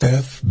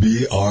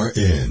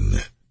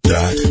FBRN.US.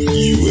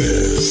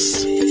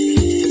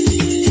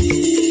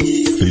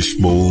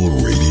 Fishbowl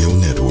Radio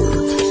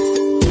Network.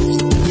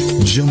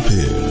 Jump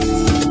in.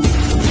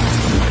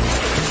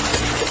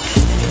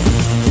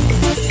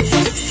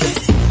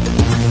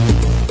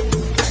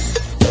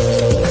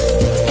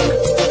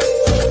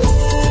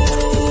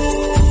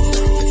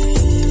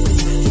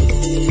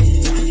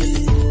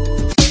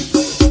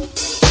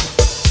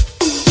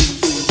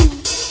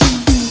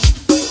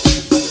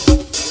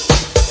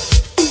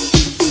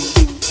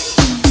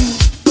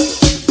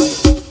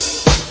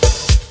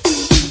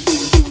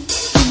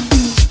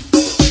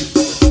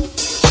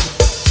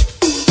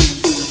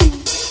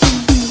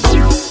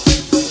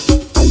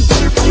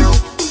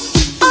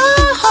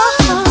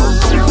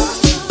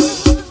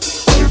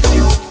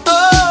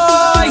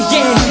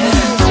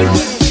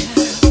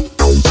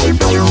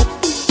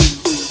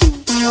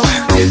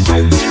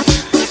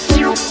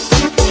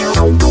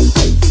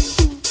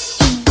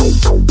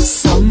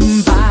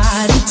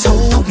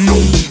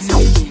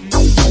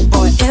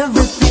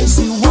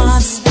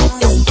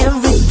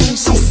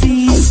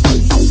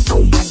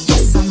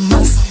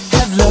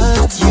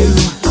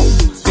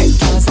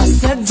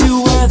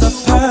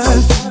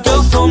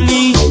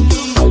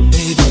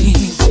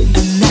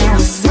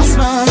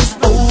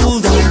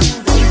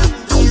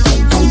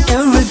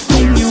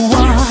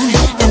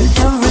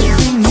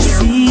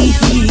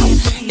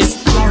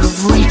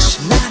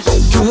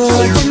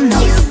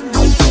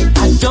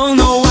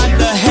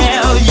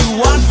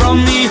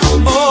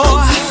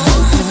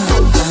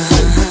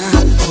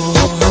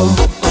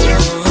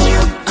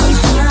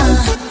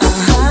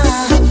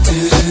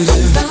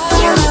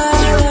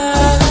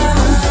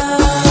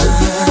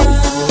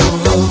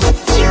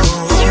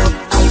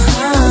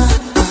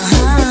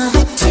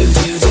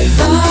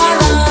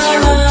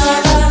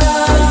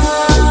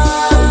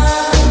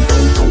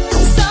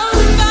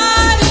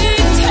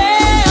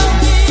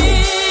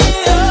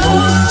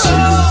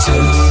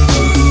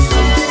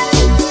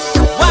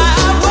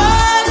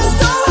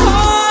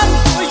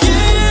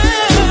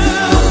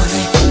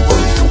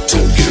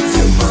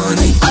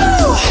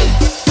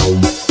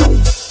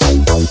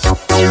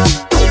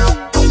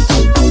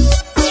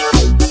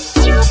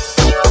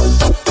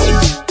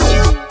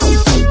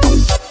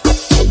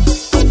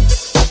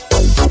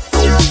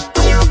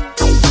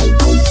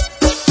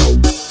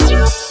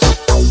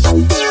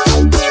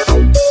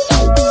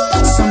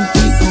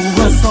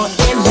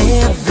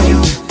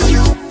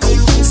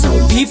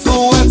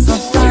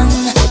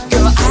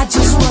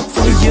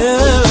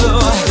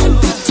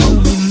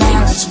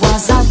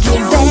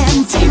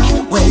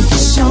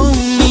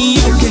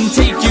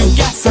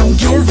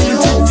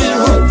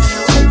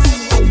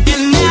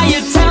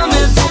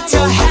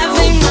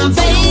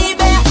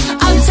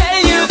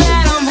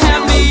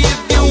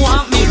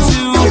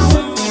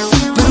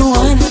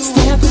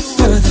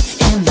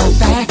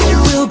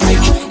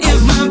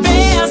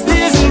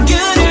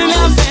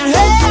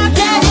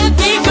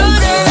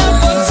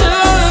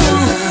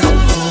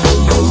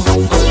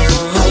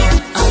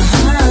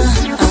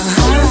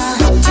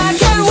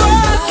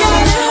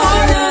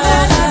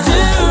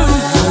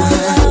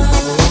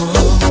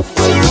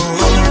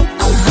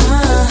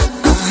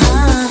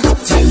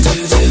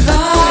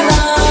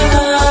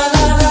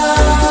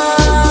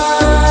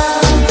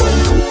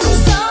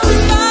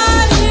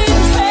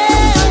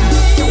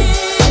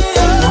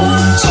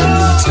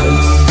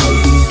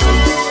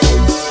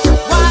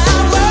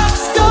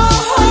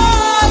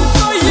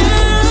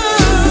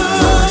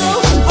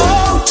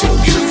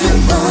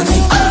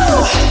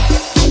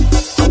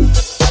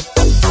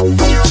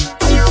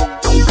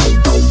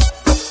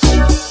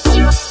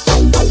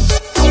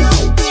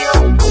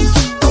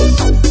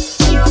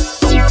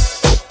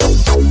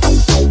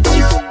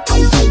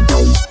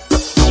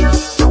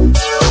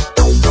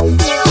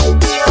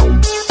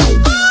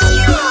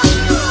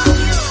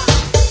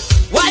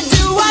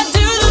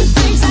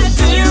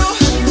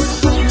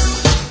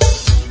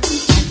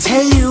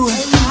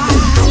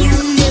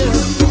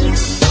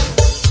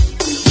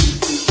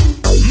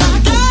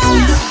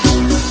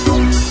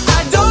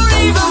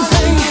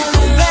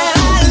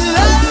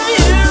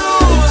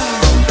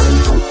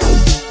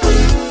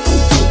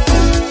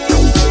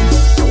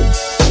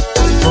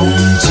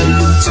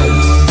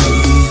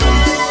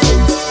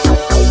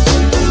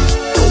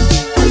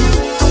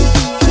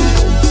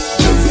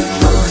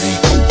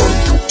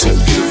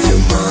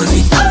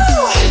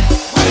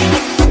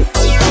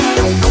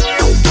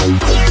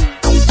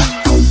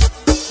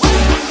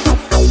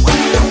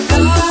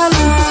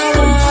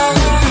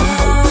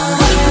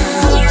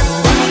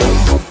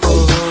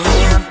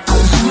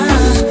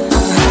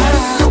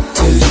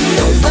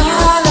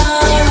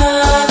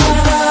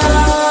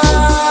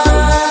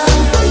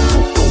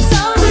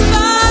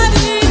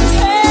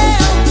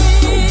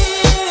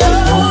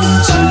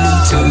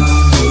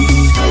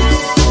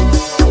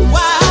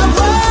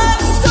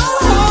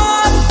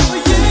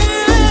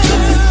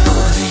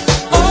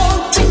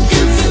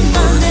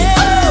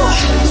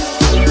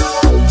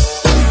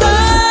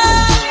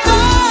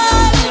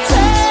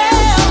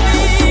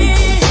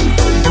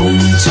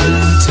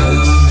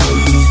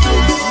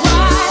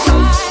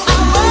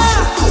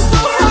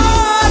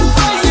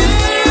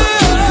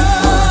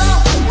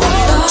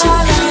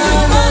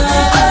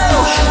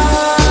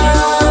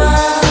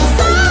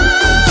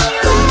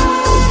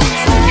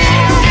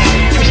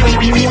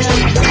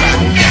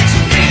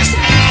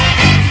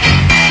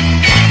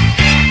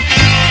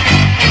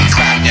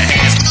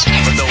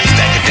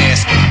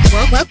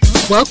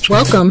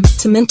 Welcome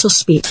to Mental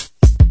Speak.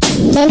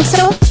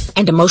 Mental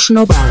and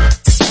emotional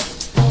balance.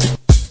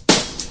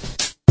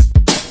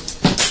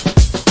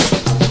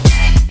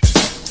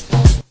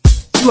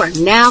 You are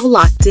now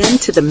locked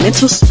into the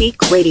Mental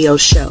Speak radio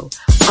show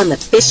on the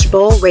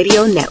Fishbowl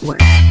Radio Network.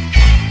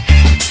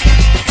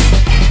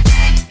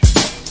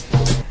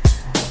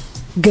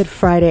 Good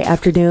Friday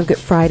afternoon, good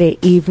Friday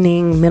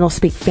evening, Mental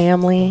Speak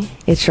family.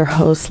 It's your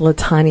host,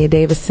 LaTanya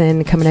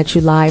Davison, coming at you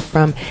live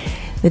from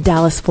the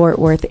Dallas-Fort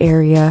Worth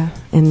area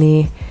in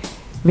the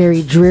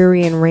very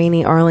dreary and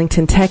rainy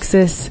Arlington,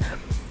 Texas.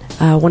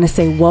 I want to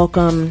say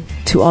welcome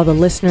to all the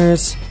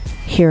listeners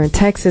here in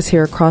Texas,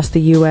 here across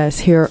the U.S.,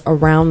 here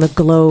around the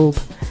globe.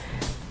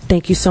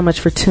 Thank you so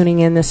much for tuning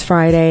in this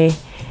Friday.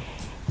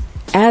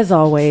 As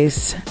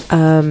always,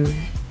 I'm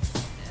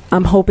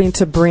hoping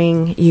to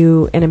bring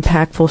you an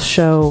impactful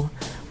show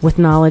with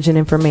knowledge and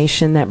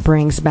information that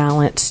brings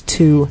balance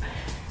to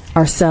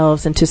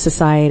ourselves and to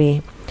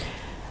society.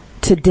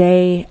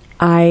 Today,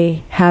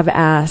 I have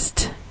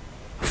asked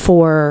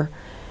for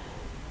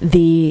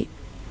the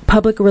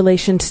public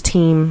relations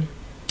team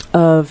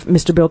of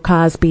Mr. Bill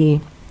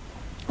Cosby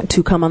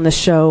to come on the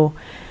show.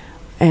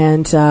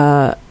 And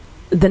the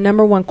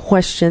number one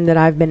question that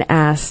I've been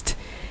asked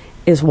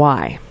is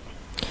why.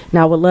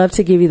 Now, I would love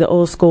to give you the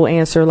old school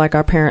answer like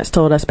our parents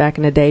told us back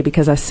in the day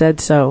because I said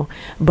so.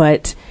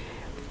 But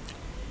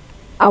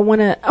I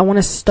want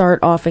to start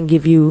off and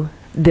give you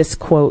this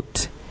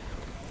quote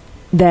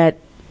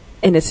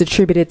and it's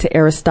attributed to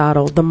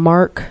Aristotle. The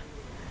mark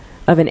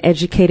of an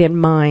educated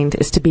mind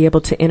is to be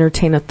able to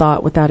entertain a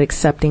thought without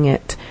accepting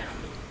it.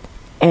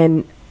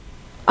 And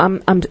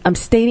I'm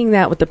stating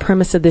that with the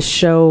premise of this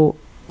show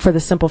for the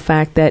simple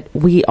fact that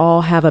we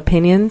all have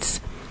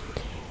opinions,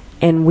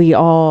 and we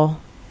all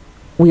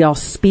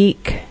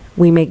speak,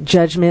 we make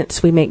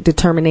judgments, we make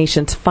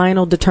determinations,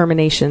 final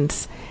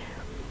determinations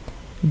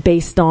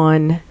based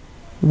on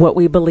what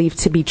we believe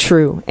to be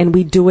true, and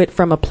we do it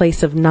from a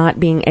place of not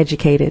being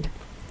educated.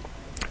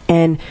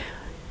 And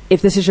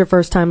if this is your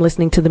first time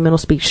listening to the Mental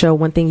Speak show,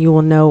 one thing you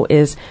will know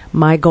is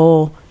my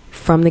goal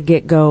from the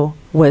get-go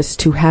was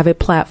to have a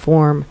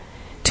platform,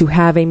 to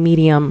have a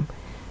medium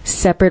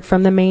separate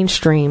from the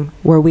mainstream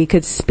where we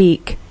could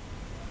speak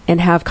and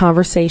have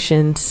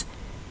conversations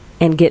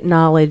and get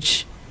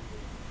knowledge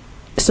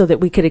so that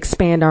we could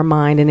expand our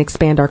mind and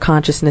expand our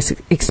consciousness,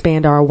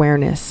 expand our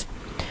awareness.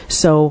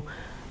 So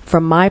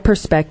from my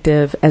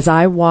perspective, as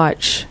I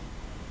watch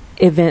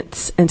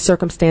events and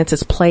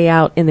circumstances play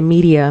out in the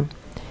media,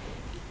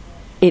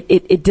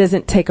 it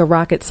doesn't take a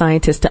rocket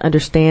scientist to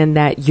understand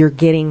that you're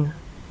getting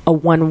a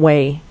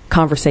one-way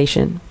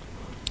conversation.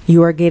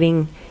 You are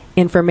getting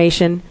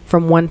information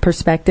from one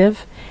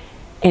perspective,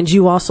 and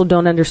you also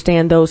don't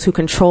understand those who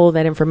control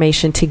that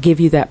information to give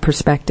you that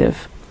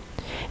perspective.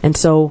 And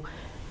so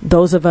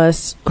those of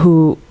us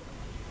who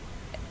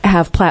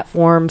have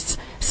platforms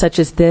such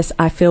as this,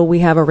 I feel we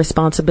have a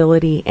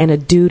responsibility and a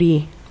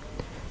duty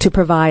to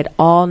provide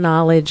all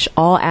knowledge,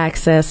 all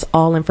access,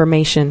 all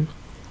information.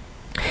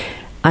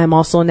 I'm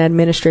also an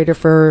administrator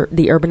for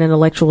the Urban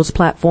Intellectuals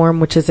platform,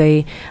 which is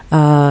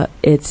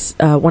it's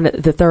one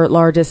of the third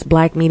largest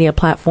black media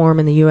platform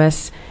in the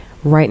U.S.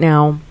 right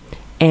now.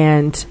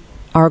 And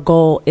our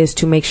goal is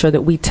to make sure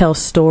that we tell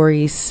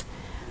stories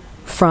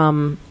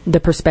from the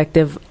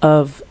perspective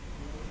of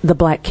the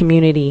black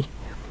community,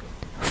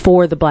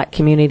 for the black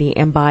community,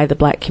 and by the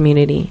black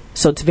community.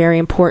 So it's very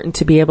important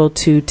to be able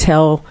to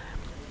tell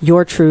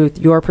your truth,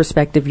 your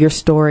perspective, your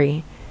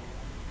story.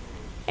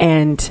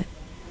 And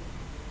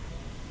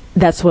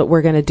that's what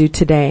we're going to do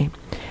today.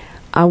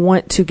 I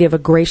want to give a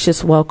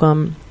gracious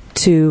welcome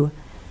to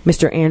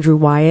Mr. Andrew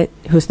Wyatt,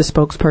 who's the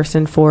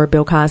spokesperson for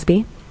Bill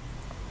Cosby.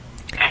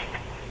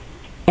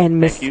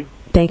 And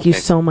Thank you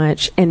so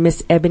much. And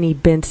Miss Ebony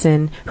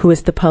Benson, who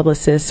is the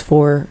publicist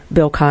for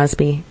Bill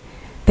Cosby.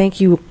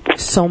 Thank you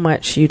so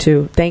much, you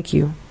two. Thank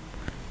you.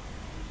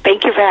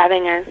 Thank you for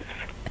having us.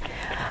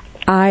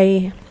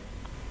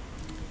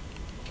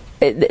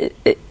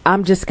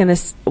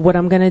 What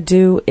I'm going to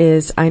do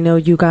is, I know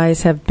you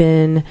guys have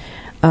been,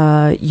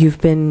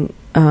 you've been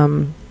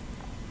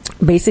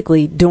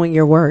basically doing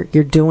your work.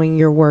 You're doing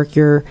your work.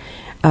 You're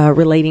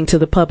relating to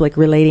the public,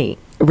 relaying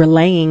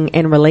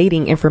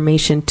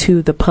information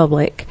to the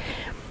public.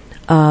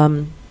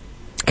 Can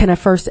I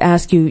first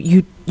ask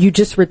you, you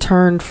just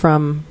returned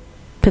from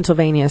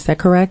Pennsylvania, is that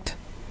correct?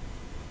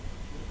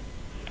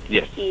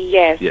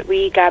 Yes,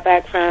 we got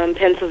back from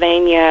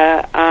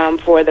Pennsylvania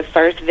for the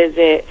first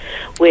visit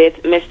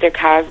with Mr.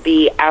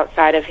 Cosby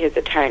outside of his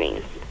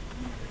attorneys.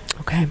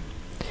 Okay.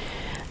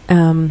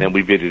 And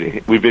we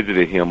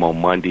visited him on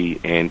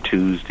Monday and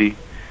Tuesday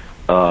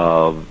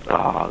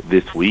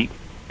this week,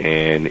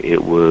 and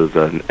it was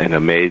an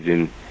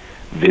amazing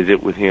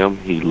visit with him.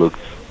 He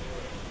looks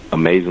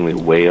amazingly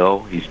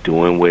well. He's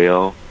doing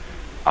well.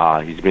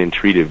 He's been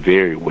treated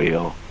very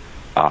well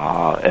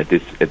at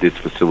this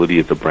facility.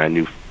 It's a brand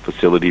new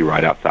facility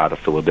right outside of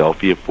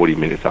Philadelphia, 40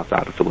 minutes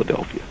outside of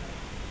Philadelphia.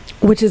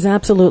 Which is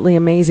absolutely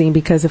amazing,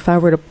 because if I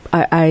were to,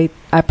 I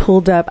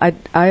pulled up,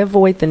 I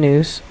avoid the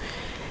news,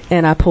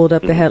 and I pulled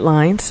up the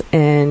headlines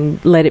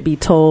and let it be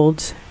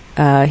told.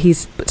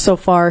 He's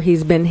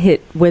been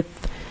hit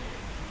with,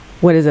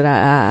 what is it,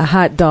 a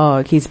hot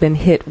dog. He's been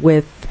hit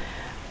with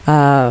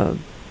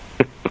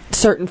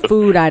certain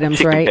food items,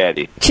 Chicken right?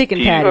 Patty. Chicken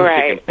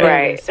patty.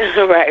 Right.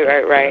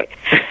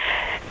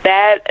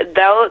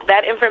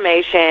 That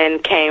information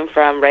came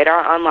from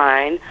Radar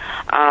Online.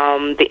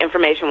 The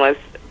information was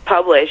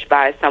published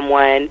by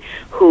someone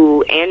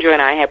who Andrew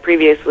and I had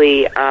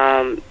previously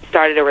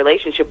started a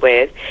relationship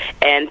with,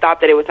 and thought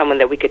that it was someone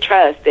that we could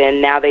trust.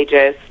 And now they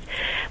just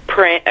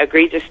print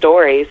egregious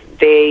stories.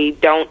 They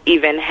don't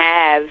even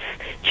have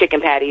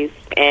chicken patties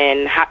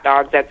and hot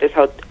dogs at this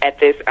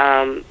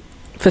correctional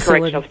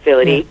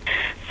facility. Yeah.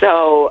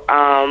 So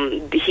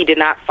he did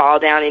not fall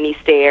down any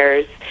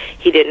stairs.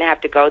 He didn't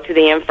have to go to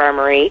the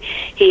infirmary.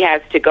 He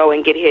has to go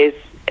and get his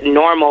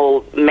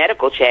normal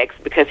medical checks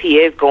because he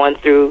is going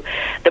through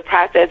the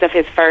process of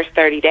his first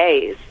 30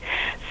 days.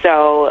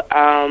 So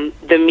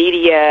the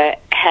media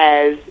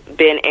has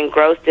been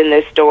engrossed in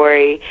this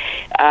story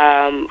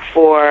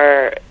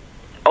for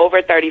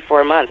over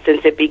 34 months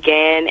since it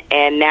began,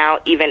 and now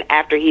even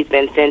after he's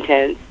been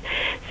sentenced.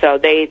 So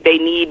they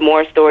need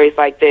more stories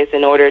like this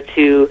in order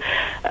to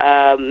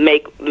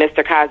make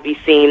Mr. Cosby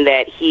seem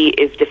that he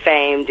is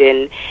defamed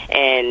and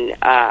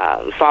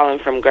fallen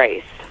from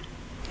grace.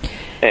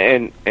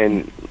 And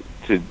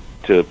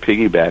to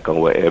piggyback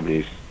on what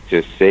Ebony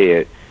just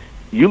said,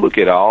 you look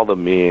at all the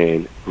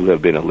men who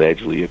have been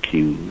allegedly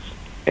accused,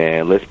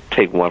 and let's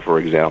take one, for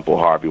example,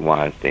 Harvey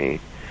Weinstein.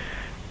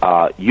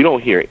 You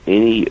don't hear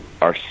any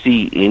or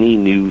see any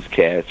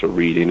newscasts or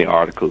read any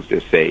articles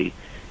that say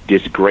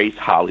disgraced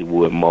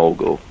Hollywood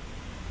mogul,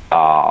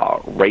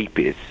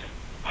 rapist,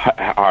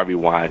 Harvey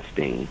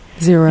Weinstein.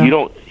 Zero. You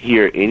don't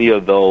hear any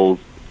of those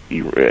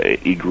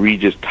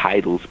egregious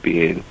titles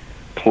being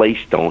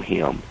placed on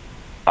him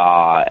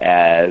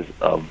as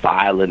a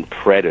violent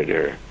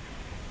predator,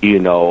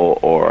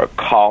 or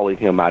calling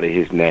him out of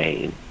his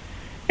name.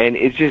 And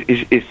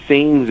it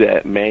seems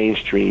that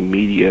mainstream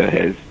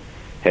media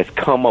has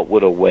come up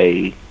with a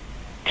way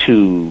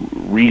to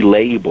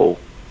relabel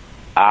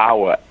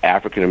our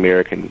African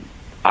American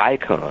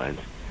icons.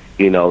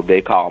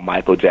 They call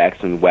Michael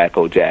Jackson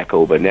Wacko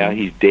Jacko, but now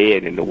he's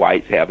dead, and the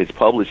whites have his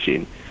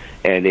publishing,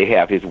 and they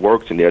have his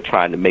works, and they're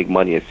trying to make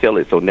money and sell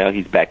it. So now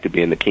he's back to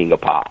being the king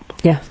of pop.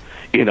 Yeah.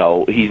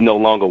 He's no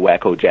longer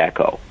Wacko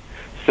Jacko.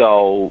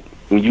 So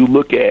when you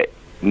look at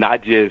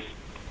not just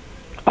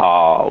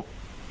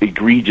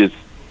egregious,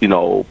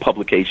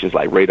 publications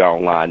like Radar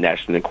Online,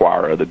 National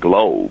Enquirer, The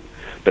Globe,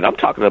 but I'm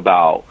talking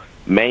about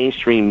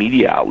mainstream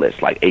media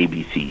outlets like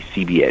ABC,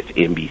 CBS,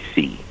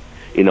 NBC,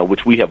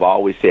 which we have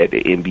always said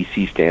that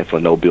NBC stands for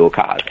No Bill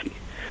Cosby.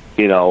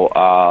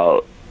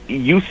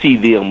 You see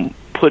them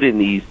putting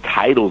these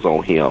titles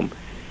on him,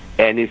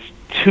 and it's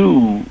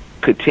to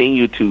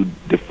continue to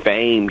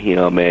defame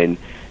him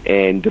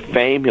and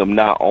defame him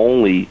not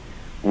only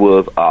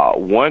with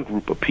one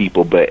group of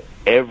people, but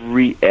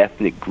every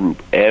ethnic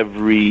group,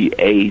 every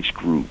age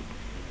group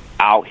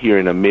out here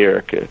in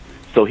America.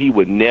 So he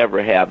would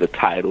never have the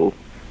title,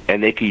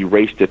 and they could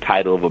erase the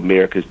title of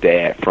America's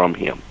Dad from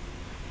him.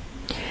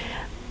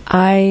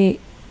 I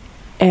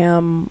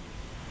am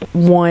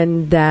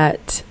one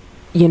that,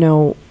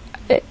 I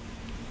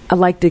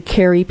like to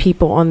carry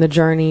people on the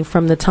journey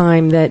from the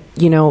time that,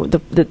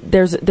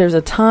 there's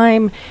a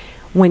time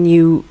when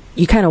you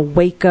kind of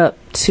wake up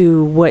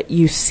to what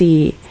you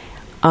see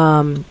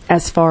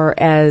as far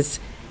as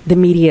the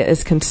media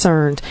is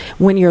concerned.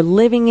 When you're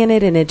living in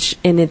it and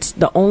it's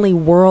the only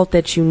world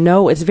that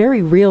it's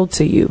very real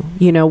to you.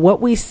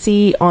 What we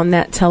see on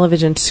that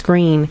television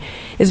screen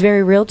is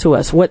very real to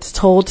us. What's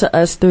told to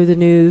us through the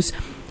news,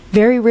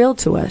 very real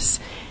to us.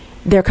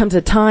 There comes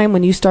a time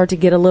when you start to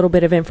get a little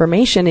bit of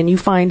information and you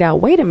find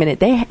out, wait a minute,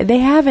 they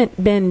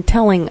haven't been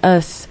telling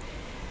us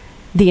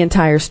the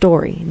entire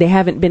story. They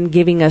haven't been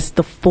giving us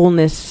the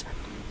fullness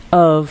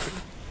of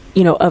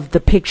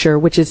the picture,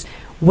 which is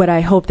what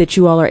I hope that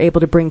you all are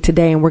able to bring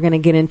today. And we're going to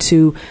get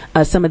into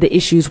some of the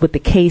issues with the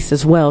case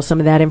as well, some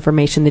of that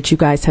information that you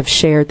guys have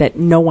shared that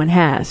no one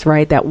has,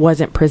 right, that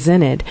wasn't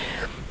presented.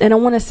 And I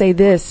want to say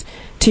this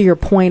to your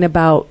point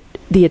about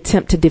the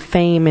attempt to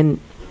defame, and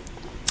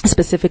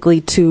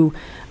specifically to,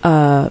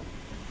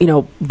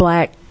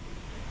 black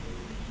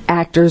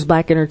actors,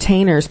 black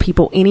entertainers,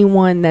 people,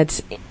 anyone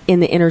that's in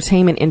the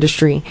entertainment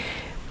industry.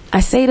 I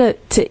say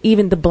to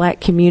even the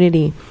black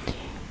community,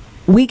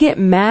 we get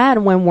mad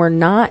when we're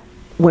not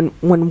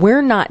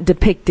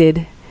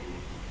depicted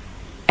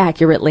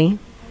accurately.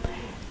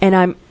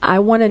 And I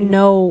want to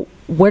know,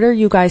 what are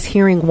you guys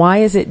hearing? Why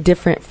is it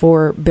different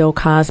for Bill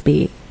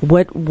Cosby?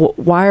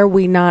 Why are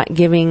we not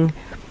giving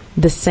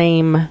the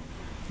same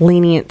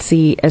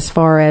leniency as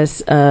far as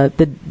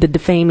the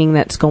defaming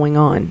that's going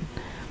on?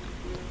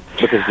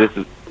 Because this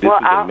is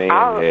a man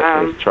that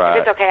has tried.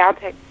 It's okay. I'll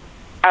take.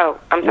 Oh,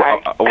 I'm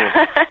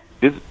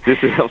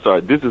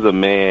sorry. This is a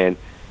man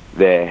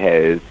that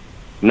has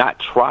not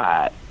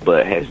tried,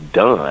 but has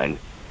done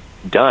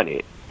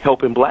it,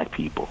 helping black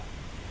people.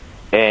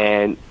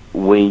 And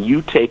when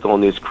you take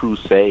on this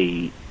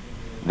crusade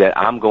that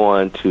I'm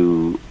going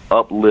to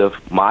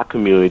uplift my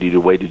community the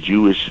way the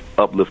Jewish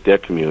uplift their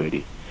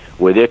community,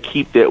 where they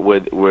keep their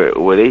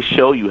where they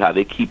show you how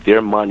they keep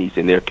their monies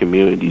in their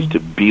communities to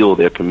build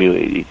their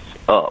communities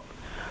up,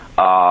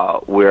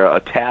 where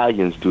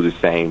Italians do the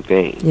same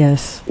thing.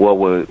 Yes. Well,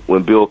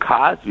 when Bill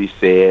Cosby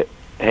said,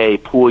 "Hey,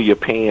 pull your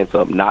pants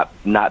up,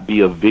 not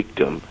be a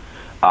victim,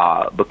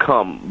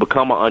 become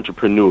an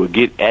entrepreneur,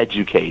 get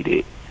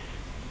educated,"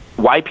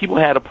 white people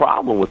had a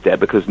problem with that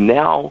because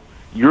now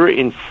you're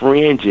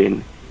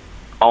infringing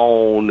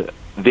on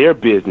their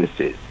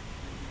businesses,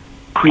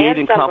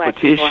 creating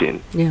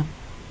competition. Yeah.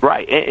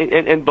 Right,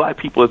 and black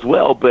people as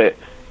well. But,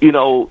 you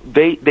know,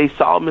 they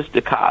saw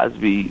Mr.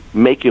 Cosby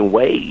making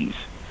waves.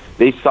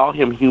 They saw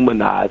him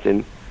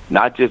humanizing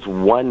not just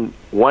one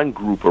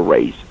group of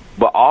race,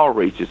 but all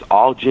races,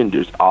 all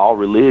genders, all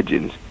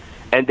religions.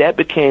 And that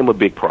became a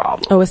big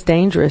problem. Oh, it's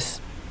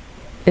dangerous.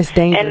 It's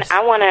dangerous. And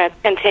I want to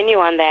continue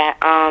on that.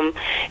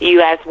 You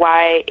asked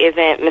why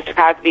isn't Mr.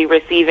 Cosby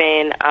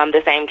receiving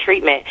the same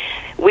treatment?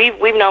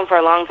 We've known for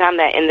a long time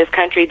that in this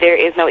country there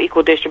is no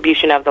equal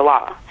distribution of the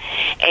law.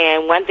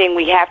 And one thing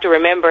we have to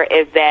remember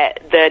is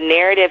that the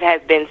narrative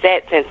has been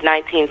set since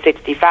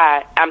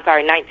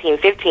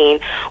 1915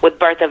 with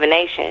Birth of a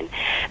Nation.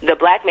 The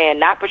black man,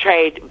 not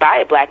portrayed by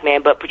a black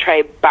man, but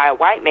portrayed by a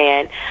white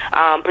man,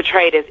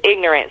 portrayed as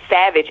ignorant,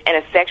 savage, and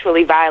a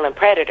sexually violent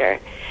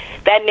predator.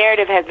 That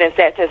narrative has been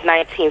set since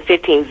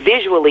 1915,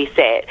 visually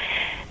set,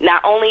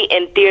 not only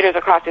in theaters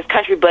across this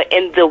country, but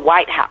in the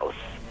White House.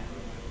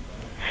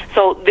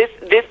 So this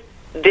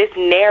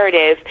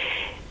narrative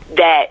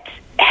that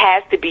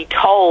has to be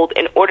told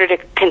in order to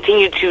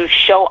continue to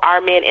show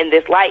our men in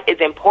this light is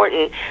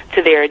important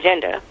to their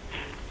agenda.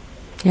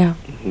 Yeah.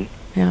 Mm-hmm.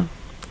 Yeah.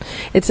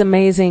 It's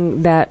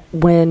amazing that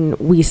when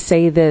we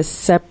say this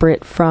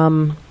separate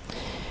from,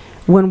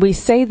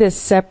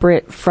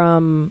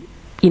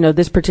 you know,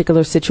 this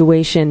particular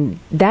situation,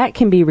 that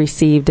can be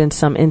received in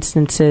some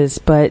instances,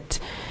 but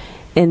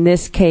in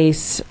this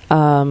case,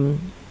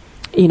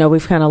 you know,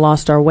 we've kind of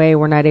lost our way.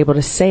 We're not able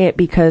to say it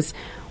because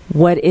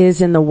what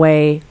is in the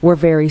way were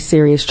very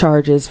serious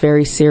charges,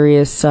 very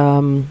serious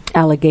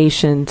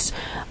allegations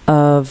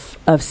of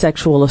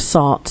sexual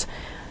assault.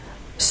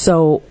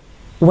 So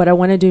what I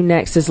want to do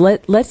next is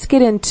let's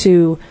get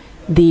into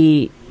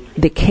the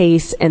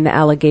case and the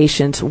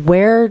allegations.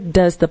 Where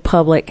does the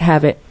public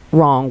have it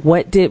wrong?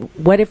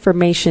 What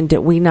information did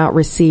we not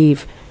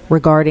receive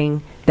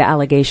regarding the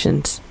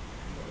allegations?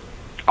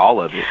 All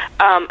of it.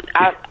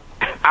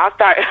 I'll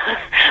start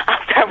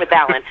with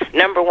that one.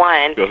 Number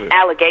one,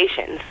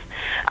 allegations.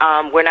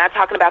 We're not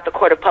talking about the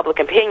court of public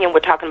opinion.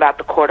 We're talking about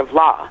the court of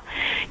law.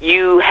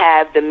 You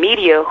have the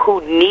media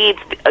who needs,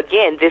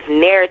 again, this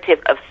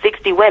narrative of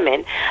 60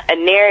 women, a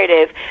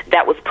narrative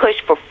that was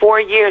pushed for 4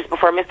 years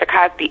before Mr.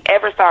 Cosby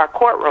ever saw a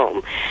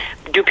courtroom.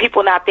 Do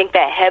people not think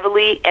that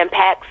heavily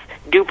impacts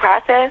due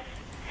process?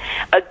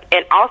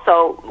 And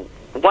also,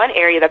 one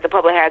area that the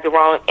public has it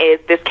wrong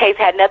is this case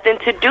had nothing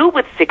to do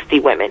with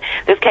 60 women.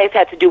 This case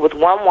had to do with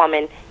one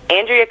woman,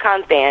 Andrea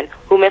Constand,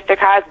 who Mr.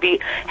 Cosby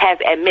has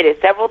admitted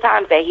several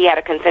times that he had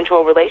a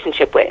consensual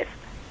relationship with.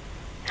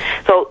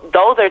 So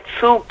those are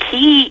two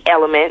key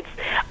elements.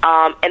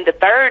 And the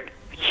third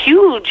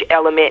huge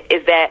element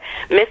is that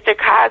Mr.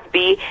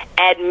 Cosby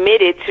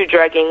admitted to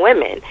drugging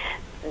women.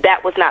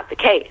 That was not the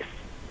case.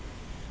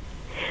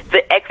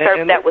 The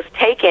excerpt that was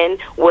taken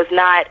was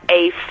not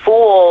a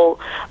full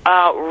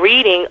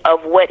reading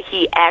of what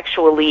he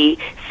actually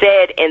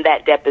said in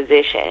that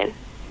deposition.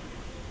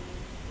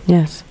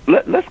 Yes.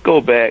 Let's go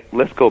back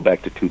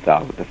to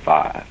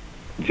 2005,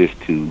 just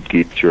to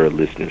get your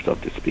listeners up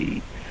to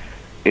speed.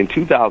 In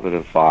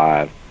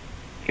 2004,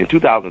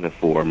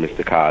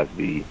 Mr.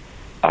 Cosby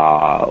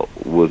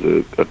was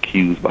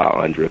accused by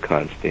Andrea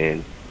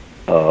Constand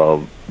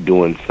of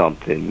doing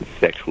something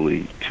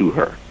sexually to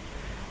her.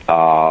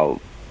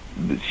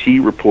 She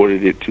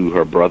reported it to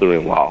her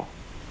brother-in-law,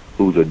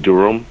 who's a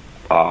Durham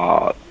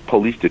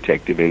police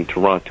detective in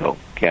Toronto,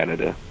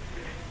 Canada.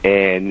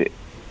 And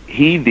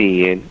he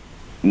didn't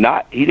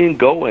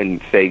go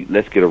and say,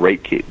 let's get a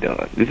rape kit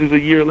done. This is a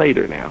year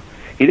later now.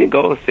 He didn't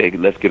go and say,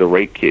 let's get a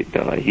rape kit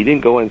done. He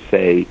didn't go and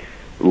say,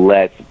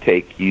 let's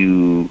take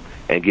you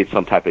and get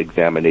some type of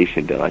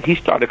examination done. He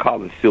started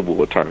calling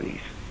civil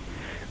attorneys,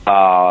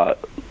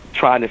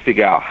 trying to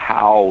figure out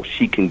how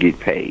she can get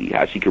paid,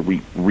 how she can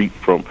reap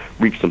some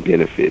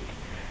benefits.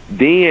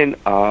 Then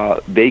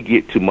they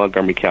get to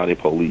Montgomery County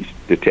police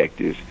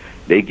detectives.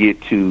 They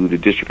get to the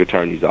district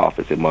attorney's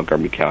office in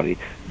Montgomery County.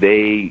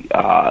 They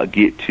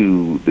get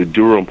to the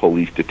Durham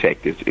police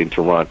detectives in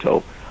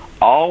Toronto.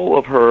 All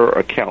of her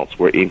accounts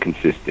were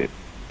inconsistent.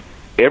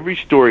 Every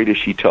story that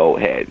she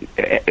told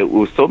it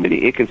was so many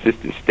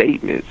inconsistent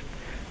statements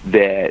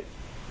that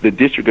the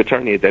district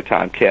attorney at that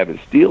time, Bruce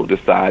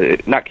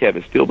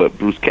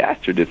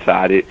Castor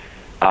decided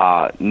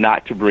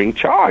not to bring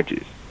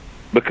charges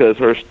because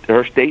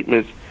her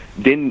statements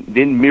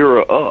didn't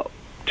mirror up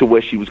to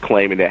what she was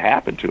claiming that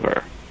happened to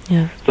her.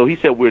 Yeah. So he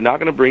said, we're not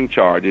going to bring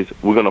charges.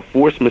 We're going to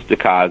force Mr.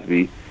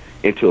 Cosby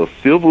into a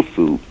civil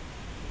suit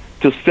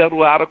to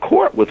settle out of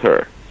court with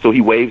her. So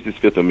he waives his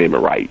Fifth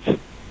Amendment rights.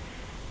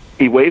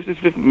 He waives his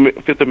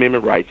Fifth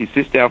Amendment rights. He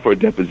sits down for a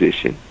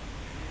deposition.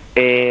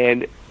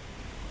 And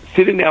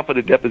sitting down for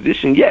the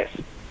deposition, yes,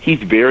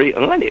 he's very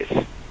honest.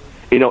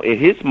 You know, in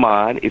his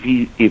mind, if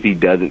he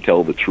doesn't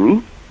tell the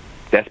truth,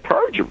 that's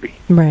perjury.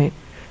 Right.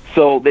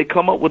 So they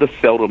come up with a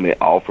settlement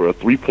offer of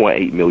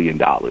 $3.8 million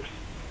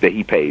that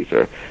he pays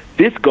her.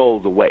 This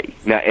goes away.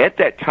 Now, at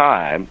that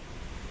time,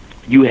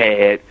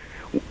 they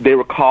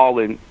were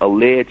calling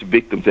alleged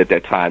victims at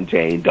that time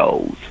Jane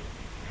Does.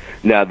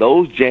 Now,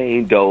 those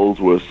Jane Does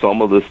were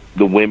some of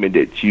the women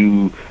that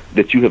you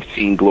have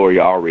seen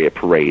Gloria Allred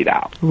parade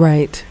out.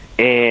 Right.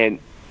 And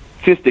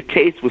since the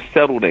case was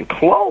settled and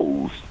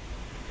closed,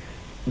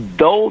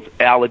 those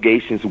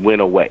allegations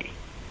went away.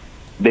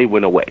 They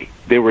went away.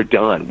 They were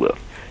done with.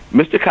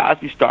 Mr.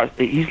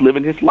 Cosby he's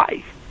living his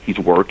life. He's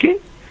working.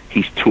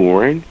 He's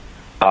touring.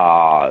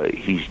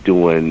 He's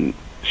doing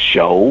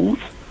shows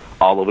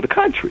all over the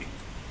country.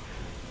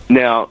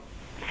 Now,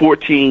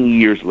 14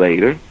 years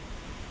later,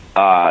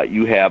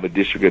 you have a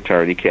district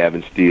attorney,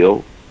 Kevin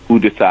Steele, who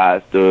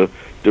decides to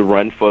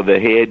run for the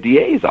head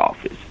DA's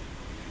office.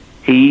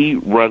 He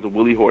runs a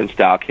Willie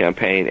Horton-style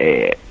campaign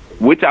ad,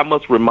 which I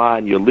must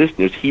remind your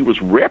listeners, he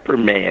was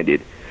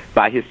reprimanded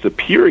by his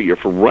superior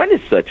for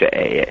running such an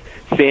ad,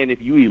 saying,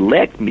 if you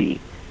elect me,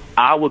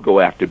 I will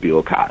go after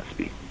Bill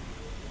Cosby.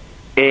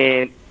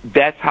 And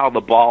that's how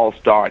the ball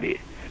started.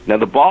 Now,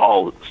 the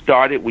ball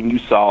started when you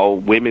saw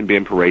women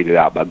being paraded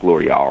out by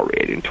Gloria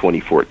Allred in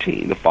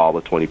 2014, the fall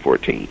of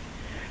 2014.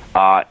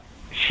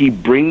 She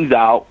brings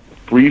out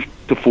 3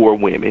 to 4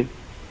 women.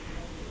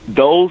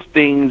 Those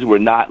things were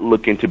not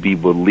looking to be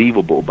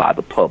believable by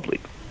the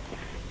public.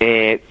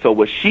 And so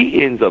what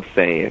she ends up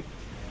saying,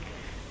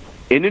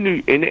 in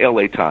the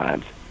LA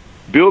Times,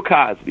 Bill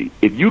Cosby,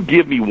 if you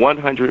give me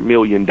 $100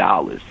 million,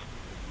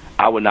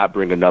 I will not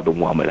bring another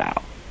woman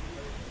out.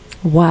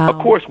 Wow. Of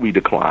course we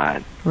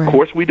decline. Right. Of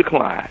course we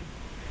decline.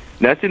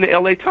 That's in the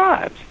LA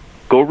Times.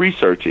 Go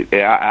research it.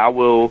 And I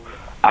will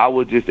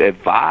just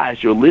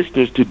advise your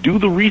listeners to do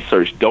the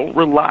research. Don't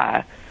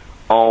rely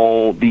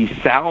on these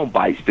sound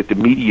bites that the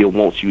media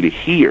wants you to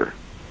hear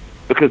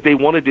because they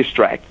want to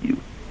distract you.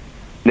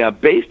 Now,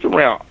 based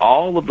around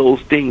all of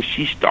those things,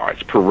 she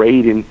starts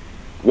parading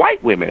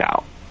white women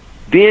out.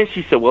 Then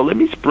she said, well, let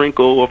me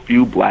sprinkle a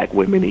few black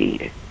women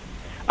in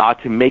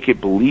to make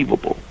it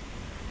believable.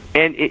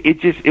 And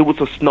it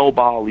was a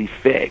snowball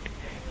effect.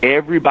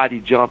 Everybody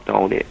jumped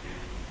on it.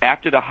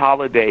 After the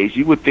holidays,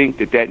 you would think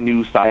that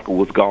news cycle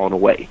was gone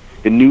away.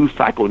 The news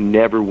cycle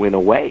never went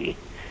away.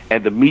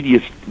 And the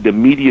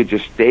media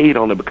just stayed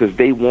on it because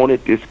they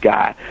wanted this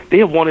guy. They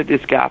have wanted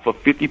this guy for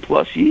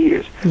 50-plus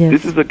years. Yes.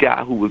 This is a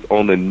guy who was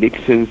on the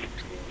Nixon's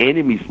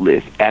enemies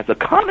list as a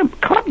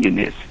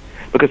communist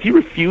because he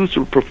refused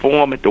to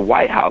perform at the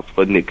White House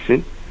for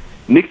Nixon.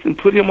 Nixon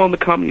put him on the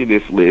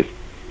communist list.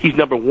 He's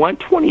number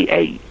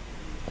 128.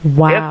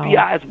 Wow.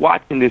 FBI is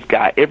watching this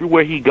guy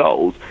everywhere he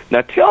goes.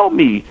 Now tell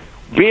me,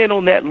 being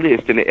on that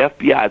list and the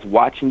FBI is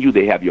watching you,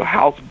 they have your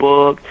house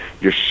bugged,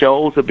 your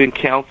shows have been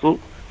canceled.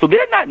 So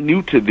they're not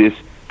new to this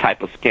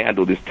type of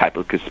scandal, this type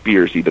of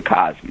conspiracy, the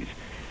Cosbys.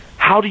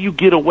 How do you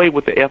get away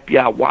with the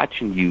FBI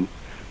watching you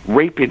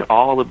raping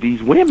all of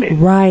these women?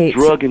 Right.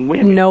 Drugging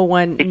women. No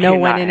one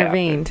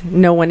intervened.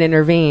 Happen. No one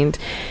intervened.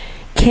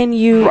 Can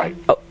you Right.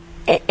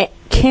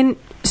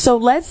 So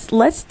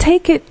let's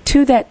take it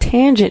to that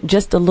tangent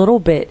just a little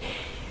bit.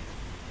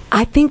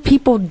 I think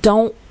people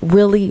don't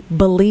really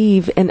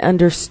believe and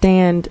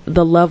understand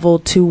the level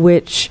to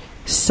which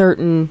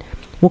certain,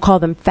 we'll call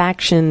them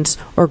factions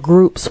or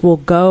groups, will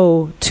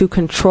go to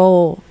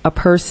control a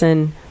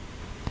person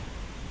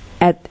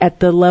at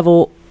the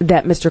level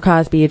that Mr.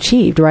 Cosby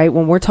achieved, right?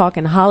 When we're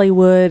talking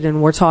Hollywood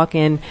and we're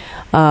talking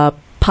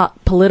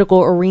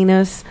political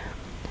arenas,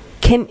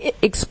 can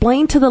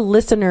explain to the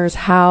listeners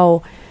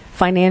how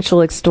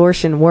financial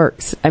extortion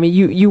works. I mean,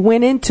 you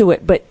went into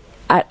it, but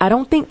I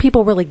don't think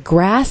people really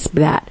grasp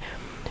that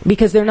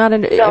because they're not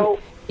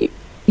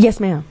yes,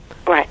 ma'am.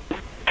 Right.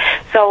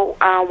 So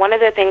one of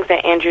the things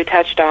that Andrew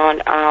touched on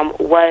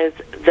was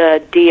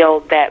the deal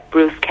that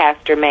Bruce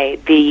Castor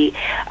made, the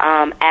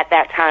at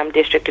that time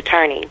district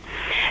attorney.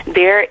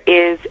 There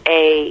is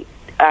a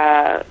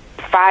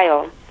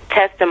file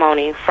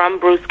testimony from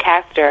Bruce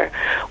Castor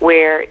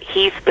where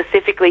he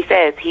specifically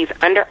says, he's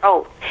under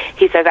oath,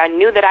 he says, I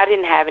knew that I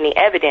didn't have any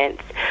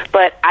evidence,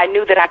 but I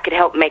knew that I could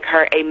help make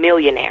her a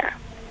millionaire.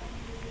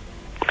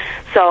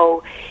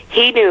 So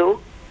he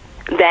knew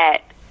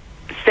that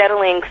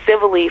settling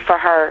civilly for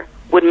her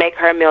would make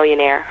her a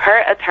millionaire. Her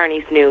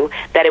attorneys knew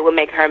that it would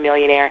make her a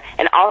millionaire.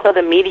 And also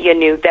the media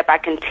knew that by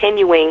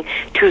continuing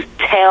to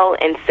tell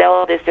and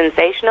sell this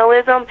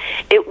sensationalism,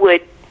 it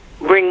would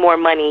bring more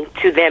money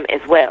to them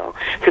as well.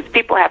 Because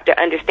people have to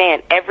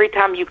understand, every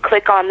time you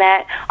click on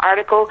that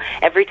article,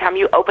 every time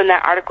you open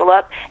that article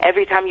up,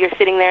 every time you're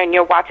sitting there and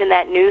you're watching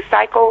that news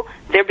cycle,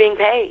 they're being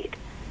paid.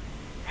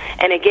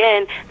 And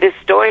again, this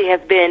story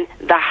has been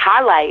the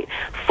highlight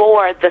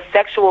for the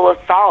sexual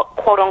assault,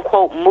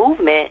 quote-unquote,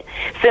 movement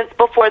since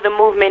before the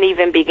movement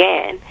even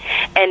began.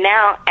 And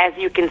now, as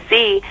you can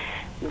see,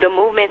 the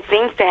movement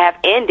seems to have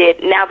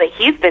ended now that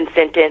he's been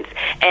sentenced.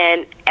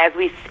 And as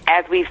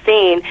we've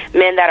seen,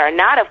 men that are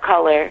not of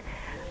color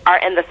are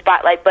in the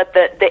spotlight, but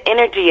the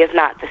energy is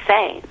not the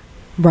same.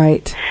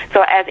 Right.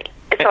 So as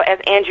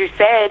Andrew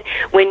said,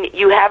 when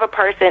you have a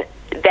person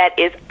that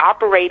is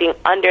operating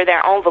under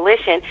their own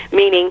volition,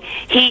 meaning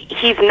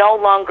he's no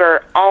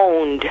longer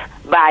owned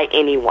by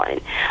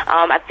anyone.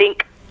 I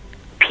think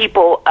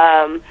people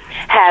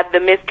have the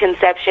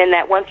misconception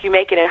that once you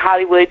make it in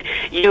Hollywood,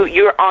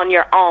 you're on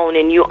your own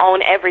and you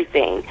own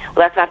everything. Well,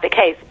 that's not the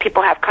case.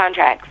 People have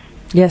contracts.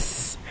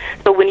 Yes.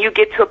 So when you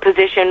get to a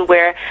position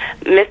where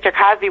Mr.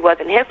 Cosby was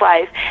in his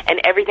life and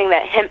everything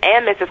that him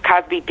and Mrs.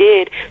 Cosby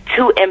did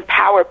to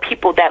empower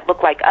people that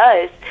look like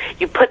us,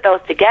 you put those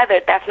together,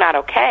 that's not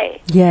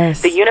okay.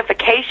 Yes. The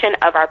unification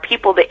of our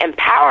people, the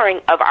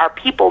empowering of our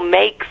people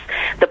makes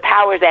the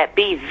powers that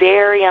be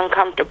very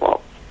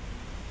uncomfortable.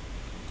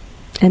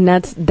 And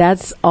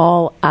that's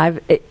all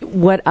let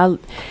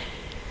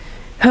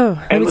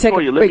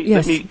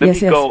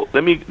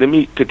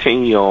me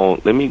continue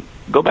on. Let me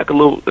go back a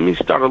little. Let me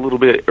start a little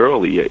bit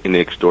earlier in the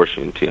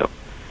extortion attempt.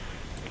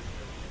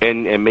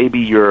 And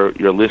maybe your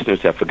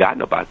listeners have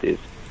forgotten about this.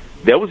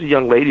 There was a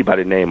young lady by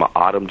the name of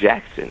Autumn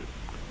Jackson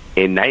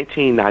in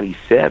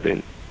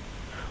 1997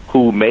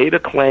 who made a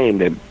claim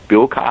that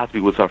Bill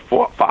Cosby was her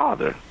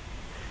father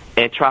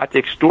and tried to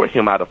extort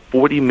him out of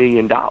 $40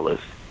 million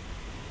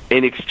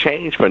in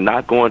exchange for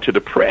not going to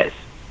the press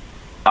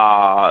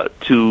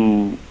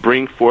to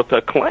bring forth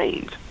her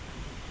claims.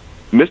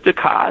 Mr.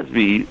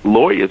 Cosby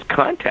lawyers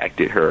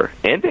contacted her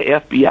and the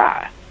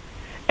FBI,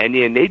 and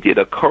then they did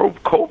a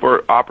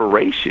covert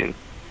operation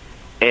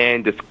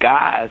and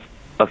disguised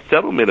a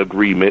settlement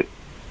agreement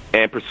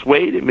and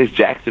persuaded Ms.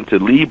 Jackson to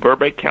leave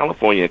Burbank,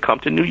 California, and come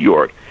to New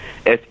York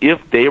as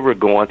if they were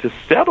going to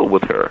settle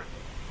with her.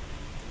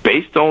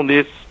 Based on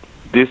this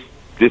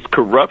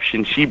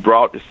corruption she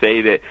brought to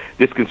say that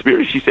this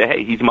conspiracy, she said,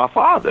 hey, he's my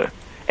father,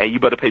 and you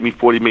better pay me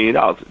 $40 million.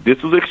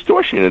 This was an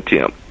extortion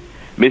attempt.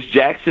 Ms.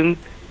 Jackson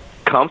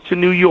comes to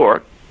New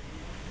York,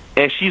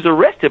 and she's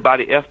arrested by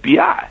the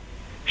FBI.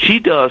 She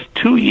does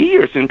 2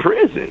 years in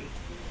prison.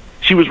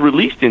 She was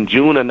released in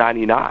June of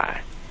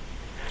 99.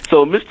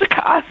 So Mr.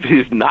 Cosby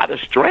is not a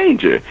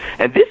stranger,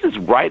 and this is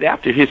right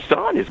after his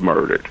son is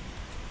murdered.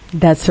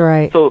 That's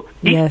right. So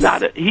he's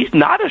not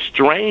a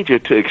stranger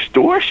to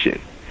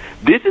extortion.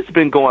 This has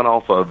been going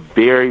on for a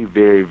very,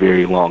 very,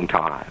 very long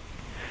time.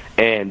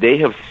 And they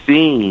have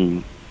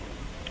seen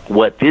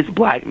what this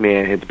black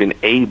man has been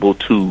able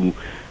to,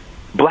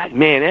 black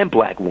man and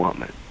black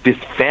woman, this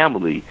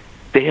family,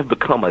 they have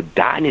become a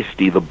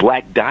dynasty, the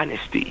Black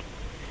Dynasty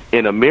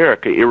in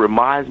America. It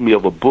reminds me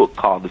of a book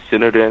called The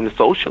Senator and the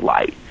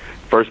Socialite,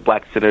 first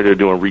black senator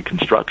doing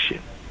Reconstruction.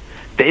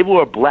 They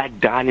were a black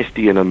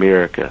dynasty in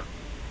America,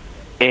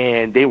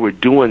 and they were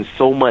doing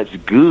so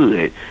much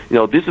good. You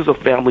know, this is a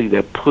family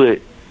that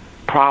put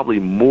probably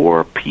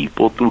more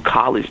people through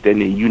college than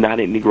the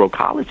United Negro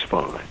College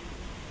Fund.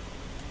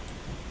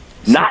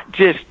 Not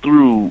just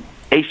through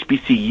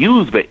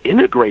HBCUs, but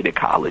integrated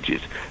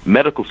colleges,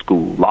 medical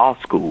school, law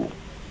school.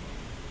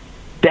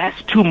 That's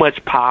too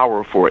much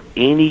power for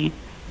any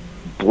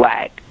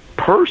black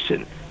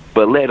person,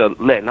 but let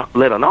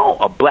alone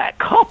a black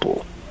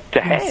couple to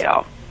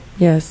have.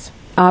 Yes.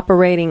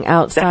 Operating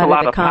outside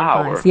of the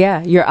confines. Power.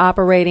 Yeah, you're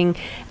operating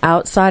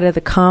outside of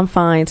the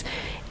confines.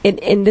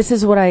 And this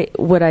is what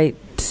I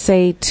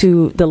say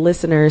to the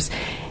listeners.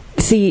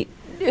 See,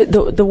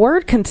 the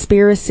word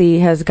conspiracy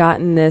has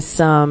gotten this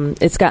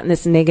it's gotten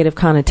this negative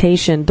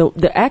connotation.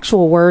 The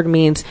actual word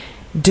means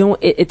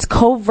it's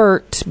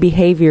covert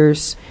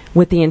behaviors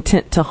with the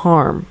intent to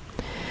harm.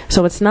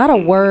 So it's not a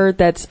word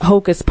that's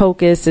hocus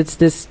pocus. It's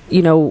this,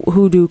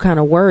 hoodoo kind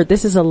of word.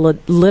 This is a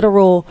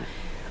literal,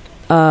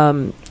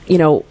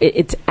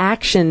 it's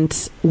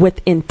actions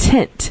with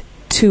intent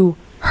to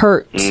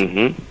hurt.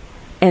 Mm-hmm.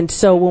 And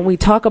so when we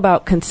talk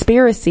about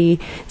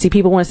conspiracy, see,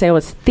 people want to say, oh,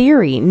 it's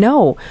theory.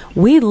 No,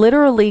 we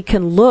literally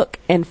can look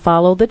and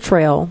follow the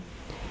trail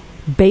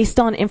based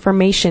on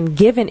information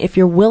given if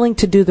you're willing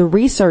to do the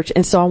research.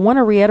 And so I want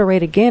to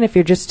reiterate again, if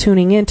you're just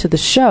tuning in to the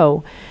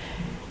show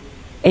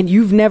and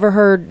you've never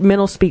heard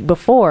Mental Speak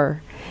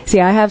before. See,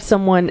 I have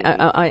someone,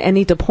 I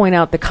need to point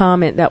out the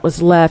comment that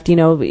was left.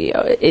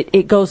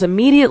 It goes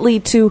immediately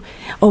to,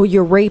 oh,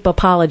 you're rape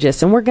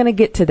apologists, and we're going to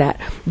get to that.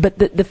 But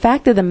the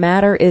fact of the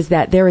matter is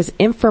that there is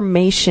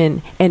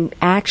information and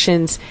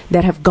actions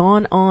that have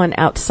gone on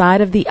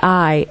outside of the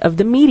eye of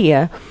the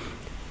media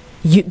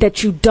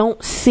that you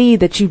don't see,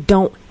 that you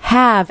don't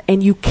have,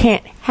 and you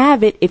can't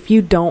have it if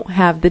you don't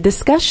have the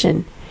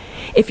discussion.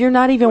 If you're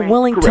not even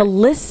willing to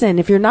listen,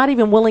 if you're not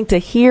even willing to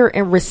hear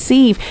and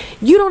receive,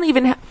 you don't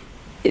even have...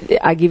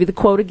 I give you the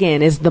quote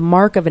again, is the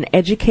mark of an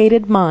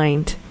educated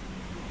mind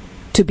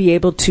to be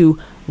able to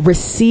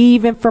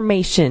receive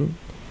information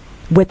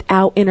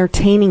without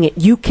entertaining it.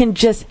 You can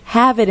just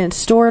have it and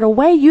store it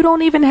away. You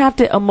don't even have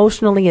to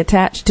emotionally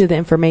attach to the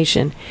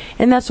information.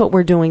 And that's what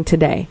we're doing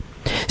today.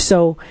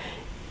 So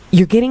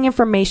you're getting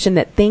information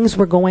that things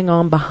were going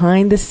on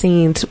behind the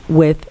scenes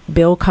with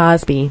Bill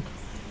Cosby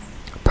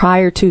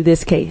prior to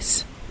this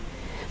case.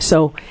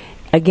 So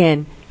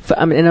again,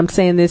 and I'm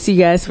saying this, you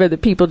guys, for the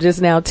people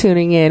just now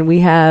tuning in, we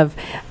have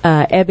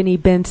Ebony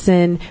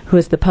Benson, who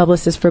is the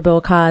publicist for Bill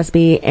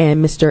Cosby,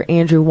 and Mr.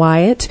 Andrew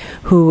Wyatt,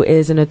 who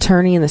is an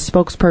attorney and the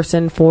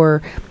spokesperson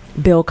for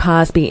Bill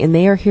Cosby, and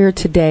they are here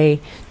today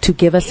to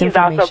give us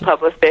information. He's also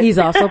publicist. He's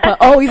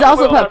also he's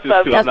also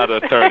publicist. I'm not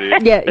an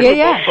attorney.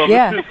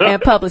 Yeah,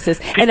 and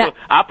publicist. And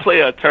I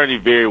play an attorney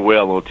very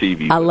well on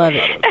TV. I love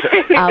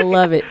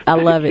it. I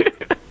love it.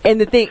 And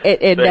the thing,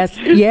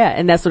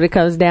 and that's what it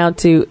comes down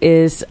to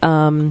is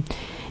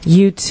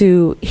you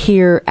two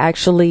here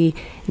actually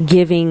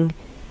giving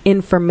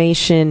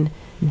information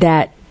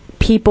that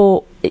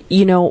people,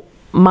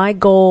 my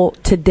goal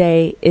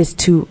today is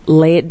to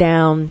lay it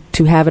down,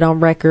 to have it on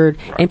record,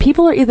 and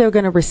people are either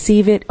going to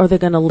receive it or they're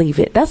going to leave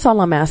it. That's all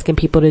I'm asking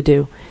people to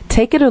do.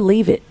 Take it or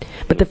leave it.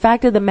 But the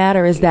fact of the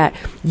matter is that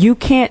you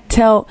can't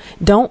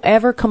don't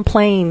ever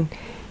complain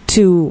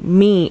to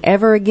me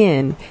ever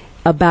again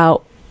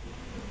about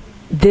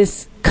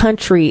this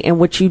country and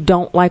what you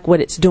don't like what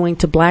it's doing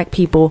to black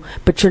people,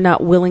 but you're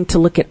not willing to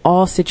look at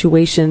all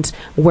situations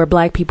where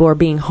black people are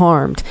being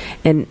harmed.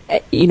 And,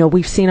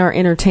 we've seen our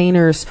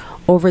entertainers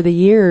over the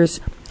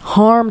years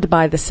harmed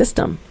by the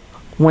system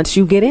once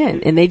you get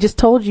in. And they just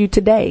told you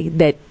today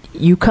that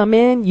you come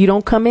in, you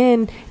don't come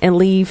in and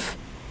leave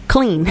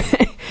clean.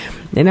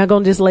 They're not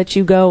going to just let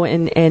you go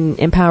and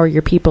empower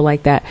your people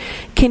like that.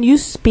 Can you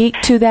speak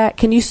to that?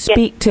 Can you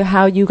speak to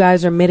how you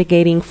guys are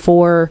mitigating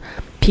for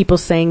people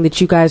saying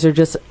that you guys are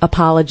just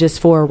apologists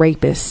for a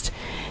rapist?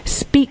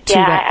 Speak to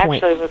that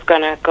point. Yeah, I actually was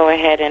going to go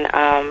ahead and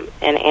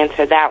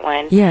answer that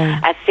one.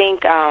 Yeah. I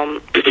think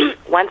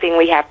one thing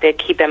we have to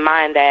keep in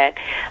mind that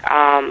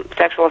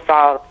sexual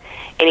assault,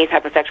 any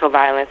type of sexual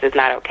violence is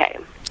not okay.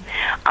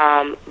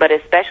 But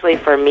especially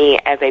for me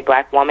as a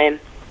black woman,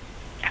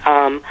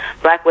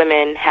 black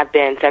women have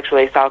been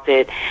sexually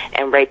assaulted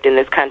and raped in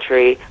this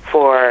country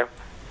for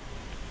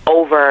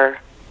over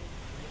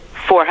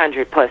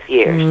 400 plus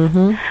years.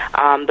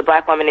 Mm-hmm. The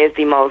black woman is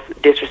the most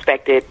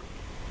disrespected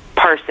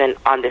person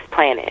on this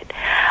planet.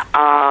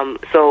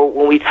 So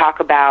when we talk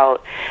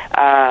about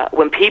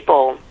when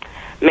people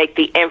make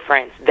the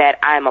inference that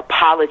I'm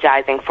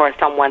apologizing for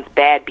someone's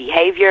bad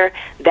behavior,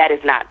 that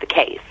is not the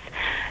case.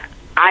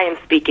 I am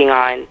speaking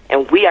on,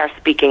 and we are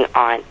speaking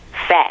on,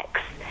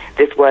 facts.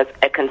 This was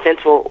a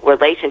consensual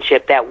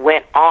relationship that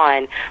went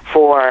on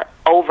for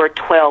over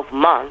 12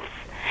 months,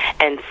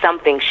 and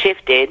something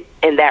shifted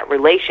in that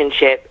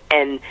relationship,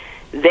 and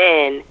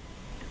then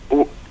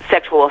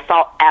sexual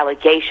assault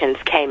allegations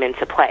came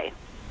into play.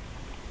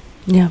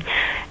 Yeah.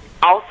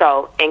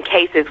 Also, in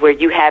cases where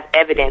you have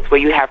evidence, where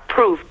you have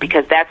proof,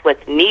 because that's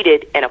what's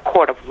needed in a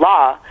court of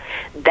law,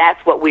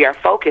 that's what we are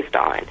focused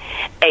on.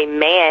 A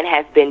man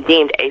has been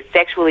deemed a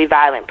sexually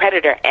violent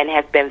predator and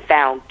has been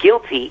found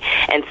guilty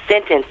and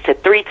sentenced to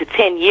 3 to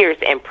 10 years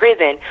in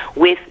prison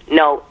with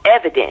no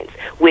evidence,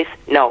 with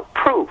no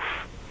proof.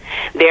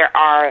 There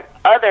are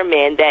other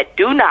men that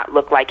do not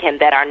look like him,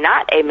 that are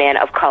not a man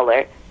of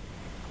color.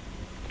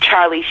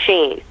 Charlie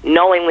Sheen,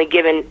 knowingly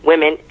giving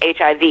women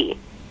HIV.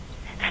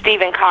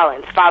 Stephen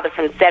Collins, father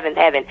from Seventh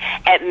Heaven,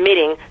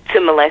 admitting to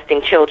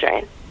molesting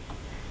children.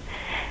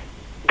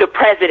 The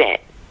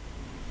president,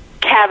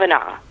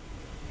 Kavanaugh.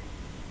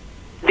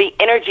 The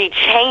energy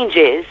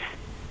changes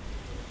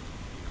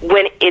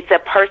when it's a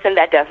person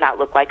that does not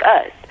look like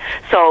us.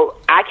 So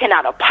I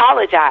cannot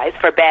apologize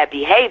for bad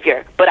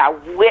behavior, but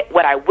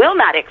what I will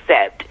not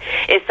accept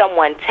is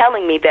someone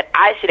telling me that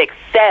I should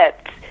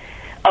accept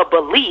a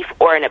belief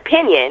or an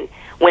opinion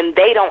when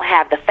they don't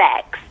have the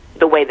facts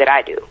the way that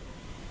I do.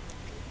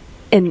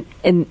 And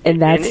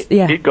that's,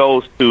 it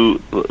goes to,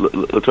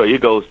 Latoya,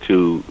 it goes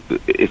to,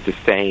 it's the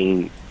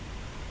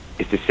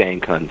same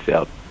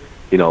concept.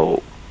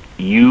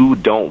 You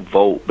don't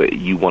vote, but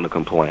you want to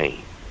complain.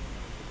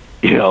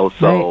 So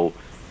right.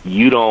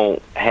 You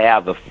don't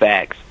have the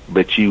facts,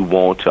 but you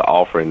want to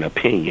offer an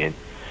opinion.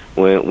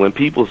 When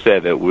people say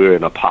that we're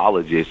an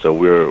apologist, or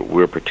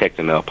we're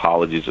protecting the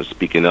apologist, or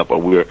speaking up, or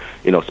we're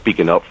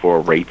speaking up for a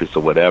rapist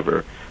or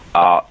whatever,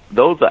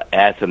 those are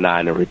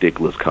asinine and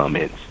ridiculous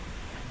comments.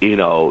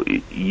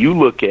 You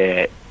look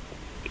at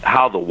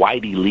how the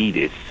white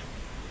elitists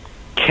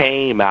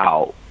came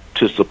out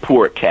to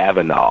support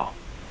Kavanaugh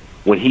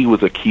when he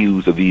was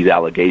accused of these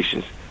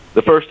allegations.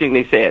 The first thing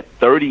they said,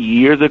 30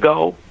 years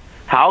ago,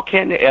 how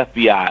can the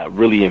FBI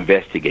really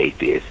investigate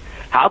this?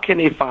 How can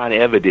they find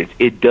evidence?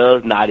 It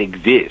does not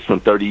exist from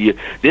 30 years.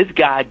 This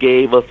guy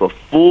gave us a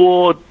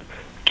full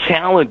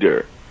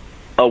calendar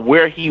of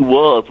where he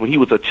was when he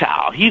was a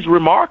child. He's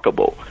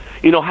remarkable.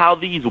 How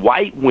these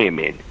white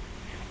women,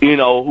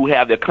 who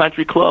have their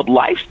country club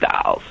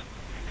lifestyles,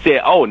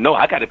 said, oh, no,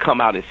 I got to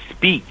come out and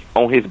speak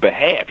on his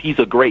behalf. He's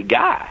a great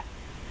guy.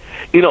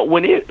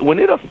 When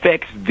it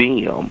affects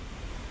them,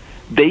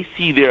 they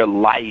see their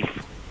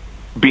life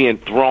being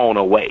thrown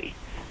away.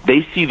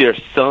 They see their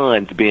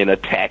sons being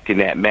attacked in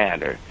that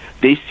manner.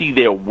 They see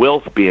their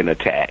wealth being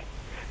attacked.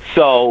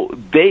 So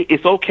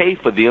it's okay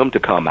for them to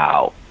come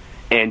out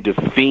and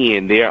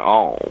defend their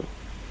own.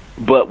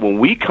 But when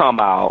we come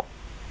out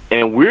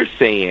and we're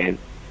saying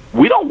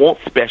we don't want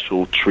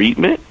special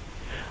treatment,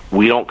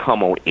 we don't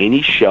come on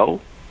any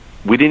show.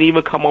 We didn't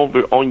even come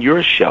over on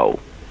your show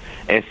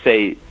and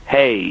say,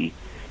 hey,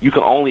 you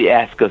can only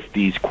ask us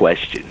these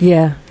questions.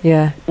 Yeah,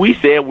 yeah. We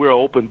said we're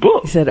open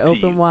book. You said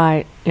open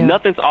wide. Yeah.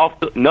 Nothing's off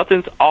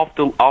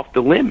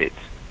the limits.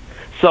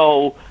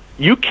 So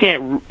you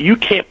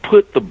can't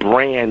put the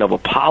brand of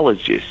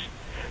apologist.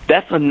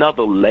 That's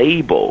another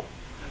label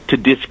to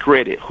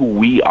discredit who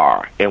we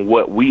are and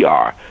what we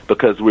are,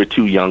 because we're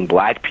two young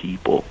black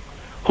people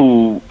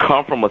who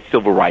come from a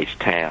civil rights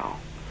town,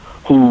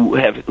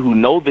 who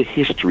know the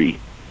history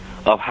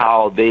of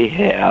how they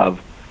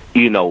have,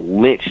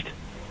 lynched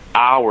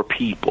our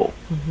people,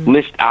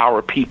 lynched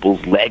our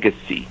people's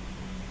legacy,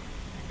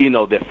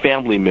 their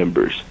family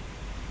members.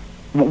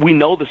 We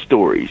know the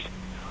stories.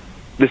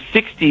 The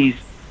 60s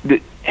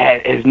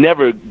has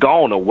never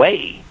gone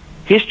away.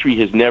 History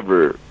has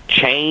never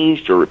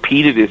changed or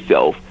repeated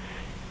itself.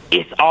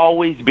 It's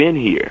always been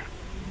here.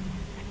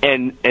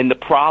 And the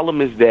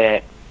problem is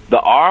that the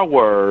R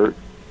word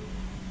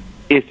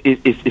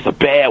is a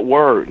bad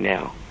word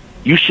now.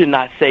 You should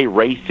not say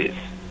racist.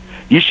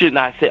 You should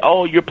not say,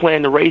 oh, you're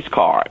playing the race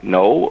card.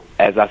 No,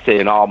 as I say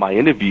in all my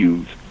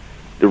interviews,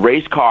 the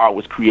race card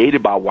was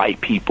created by white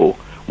people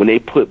when they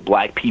put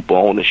black people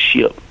on a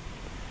ship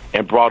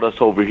and brought us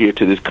over here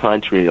to this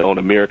country on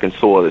American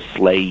soil as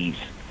slaves.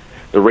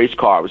 The race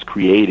card was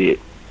created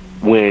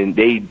when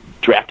they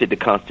drafted the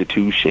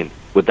Constitution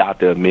without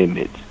the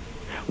amendments.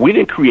 We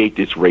didn't create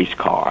this race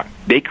card.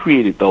 They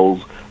created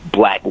those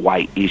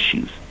black-white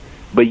issues.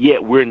 But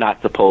yet we're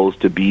not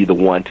supposed to be the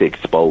one to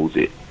expose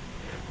it.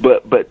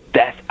 But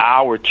that's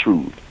our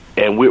truth,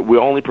 and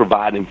we're only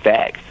providing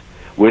facts.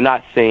 We're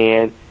not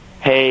saying,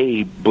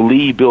 hey,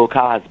 believe Bill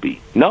Cosby.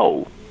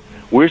 No.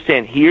 We're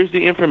saying, here's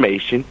the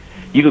information.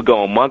 You could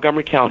go on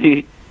Montgomery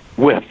County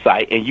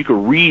website, and you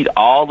could read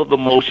all of the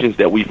motions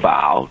that we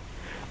filed,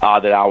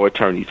 that our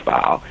attorneys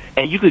filed,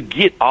 and you could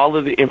get all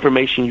of the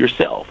information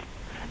yourself.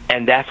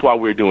 And that's why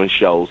we're doing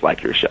shows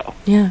like your show.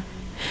 Yeah.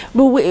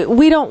 But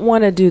we don't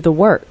want to do the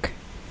work.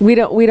 We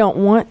don't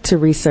want to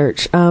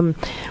research.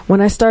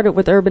 When I started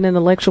with Urban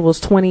Intellectuals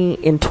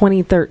in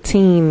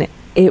 2013,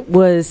 it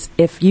was,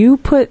 if you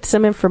put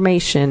some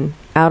information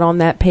out on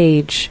that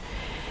page,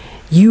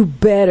 you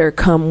better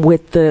come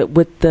with the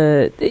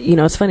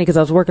it's funny because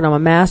I was working on my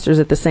master's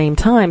at the same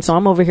time, so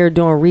I'm over here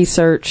doing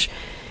research.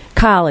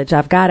 College,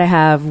 I've got to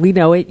have, we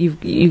know it,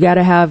 you got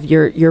to have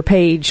your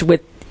page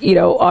with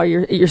all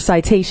your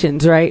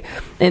citations, right?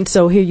 And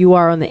so here you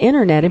are on the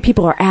internet, and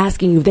people are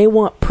asking you, they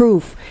want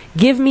proof.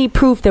 Give me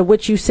proof that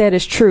what you said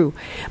is true.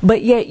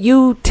 But yet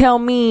you tell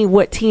me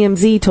what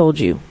TMZ told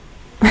you.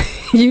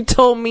 You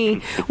told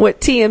me what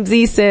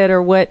TMZ said,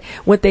 or what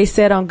they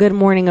said on Good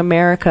Morning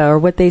America, or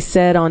what they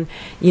said on,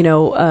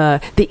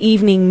 the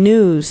evening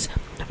news.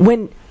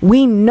 When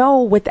we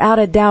know without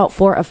a doubt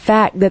for a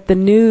fact that the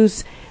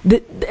news,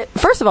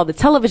 first of all, the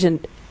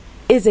television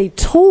is a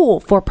tool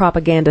for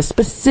propaganda,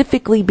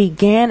 specifically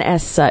began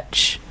as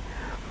such.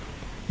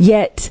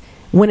 Yet,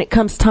 when it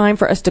comes time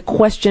for us to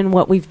question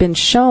what we've been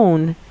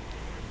shown,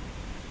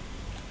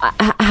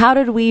 how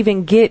did we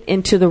even get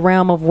into the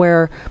realm of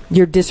where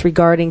you're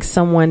disregarding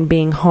someone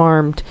being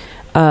harmed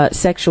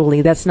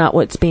sexually? That's not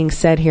what's being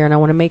said here, and I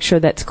want to make sure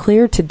that's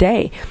clear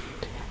today.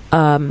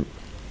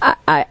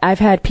 I've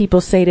had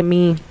people say to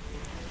me,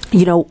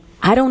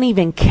 I don't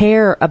even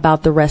care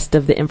about the rest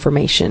of the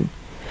information.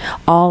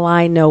 All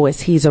I know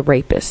is he's a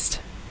rapist.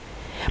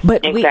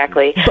 But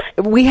exactly.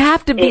 We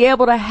have to be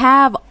able to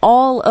have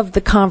all of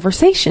the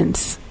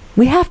conversations.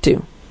 We have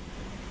to.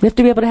 We have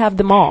to be able to have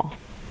them all.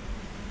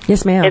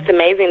 Yes, ma'am. It's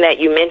amazing that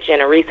you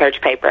mentioned a research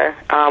paper.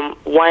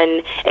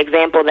 One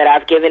example that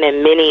I've given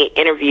in many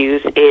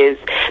interviews is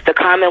the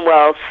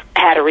Commonwealth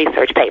had a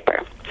research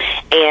paper,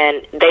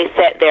 and they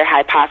set their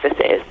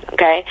hypothesis,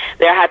 okay?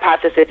 Their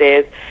hypothesis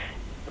is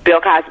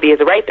Bill Cosby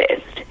is a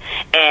rapist.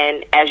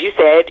 And as you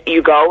said,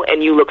 you go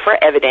and you look for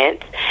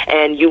evidence,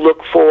 and you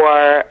look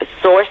for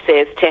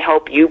sources to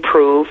help you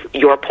prove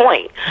your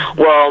point.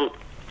 Well,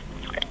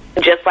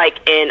 just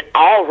like in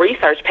all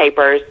research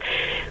papers,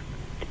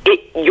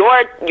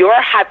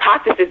 your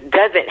hypothesis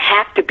doesn't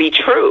have to be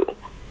true.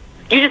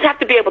 You just have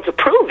to be able to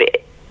prove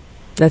it.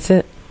 That's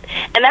it.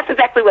 And that's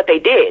exactly what they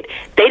did.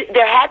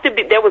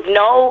 There was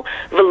no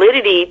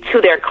validity to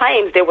their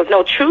claims. There was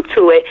no truth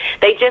to it.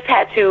 They just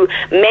had to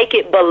make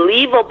it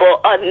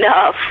believable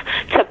enough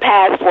to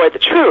pass for the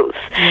truth.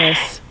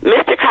 Yes.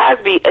 Mr.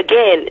 Cosby,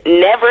 again,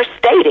 never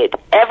stated,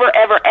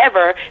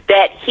 ever,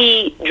 that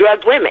he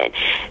drugged women.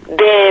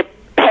 The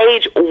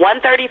page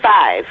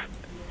 135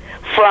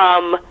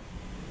 from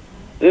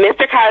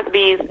Mr.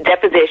 Cosby's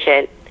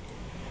deposition,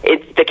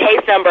 It's the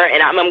case number,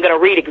 and I'm going to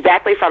read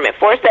exactly from it,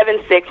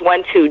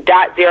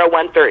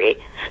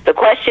 47612.013. The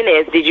question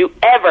is, did you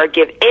ever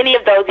give any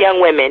of those young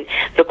women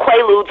the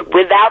Quaaludes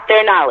without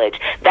their knowledge?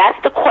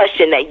 That's the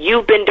question that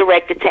you've been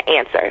directed to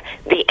answer.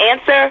 The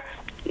answer,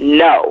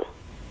 no.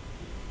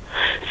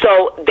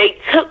 So they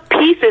took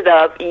pieces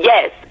of,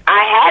 yes,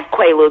 I had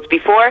Quaaludes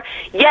before.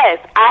 Yes,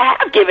 I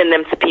have given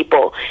them to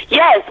people.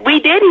 Yes, we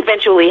did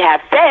eventually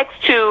have sex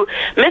to,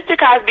 Mr.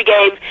 Cosby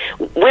gave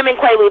women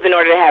Quaaludes in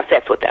order to have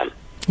sex with them.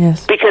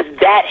 Yes. Because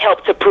that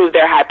helped to prove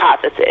their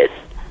hypothesis.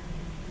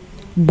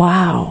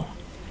 Wow.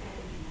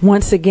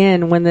 Once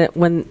again, when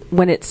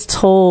it's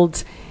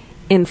told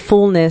in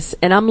fullness,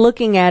 and I'm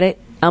looking at it,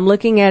 y'all. I'm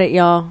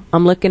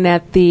looking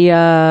at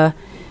the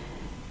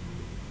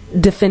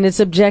defendant's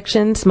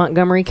objections,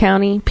 Montgomery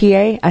County,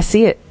 PA. I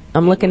see it.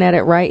 I'm looking at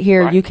it right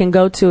here. Right. You can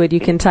go to it. You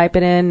can type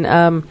it in.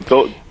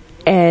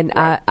 And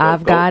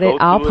I've got it.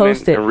 I'll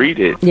post it. And read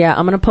it. Yeah,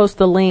 I'm going to post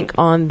the link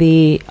on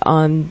the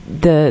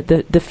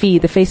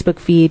feed, the Facebook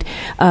feed.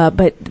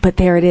 But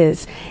there it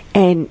is.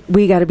 And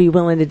we got to be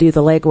willing to do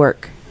the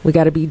legwork. We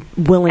got to be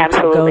willing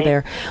Absolutely. to go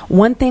there.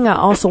 One thing I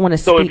also want to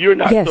speak. So if your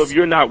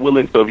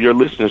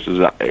listeners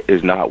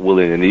is not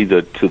willing, and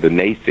either to the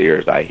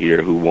naysayers I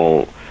hear who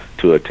want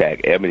to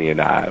attack Ebony and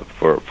I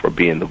for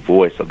being the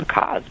voice of the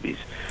Cosbys.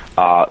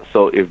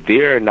 So if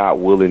they're not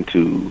willing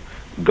to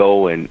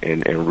go and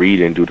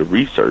read and do the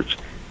research,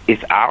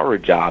 it's our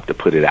job to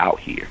put it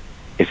out here.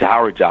 It's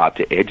our job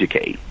to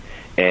educate.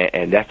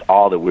 And that's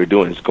all that we're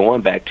doing. It's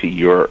going back to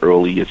your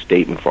earlier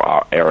statement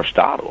for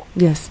Aristotle.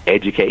 Yes.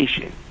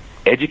 Education.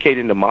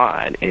 Educating the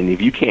mind. And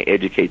if you can't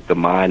educate the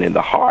mind and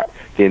the heart,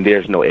 then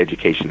there's no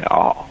education at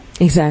all.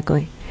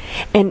 Exactly.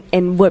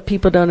 And what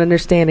people don't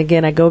understand,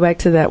 again, I go back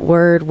to that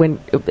word when,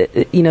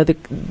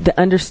 the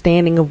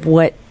understanding of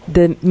what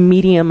the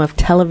medium of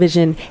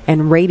television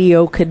and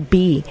radio could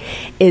be,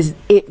 is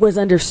it was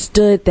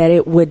understood that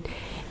it would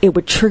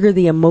trigger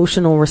the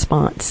emotional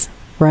response,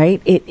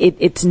 right?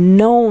 It's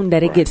known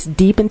that it gets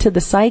deep into the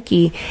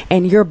psyche,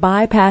 and you're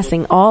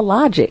bypassing all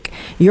logic.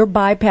 You're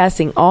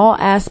bypassing all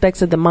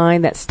aspects of the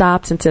mind that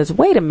stops and says,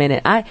 wait a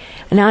minute, I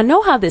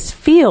know how this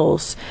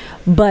feels,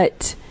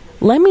 but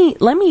let me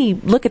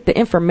look at the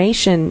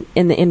information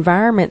in the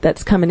environment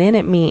that's coming in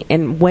at me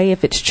and weigh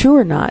if it's true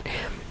or not.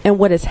 And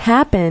what has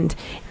happened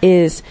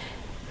is,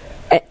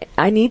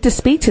 I need to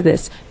speak to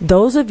this.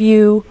 Those of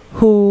you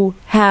who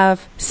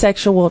have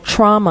sexual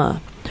trauma,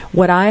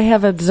 what I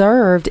have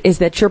observed is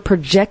that you're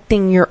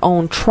projecting your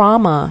own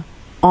trauma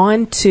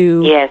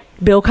onto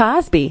Bill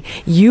Cosby.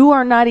 You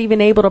are not even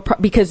able to,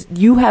 because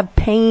you have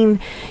pain,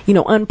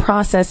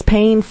 unprocessed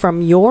pain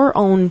from your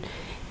own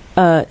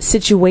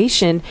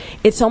situation.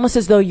 It's almost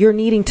as though you're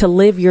needing to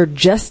live your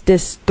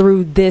justice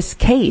through this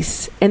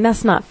case, and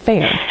that's not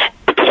fair.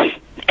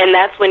 And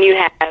that's when you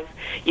have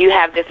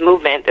this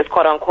movement, this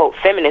quote unquote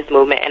feminist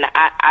movement, and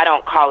I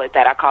don't call it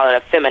that. I call it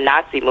a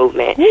feminazi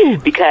movement.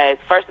 Because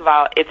first of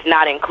all, it's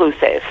not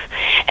inclusive,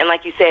 and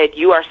like you said,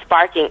 you are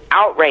sparking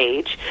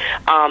outrage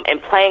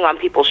and playing on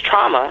people's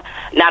trauma.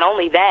 Not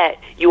only that,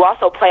 you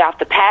also play off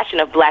the passion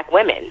of black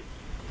women.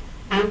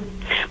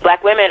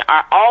 Black women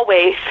are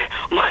always,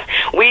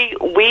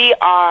 we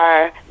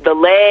are the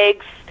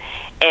legs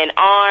and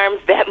arms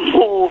that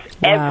move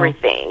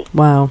everything.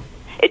 Wow.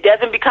 It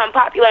doesn't become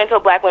popular until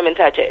black women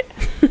touch it.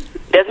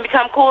 It doesn't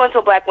become cool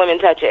until black women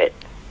touch it.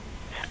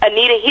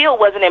 Anita Hill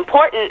wasn't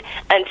important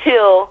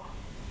until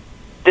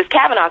this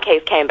Kavanaugh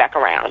case came back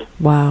around.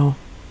 Wow.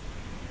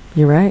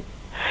 You're right.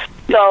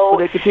 So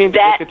they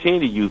continue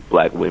to use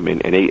black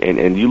women,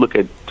 and you look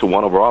at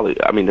Tawana Brawley.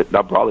 I mean,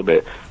 not Brawley,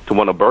 but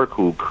Tawana Burke,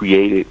 who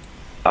created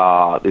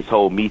this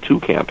whole Me Too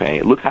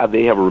campaign. Look how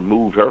they have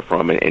removed her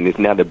from it, and it's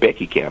now the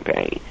Becky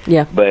campaign.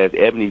 Yeah. But as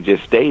Ebony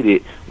just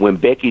stated, when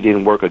Becky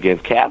didn't work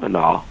against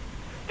Kavanaugh,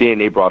 then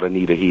they brought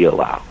Anita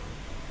Hill out.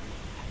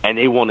 And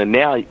they want to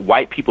now,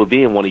 white people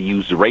then want to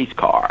use the race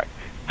card.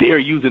 They're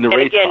using the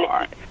race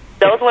card.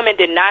 Those women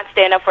did not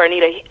stand up for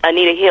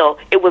Anita Hill.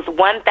 It was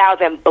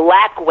 1,000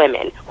 black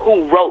women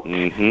who wrote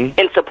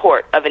in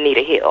support of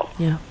Anita Hill.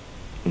 Yeah.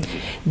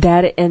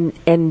 That and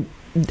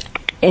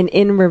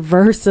in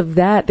reverse of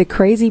that, the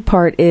crazy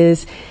part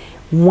is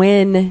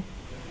when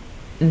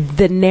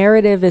the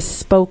narrative is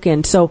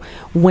spoken. So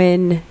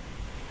and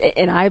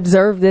I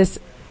observed this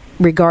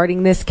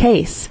regarding this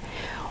case,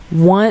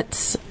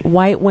 once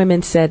white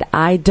women said,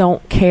 I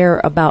don't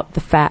care about the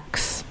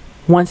facts.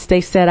 Once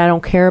they said, I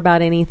don't care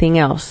about anything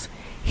else.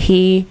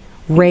 He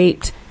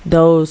raped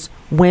those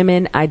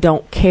women. I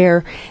don't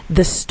care.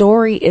 The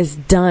story is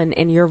done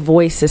and your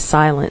voice is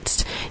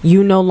silenced.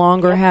 You no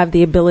longer have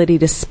the ability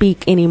to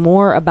speak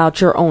anymore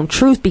about your own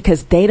truth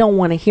because they don't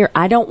want to hear.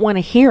 I don't want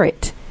to hear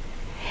it.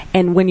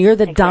 And when you're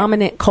the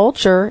dominant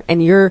culture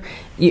and you're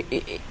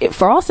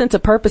for all intents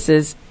and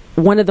purposes,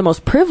 one of the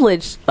most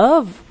privileged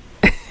of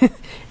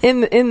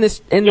in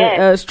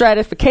the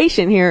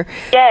stratification here.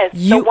 Yes,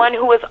 the one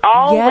who is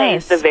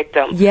always the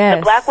victim. Yes.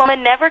 The black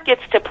woman never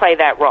gets to play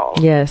that role.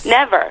 Yes.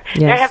 Never. Yes.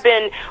 There have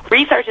been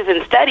researches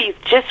and studies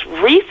just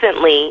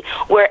recently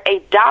where a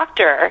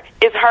doctor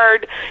is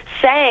heard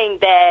saying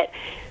that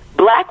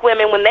black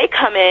women, when they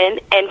come in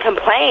and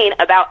complain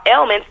about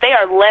ailments, they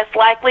are less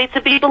likely to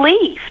be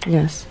believed.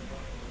 Yes.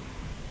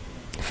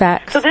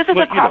 Facts. So this is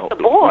across the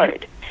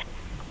board.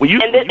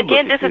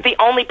 This is the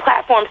only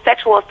platform.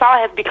 Sexual assault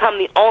has become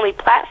the only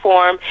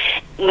platform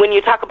when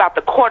you talk about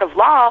the court of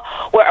law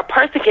where a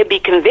person can be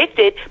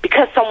convicted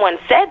because someone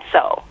said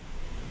so.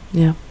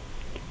 Yeah.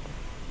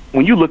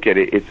 When you look at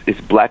it,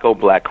 it's black on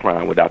black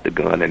crime without the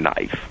gun and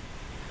knife.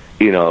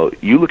 You know,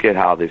 you look at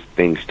how this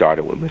thing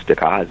started with Mr.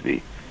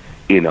 Cosby.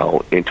 You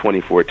know, in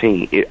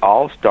 2014, it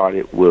all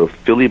started with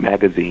Philly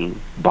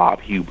Magazine,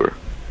 Bob Huber,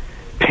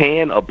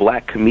 paying a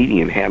black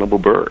comedian, Hannibal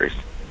Buress,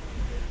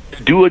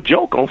 to do a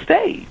joke on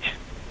stage.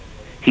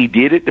 He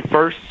did it the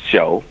first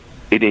show,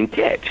 it didn't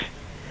catch.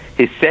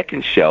 His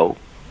second show,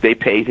 they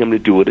paid him to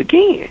do it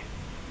again.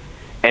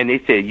 And they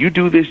said, you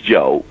do this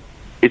joke,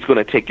 it's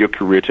going to take your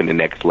career to the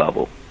next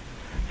level.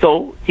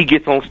 So he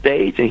gets on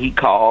stage and he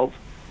calls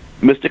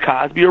Mr.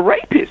 Cosby a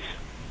rapist.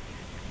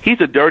 He's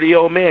a dirty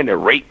old man that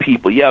raped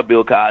people. Yeah,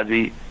 Bill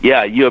Cosby.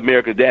 Yeah, you're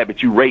America's dad,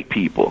 but you rape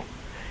people.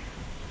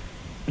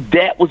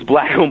 That was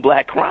black on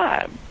black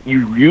crime.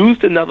 You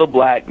used another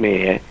black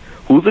man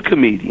who's a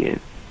comedian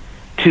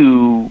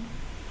to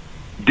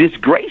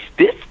disgrace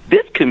this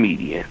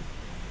comedian.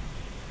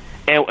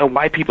 And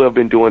white people have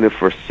been doing it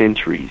for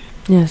centuries.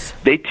 Yes.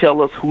 They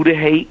tell us who to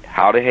hate,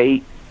 how to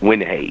hate, when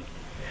to hate.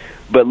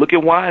 But look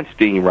at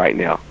Weinstein right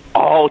now.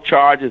 All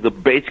charges are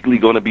basically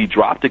going to be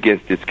dropped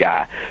against this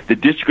guy. The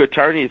district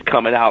attorney is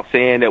coming out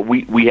saying that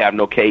we have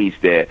no case,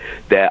 that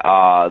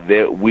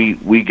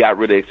we got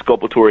rid of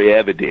exculpatory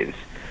evidence,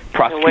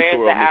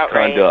 prosecutorial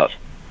misconduct.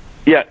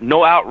 Yeah,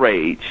 no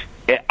outrage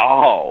at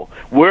all.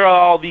 Where are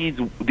all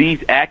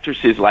these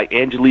actresses like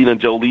Angelina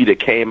Jolie that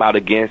came out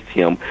against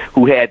him,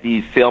 who had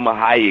these Selma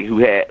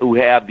Hayek, who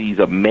have these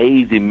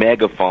amazing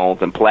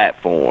megaphones and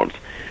platforms?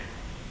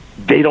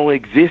 They don't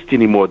exist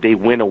anymore. They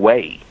went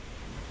away.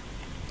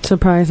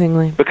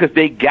 Surprisingly. Because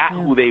they got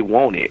who they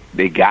wanted.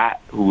 They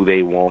got who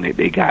they wanted.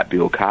 They got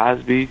Bill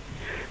Cosby.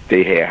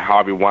 They had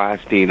Harvey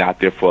Weinstein out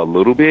there for a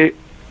little bit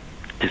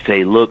to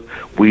say, look,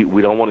 we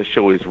don't want to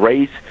show his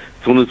race.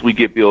 As soon as we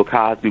get Bill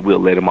Cosby, we'll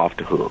let him off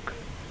the hook.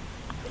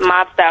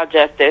 Mob-style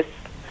justice.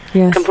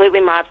 Yes. Completely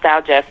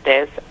mob-style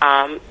justice.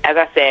 As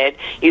I said,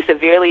 you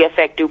severely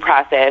affect due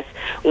process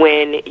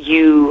when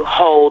you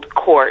hold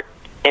court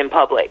in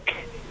public.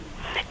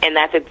 And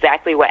that's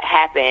exactly what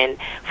happened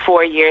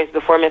 4 years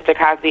before Mr.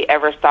 Cosby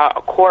ever saw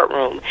a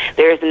courtroom.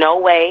 There is no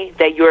way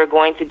that you're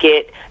going to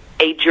get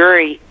a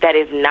jury that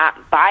is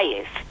not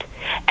biased.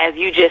 As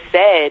you just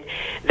said,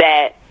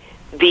 that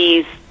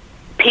these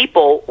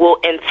people will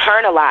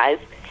internalize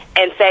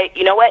and say,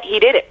 you know what, he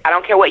did it. I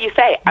don't care what you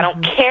say. I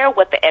don't care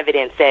what the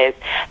evidence says.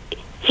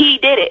 He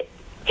did it.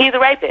 He's a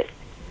rapist.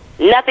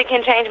 Nothing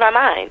can change my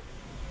mind.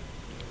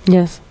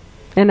 Yes.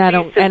 And I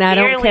don't care.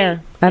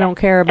 I don't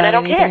care about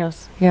anything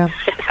else. Yeah.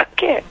 I don't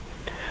care.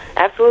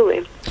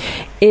 Absolutely.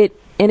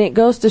 It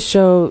goes to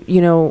show,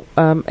 you know,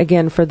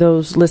 again, for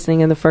those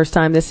listening in the first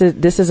time, this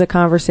is a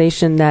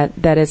conversation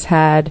that is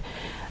had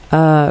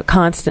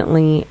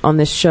constantly on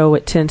this show.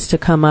 It tends to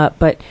come up,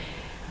 but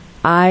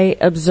I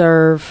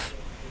observe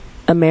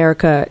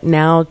America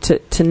now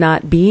to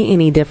not be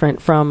any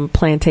different from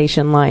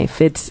plantation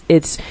life.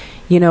 It's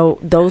you know,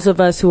 those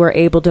of us who are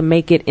able to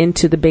make it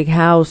into the big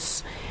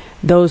house,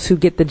 those who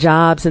get the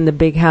jobs in the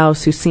big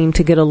house, who seem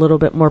to get a little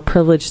bit more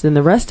privilege than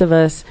the rest of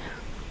us,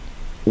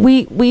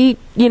 we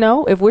you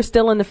know, if we're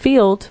still in the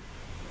field,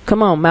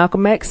 come on,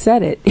 Malcolm X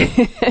said it,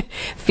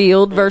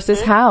 field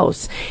versus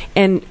house.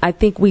 And I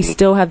think we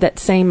still have that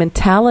same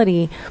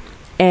mentality.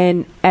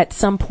 And at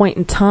some point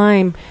in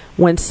time,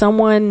 when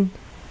someone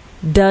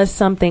does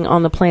something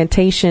on the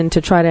plantation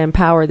to try to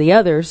empower the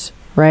others,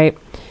 right,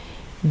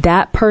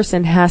 that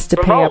person has to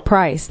pay a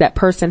price. That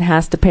person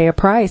has to pay a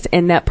price.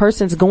 And that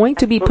person's going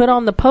to be put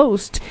on the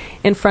post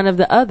in front of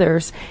the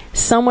others.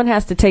 Someone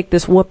has to take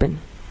this whooping.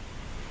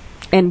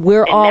 And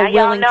we're all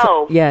willing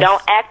to. Yes.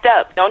 Don't act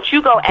up. Don't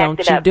you go act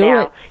it up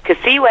now.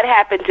 Because see what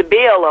happened to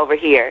Bill over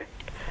here.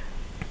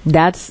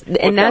 It's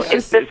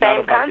the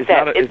same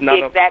concept. It's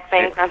the exact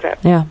same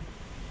concept. Yeah.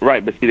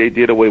 Right, but see, they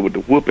did away with the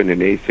whooping, and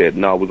they said,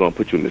 no, we're going to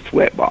put you in the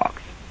sweat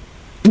box.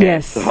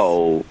 Yes. And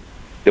so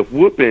the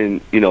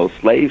whooping, you know,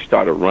 slaves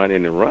started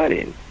running,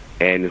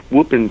 and the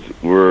whoopings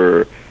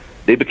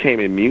they became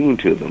immune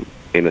to them,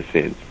 in a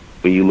sense,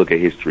 when you look at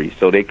history.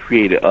 So they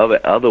created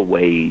other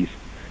ways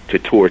to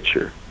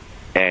torture.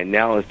 And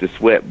now it's the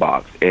sweat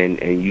box. And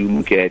you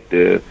look at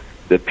the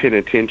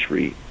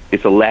penitentiary,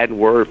 it's a Latin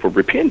word for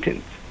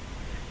repentance.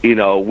 You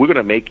know, we're going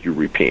to make you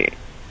repent,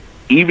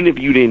 even if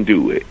you didn't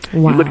do it.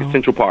 Wow. You look at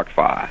Central Park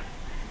 5,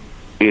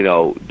 you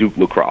know, Duke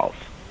LaCrosse.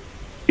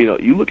 You know,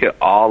 you look at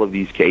all of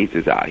these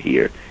cases out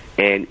here,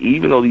 and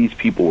even though these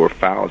people were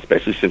found,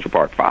 especially Central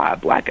Park 5,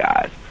 black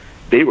guys,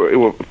 they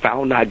were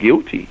found not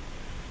guilty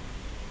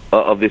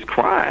of this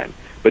crime.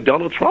 But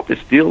Donald Trump is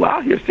still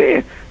out here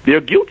saying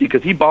they're guilty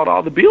because he bought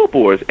all the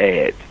billboards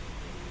ads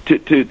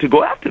to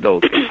go after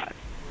those guys.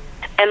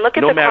 And look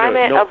at the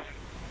climate of...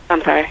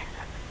 I'm sorry.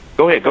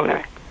 Go ahead.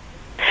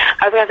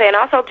 I was going to say, and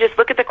also just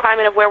look at the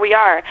climate of where we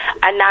are. A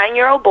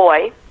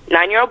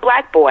 9-year-old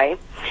black boy,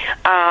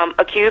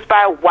 accused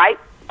by a white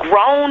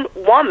grown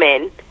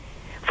woman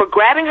for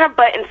grabbing her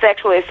butt and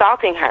sexually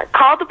assaulting her,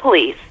 called the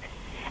police,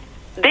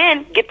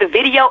 then get the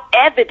video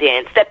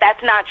evidence that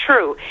that's not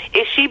true.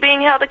 Is she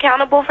being held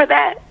accountable for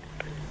that?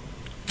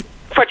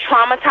 For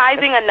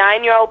traumatizing a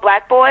 9-year-old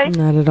black boy?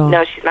 Not at all.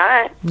 No, she's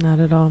not. Not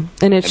at all.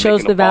 And it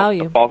shows the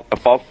value. A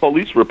false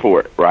police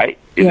report, right?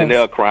 Isn't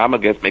there a crime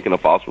against making a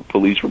false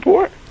police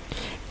report?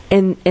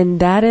 And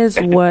that is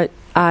what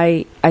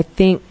I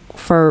think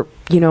for,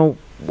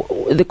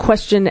 the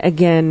question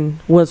again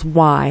was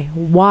why?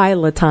 Why,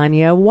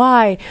 LaTanya?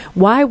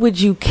 Why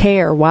would you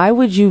care? Why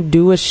would you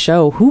do a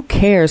show? Who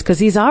cares? Because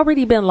he's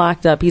already been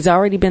locked up. He's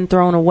already been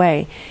thrown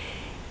away.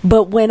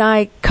 But when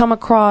I come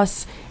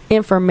across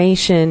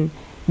information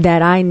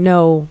that I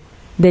know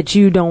that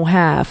you don't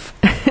have,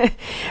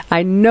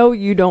 I know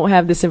you don't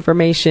have this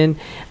information.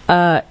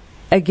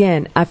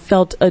 Again, I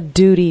felt a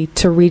duty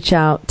to reach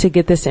out to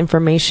get this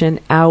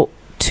information out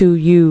to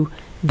you,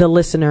 the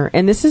listener.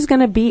 And this is going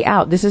to be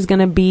out. This is going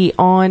to be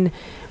on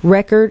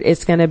record.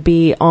 It's going to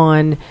be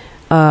on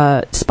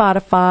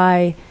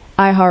Spotify,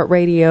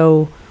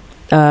 iHeartRadio,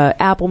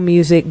 Apple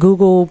Music,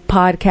 Google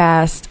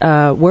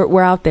Podcast.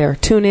 We're out there.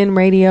 TuneIn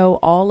Radio,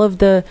 all of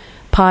the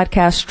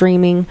podcast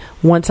streaming.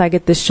 Once I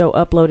get this show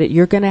uploaded,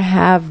 you're going to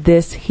have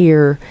this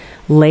here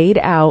laid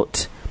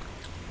out.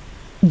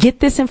 Get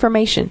this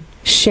information.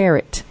 Share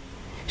it.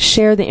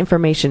 Share the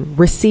information.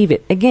 Receive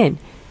it. Again,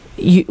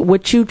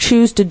 what you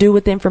choose to do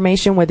with the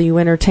information, whether you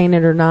entertain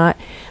it or not,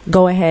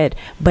 go ahead.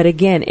 But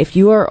again, if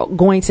you are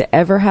going to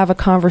ever have a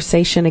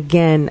conversation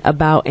again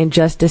about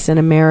injustice in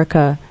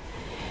America,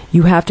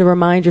 you have to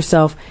remind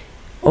yourself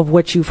of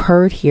what you've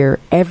heard here.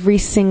 Every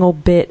single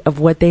bit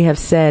of what they have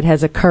said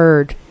has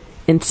occurred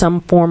in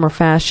some form or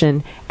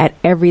fashion at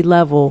every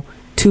level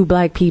to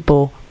black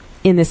people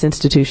in this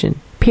institution,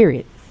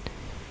 period.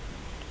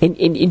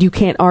 And you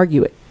can't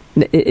argue it.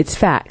 It's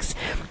facts.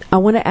 I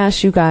want to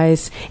ask you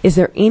guys, is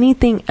there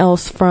anything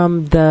else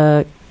from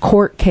the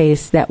court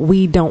case that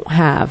we don't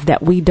have,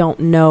 that we don't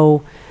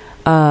know,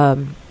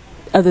 other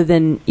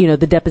than,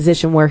 the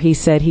deposition where he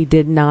said he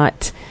did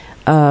not,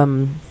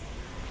 concerning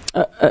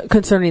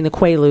the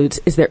Quaaludes?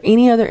 Is there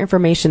any other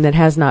information that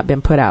has not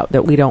been put out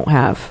that we don't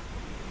have?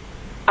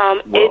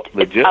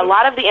 A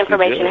lot of the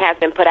information has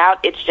been put out.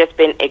 It's just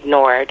been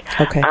ignored.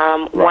 Okay.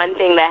 One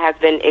thing that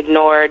has been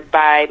ignored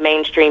by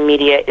mainstream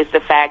media is the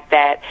fact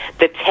that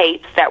the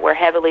tapes that were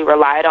heavily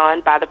relied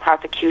on by the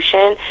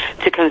prosecution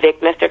to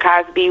convict Mr.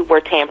 Cosby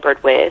were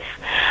tampered with.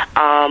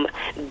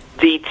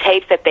 The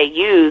tapes that they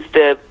used,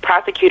 the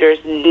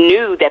prosecutors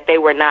knew that they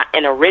were not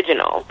an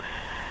original.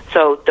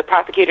 So the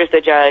prosecutors,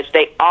 the judge,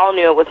 they all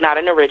knew it was not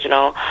an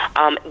original,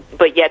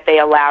 but yet they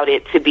allowed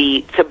it to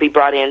be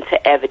brought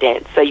into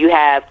evidence. So you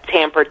have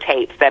tampered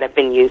tapes that have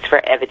been used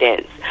for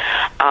evidence.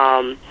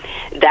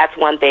 That's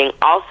one thing.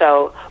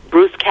 Also,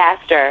 Bruce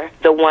Castor,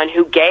 the one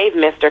who gave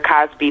Mr.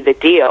 Cosby the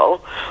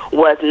deal,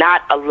 was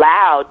not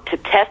allowed to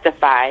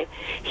testify.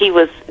 He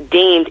was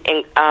deemed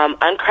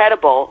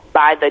uncredible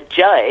by the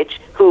judge,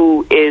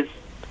 who is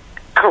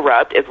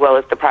corrupt, as well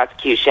as the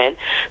prosecution.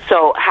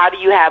 So how do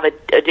you have a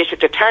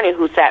district attorney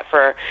who sat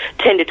for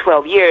 10 to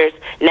 12 years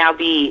now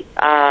be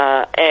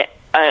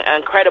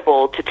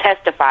uncredible to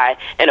testify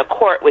in a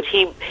court which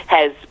he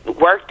has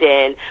worked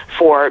in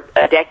for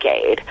a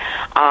decade?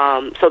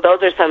 So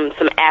those are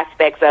some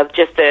aspects of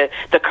just the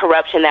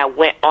corruption that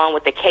went on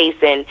with the case,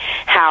 and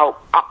how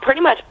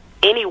pretty much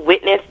any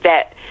witness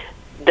that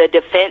the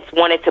defense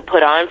wanted to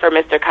put on for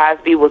Mr.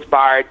 Cosby was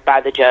barred by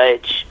the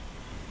judge.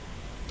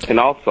 And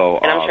also,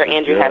 and I'm sure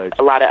Andrew has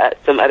a lot of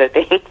some other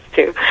things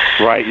too.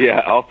 Right.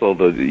 Yeah. Also,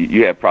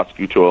 you had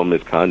prosecutorial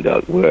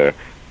misconduct where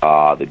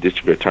the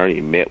district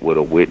attorney met with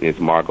a witness,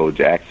 Margot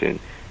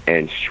Jackson,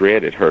 and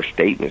shredded her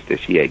statements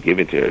that she had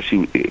given to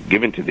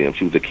them.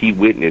 She was a key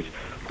witness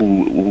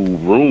who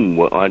roomed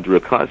with Andrea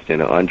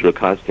Constant. And Andrea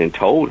Constant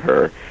told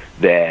her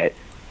that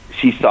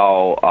she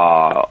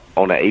saw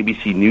on an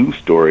ABC News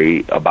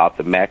story about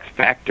the Max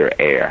Factor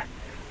heir.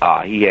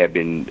 He had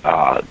been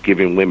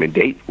giving women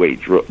date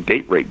rape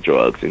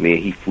drugs, and then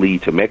he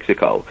fled to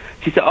Mexico.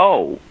 She said,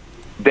 "Oh,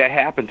 that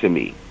happened to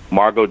me."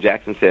 Margot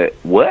Jackson said,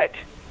 "What?"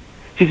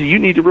 She said, "You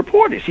need to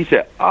report it." She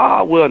said,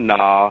 "Well,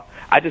 nah.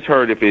 I just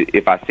heard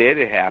if I said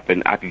it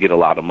happened, I could get a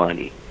lot of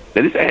money."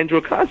 Now, this is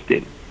Andrew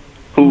Constant,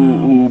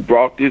 who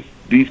brought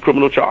these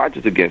criminal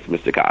charges against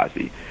Mr.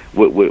 Cosby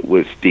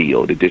with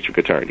Steele, the district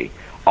attorney.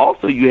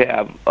 Also, you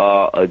have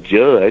a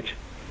judge,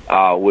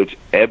 which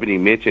Ebony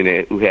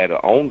mentioned, who had an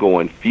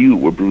ongoing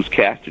feud with Bruce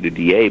Castor, the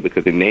DA,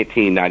 because in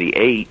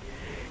 1998,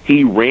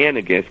 he ran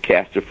against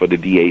Castor for the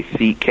DA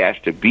seat.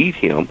 Castor beat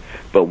him,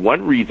 but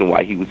one reason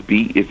why he was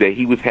beat is that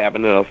he was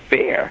having an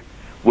affair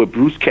with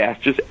Bruce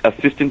Castor's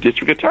assistant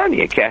district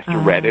attorney, and Castor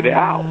ratted it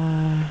out.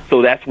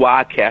 So that's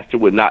why Castor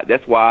would not.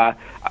 That's why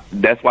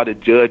the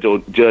Judge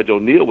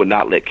O'Neill would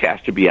not let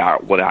Castor be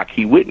one of our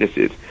key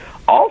witnesses.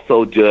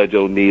 Also, Judge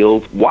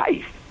O'Neill's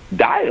wife,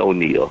 Di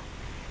O'Neill,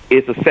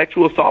 is a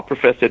sexual assault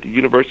professor at the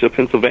University of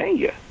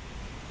Pennsylvania.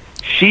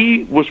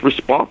 She was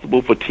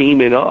responsible for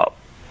teaming up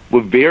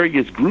with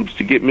various groups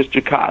to get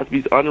Mr.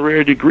 Cosby's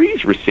honorary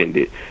degrees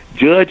rescinded.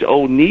 Judge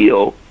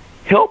O'Neill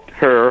helped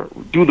her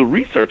do the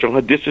research on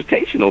her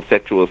dissertation on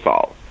sexual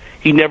assault.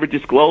 He never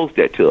disclosed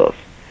that to us.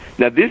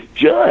 Now, this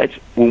judge,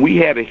 when we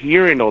had a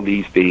hearing on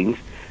these things,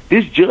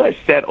 this judge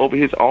sat over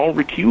his own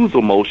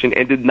recusal motion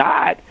and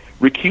denied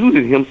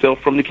recusing himself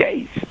from the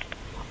case.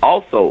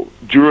 Also,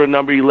 juror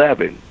number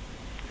 11,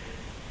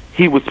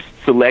 he was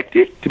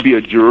selected to be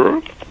a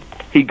juror.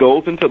 He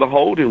goes into the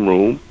holding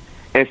room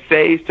and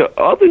says to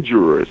other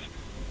jurors,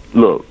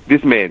 look,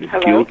 this man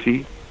is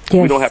guilty.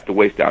 Yes. We don't have to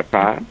waste our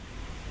time.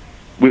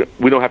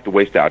 We don't have to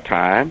waste our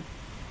time.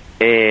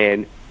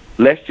 And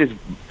let's just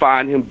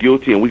find him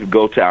guilty and we can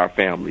go to our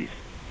families.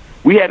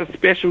 We had a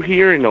special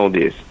hearing on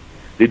this.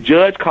 The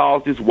judge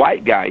calls this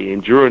white guy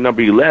in, juror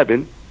number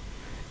 11,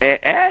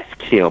 and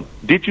asked him,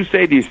 did you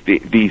say these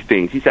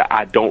things? He said,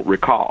 I don't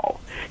recall.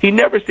 He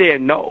never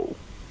said no,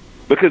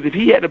 because if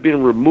he had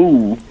been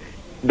removed,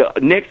 the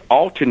next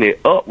alternate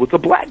up was a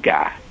black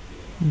guy.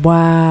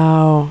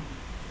 Wow.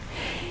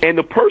 And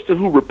the person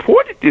who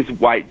reported this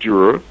white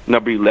juror,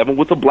 number 11,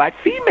 was a black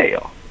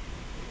female.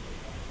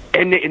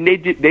 And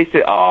they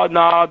said, oh,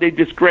 no, they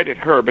discredit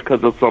her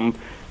because of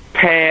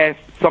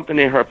something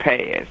in her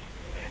past.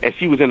 And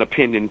she was in a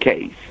pending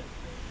case.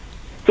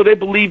 So they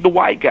believed the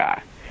white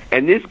guy.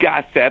 And this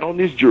guy sat on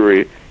this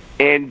jury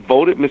and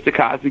voted Mr.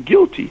 Cosby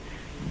guilty.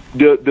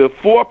 The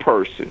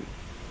foreperson,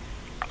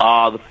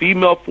 the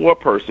female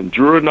foreperson,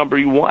 juror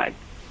number 1,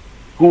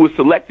 who was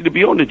selected to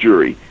be on the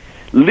jury,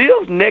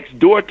 lives next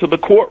door to the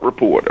court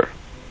reporter.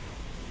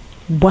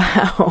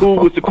 Wow. Who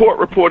was the court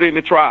reporter in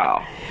the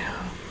trial.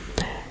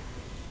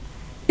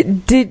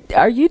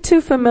 Are you too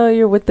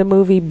familiar with the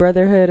movie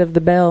Brotherhood of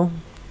the Bell?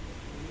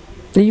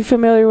 Are you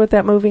familiar with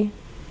that movie?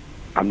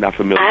 I'm not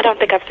familiar. I don't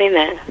think I've seen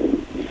that.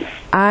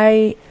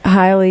 I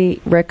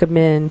highly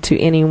recommend to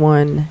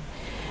anyone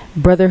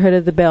Brotherhood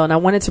of the Bell. And I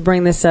wanted to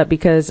bring this up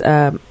because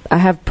I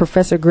have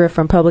Professor Griff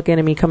from Public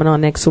Enemy coming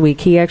on next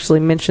week. He actually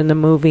mentioned the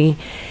movie,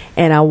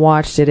 and I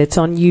watched it. It's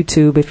on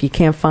YouTube if you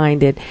can't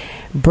find it.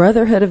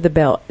 Brotherhood of the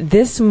Bell.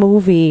 This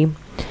movie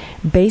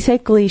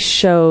basically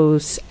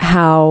shows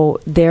how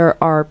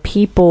there are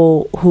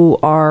people who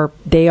are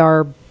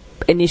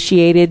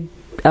initiated,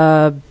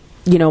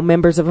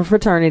 members of a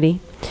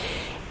fraternity,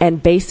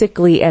 and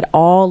basically at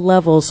all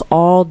levels,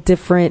 all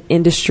different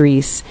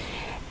industries,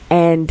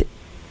 and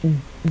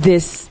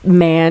this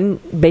man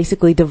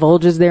basically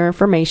divulges their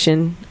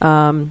information.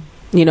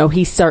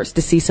 He starts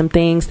to see some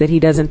things that he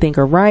doesn't think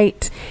are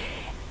right,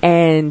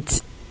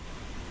 and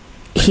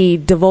he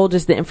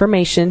divulges the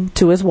information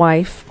to his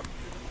wife.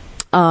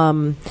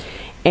 And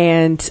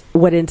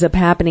what ends up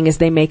happening is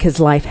they make his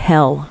life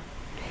hell.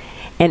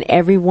 And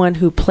everyone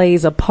who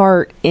plays a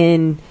part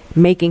in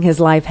making his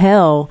life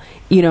hell,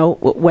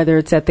 whether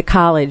it's at the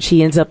college,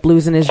 he ends up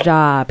losing his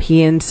job.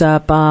 He ends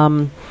up,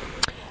 all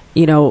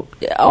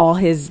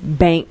his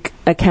bank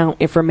account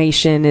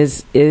information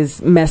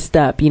is messed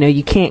up.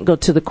 You can't go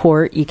to the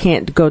court. You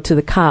can't go to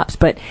the cops.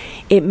 But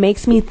it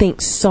makes me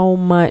think so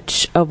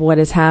much of what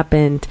has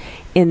happened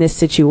in this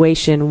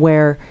situation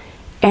where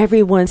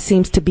everyone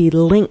seems to be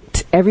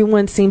linked.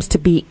 Everyone seems to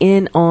be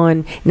in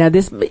on. Now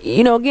this,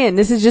 again,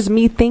 this is just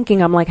me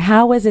thinking. I'm like,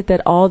 how is it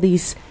that all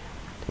these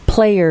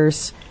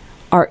players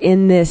are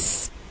in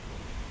this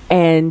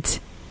and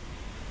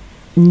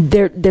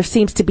there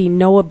seems to be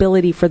no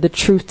ability for the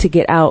truth to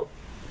get out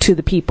to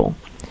the people?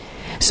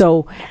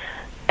 So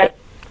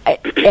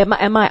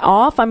am I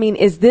off? I mean,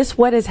 is this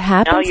what has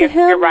happened to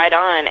him? You're right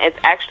on. It's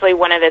actually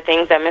one of the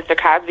things that Mr.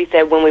 Cosby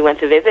said when we went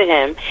to visit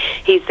him.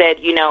 He said,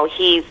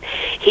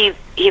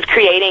 he's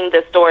creating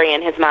the story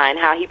in his mind,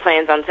 how he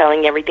plans on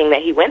telling everything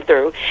that he went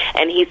through.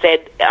 And he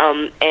said,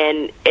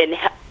 and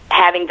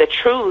having the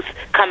truth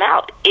come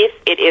out if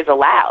it is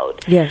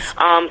allowed. Yes.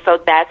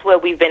 So that's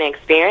what we've been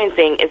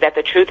experiencing, is that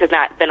the truth has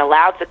not been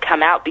allowed to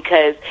come out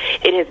because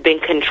it has been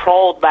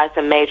controlled by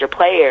some major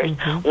players.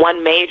 Mm-hmm.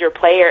 One major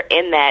player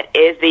in that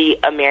is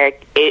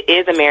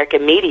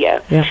American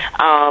media. Yeah.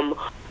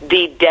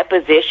 The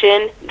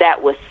deposition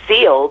that was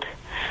sealed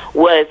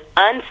was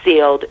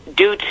unsealed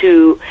due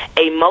to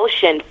a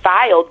motion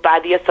filed by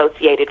the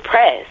Associated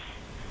Press.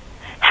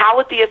 How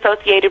would the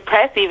Associated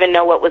Press even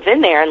know what was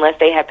in there unless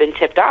they have been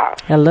tipped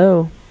off?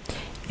 Hello.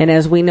 And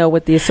as we know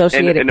with the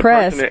Associated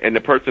Press...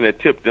 The person that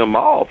tipped them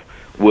off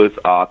was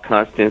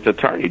Constance's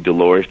attorney,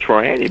 Dolores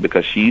Troiani,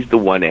 because she's the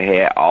one that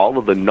had all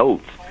of the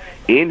notes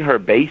in her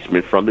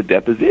basement from the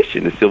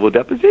deposition, the civil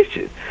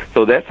deposition.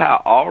 So that's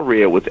how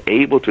Allred was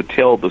able to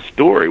tell the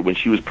story when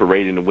she was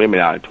parading the women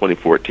out in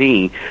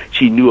 2014.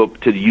 She knew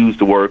to use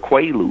the word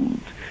quaaludes.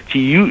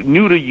 She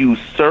knew to use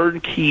certain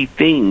key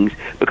things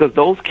because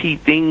those key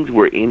things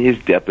were in his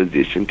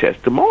deposition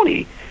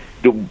testimony.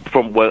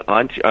 from what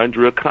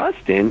Andrea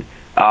Constant,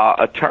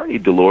 attorney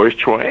Dolores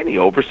Troiani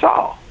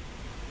oversaw.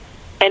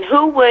 And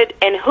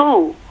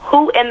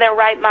who in their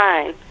right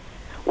mind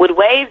would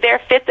waive their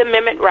Fifth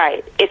Amendment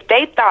right if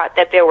they thought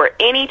that there were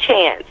any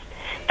chance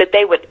that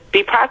they would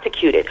be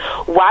prosecuted?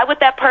 Why would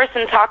that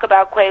person talk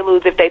about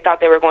Quaaludes if they thought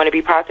they were going to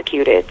be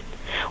prosecuted?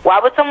 Why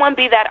would someone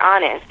be that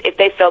honest if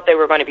they felt they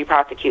were going to be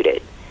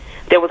prosecuted?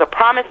 There was a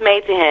promise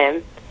made to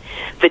him.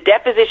 The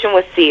deposition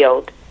was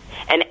sealed.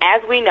 And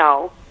as we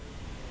know,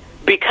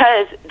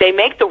 because they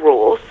make the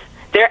rules,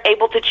 they're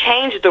able to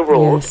change the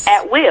rules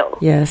at will.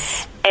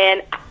 Yes.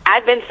 And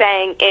I've been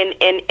saying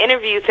in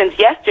interviews since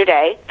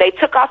yesterday, they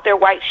took off their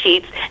white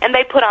sheets and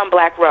they put on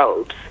black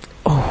robes.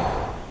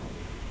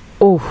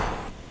 Oh.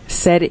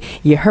 Said it.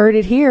 You heard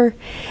it here.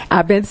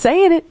 I've been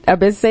saying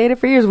it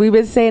for years. We've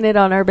been saying it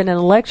on Urban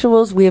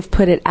Intellectuals. We have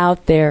put it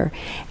out there.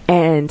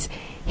 And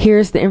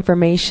here's the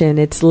information.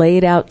 It's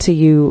laid out to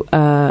you,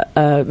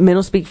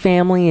 Mental Speak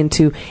family, and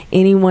to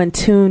anyone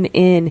tuned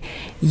in.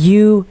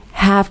 You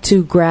have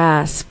to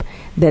grasp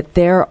that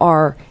there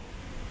are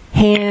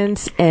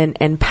hands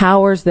and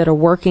powers that are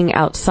working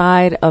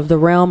outside of the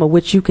realm of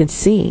which you can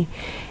see.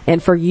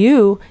 And for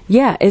you,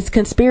 it's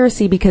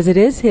conspiracy because it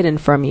is hidden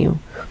from you.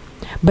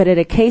 But at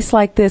a case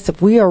like this,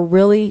 if we are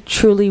really,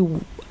 truly,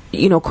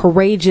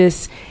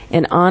 courageous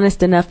and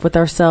honest enough with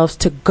ourselves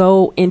to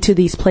go into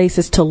these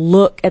places to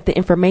look at the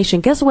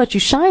information, guess what? You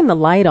shine the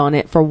light on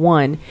it, for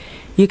one.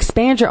 You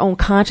expand your own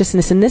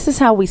consciousness, and this is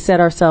how we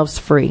set ourselves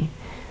free.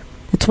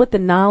 It's with the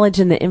knowledge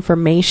and the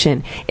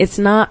information. It's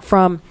not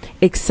from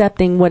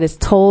accepting what is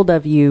told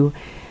of you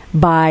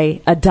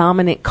by a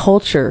dominant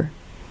culture,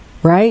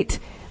 right?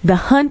 The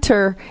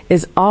hunter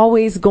is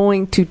always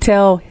going to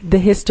tell the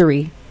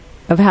history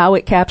of how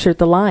it captured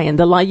the lion.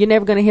 You're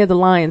never going to hear the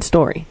lion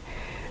story,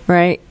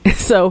 right?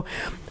 So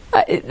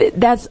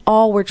that's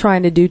all we're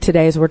trying to do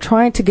today is we're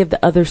trying to give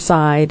the other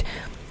side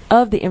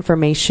of the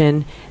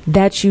information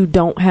that you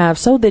don't have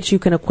so that you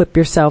can equip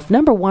yourself,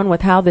 number one,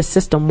 with how this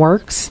system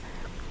works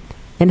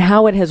and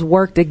how it has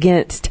worked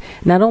against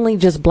not only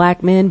just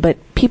black men, but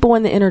people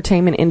in the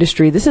entertainment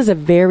industry. This is a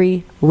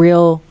very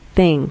real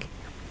thing.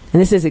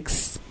 And this is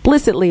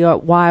explicitly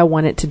why I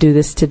wanted to do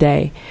this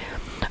today.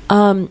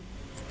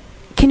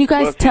 Can you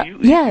guys tell?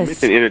 Yes.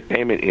 It's an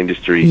entertainment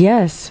industry.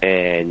 Yes.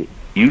 And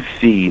you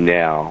see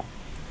now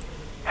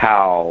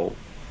how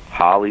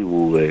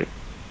Hollywood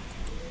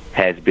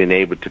has been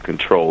able to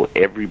control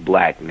every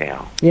black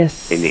now in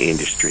the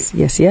industry.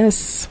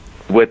 Yes.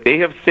 What they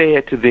have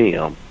said to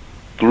them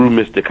through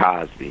Mr.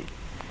 Cosby,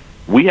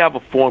 we have a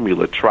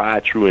formula,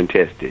 tried, true, and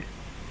tested.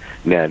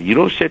 Now, if you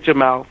don't shut your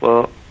mouth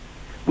up,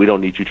 we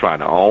don't need you trying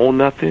to own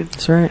nothing.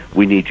 That's right.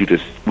 We need you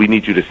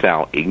to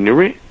sound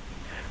ignorant.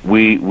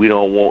 We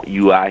don't want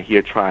you out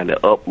here trying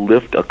to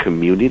uplift a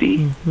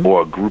community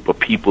or a group of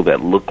people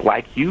that look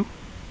like you.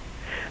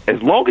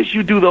 As long as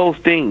you do those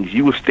things,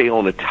 you will stay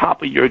on the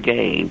top of your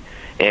game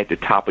and at the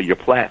top of your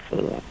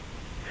platform.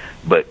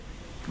 But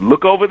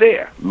look over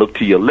there. Look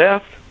to your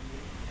left,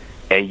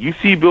 and you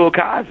see Bill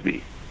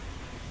Cosby.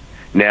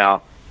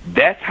 Now,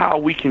 that's how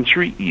we can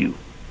treat you.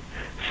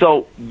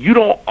 So you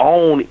don't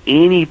own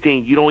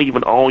anything. You don't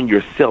even own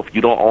yourself.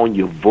 You don't own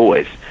your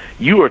voice.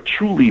 You are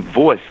truly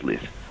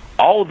voiceless.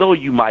 Although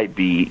you might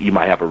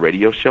have a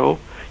radio show,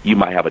 you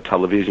might have a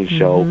television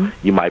show,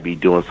 you might be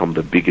doing some of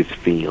the biggest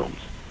films.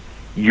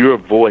 You're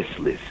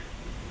voiceless.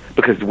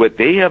 Because what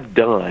they have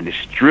done is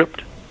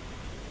stripped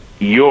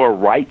your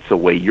rights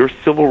away, your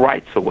civil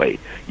rights away,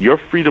 your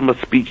freedom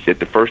of speech that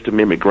the First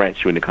Amendment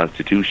grants you in the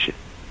Constitution.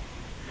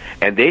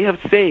 And they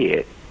have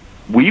said,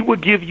 we will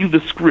give you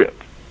the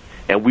script,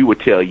 and we will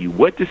tell you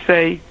what to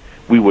say,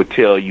 we will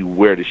tell you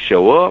where to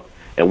show up,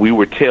 and we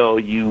will tell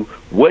you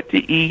what to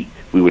eat,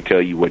 we will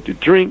tell you what to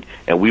drink,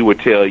 and we will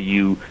tell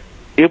you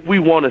if we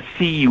want to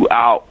see you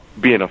out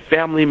being a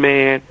family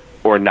man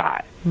or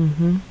not.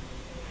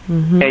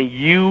 And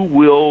you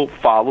will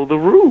follow the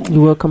rules.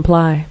 You will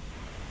comply.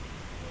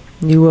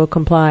 You will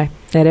comply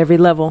at every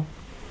level.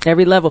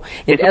 Every level.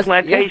 It's a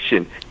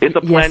plantation. It's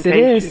a plantation.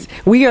 Yes,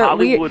 it is.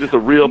 Hollywood is a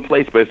real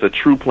place, but it's a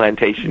true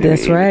plantation.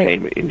 That's in the right.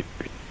 Entertainment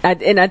industry.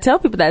 And I tell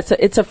people that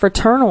it's a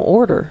fraternal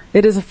order.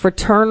 It is a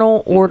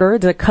fraternal order.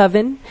 It's a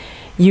coven.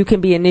 You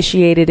can be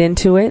initiated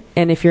into it,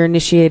 and if you're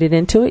initiated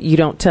into it, you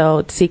don't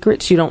tell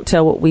secrets. You don't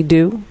tell what we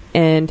do.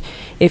 And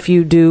if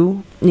you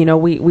do,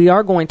 we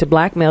are going to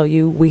blackmail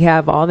you. We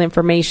have all the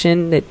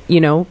information that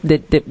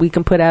that we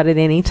can put out at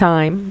any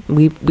time.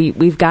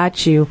 We've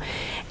got you.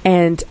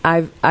 And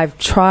I've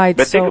tried.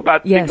 But think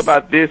about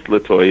this,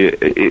 LaToya.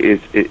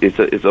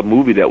 It's a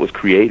movie that was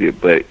created,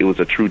 but it was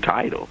a true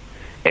title,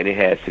 and it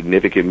has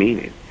significant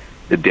meaning.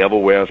 The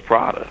Devil Wears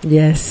Prada.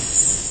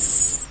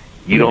 Yes.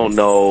 You don't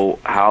know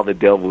how the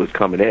devil is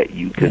coming at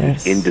you because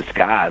it's in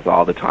disguise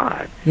all the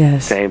time.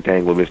 Yes. Same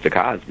thing with Mr.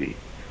 Cosby.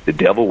 The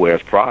devil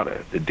wears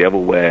Prada. The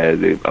devil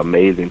wears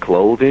amazing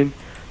clothing,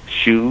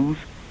 shoes,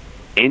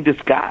 in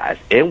disguise,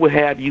 and will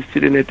have you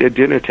sitting at their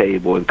dinner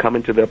table and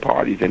coming to their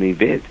parties and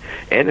events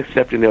and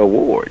accepting their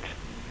awards.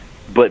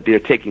 But they're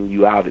taking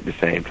you out at the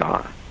same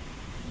time.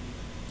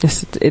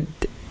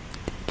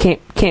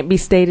 Can't be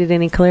stated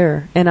any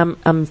clearer. And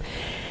I'm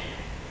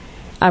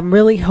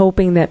really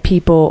hoping that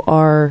people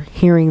are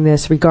hearing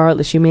this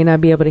regardless. You may not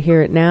be able to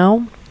hear it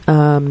now.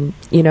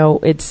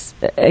 It's,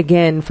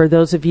 again, for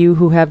those of you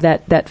who have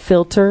that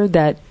filter,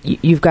 that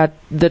you've got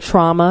the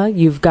trauma,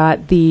 you've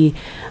got the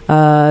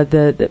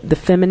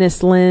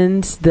feminist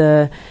lens,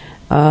 as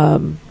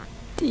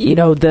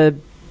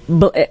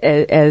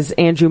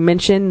Andrew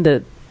mentioned,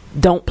 the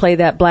don't play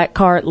that black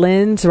card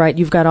lens, right?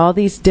 You've got all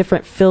these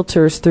different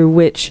filters through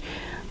which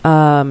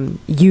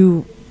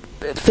you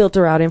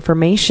filter out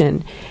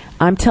information.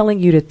 I'm telling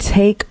you to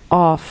take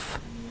off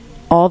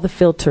all the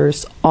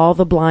filters, all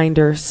the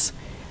blinders,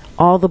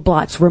 all the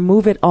blots,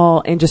 remove it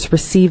all, and just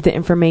receive the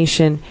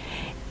information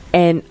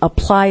and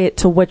apply it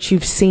to what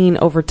you've seen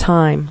over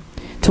time,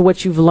 to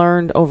what you've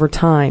learned over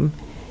time.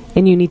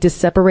 And you need to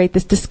separate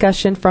this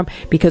discussion from,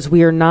 because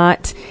we are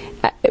not,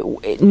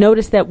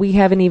 notice that we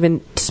haven't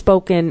even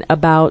spoken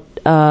about,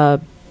 we're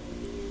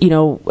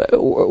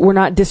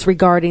not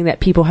disregarding that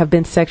people have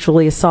been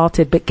sexually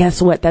assaulted, but guess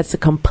what? That's a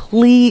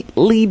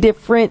completely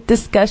different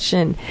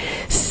discussion,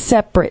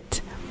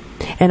 separate.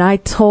 And I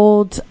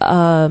told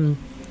a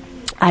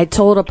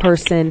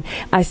person,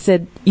 I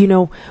said,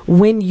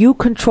 when you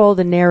control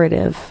the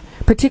narrative,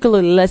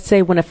 particularly, let's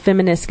say when a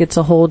feminist gets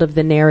a hold of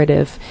the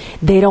narrative,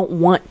 they don't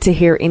want to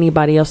hear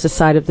anybody else's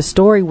side of the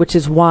story, which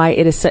is why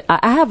it is.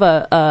 I have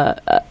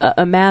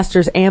a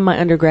master's and my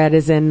undergrad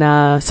is in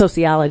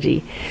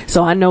sociology,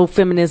 so I know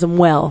feminism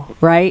well,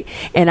 right?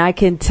 And I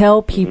can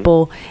tell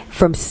people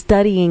from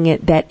studying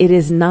it that it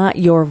is not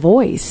your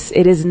voice.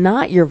 It is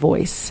not your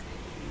voice.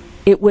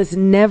 It was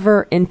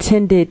never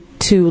intended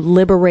to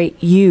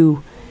liberate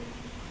you,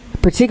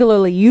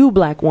 particularly you,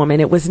 black woman.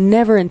 It was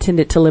never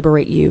intended to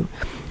liberate you.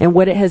 And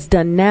what it has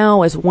done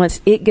now is,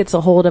 once it gets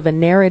a hold of a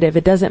narrative,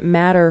 it doesn't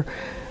matter.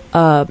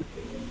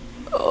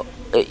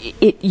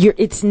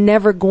 It's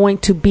never going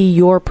to be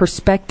your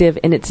perspective,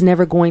 and it's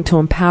never going to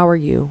empower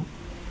you.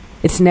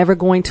 It's never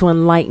going to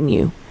enlighten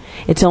you.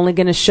 It's only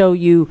going to show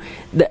you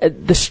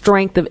the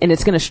strength of, and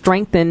it's going to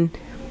strengthen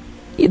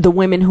the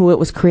women who it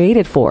was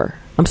created for.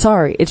 I'm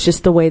sorry. It's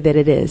just the way that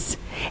it is.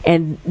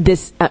 And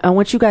this, I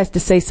want you guys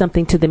to say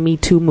something to the Me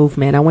Too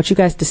movement. I want you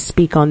guys to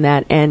speak on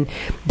that. And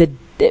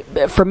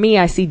for me,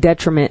 I see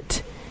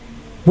detriment.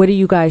 What do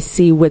you guys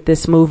see with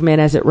this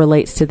movement as it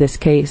relates to this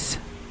case?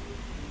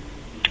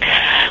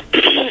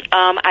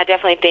 I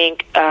definitely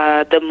think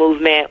the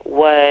movement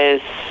was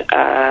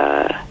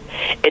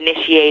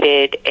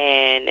initiated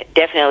and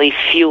definitely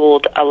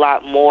fueled a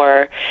lot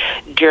more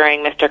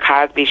during Mr.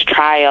 Cosby's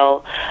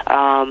trial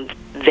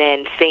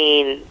than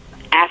seen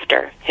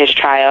after his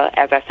trial.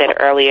 As I said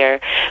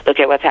earlier, look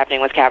at what's happening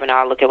with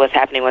Kavanaugh, look at what's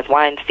happening with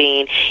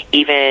Weinstein,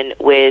 even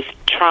with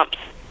Trump's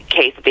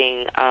case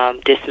being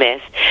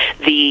dismissed.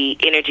 The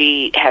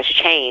energy has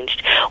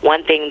changed.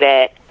 One thing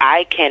that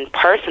I can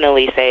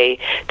personally say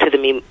to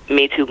the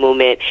Me Too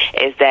movement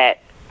is that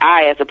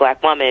I, as a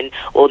black woman,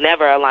 will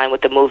never align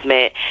with the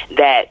movement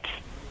that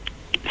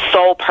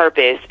sole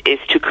purpose is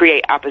to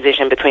create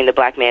opposition between the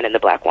black man and the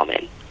black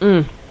woman.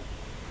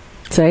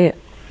 Say it.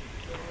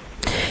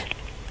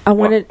 I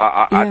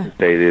can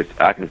say this.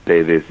 I can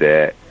say this,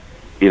 that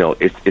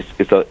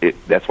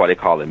that's why they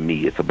call it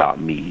me. It's about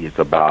me. It's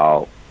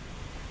about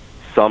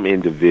some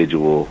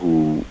individual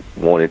who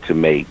wanted to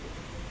make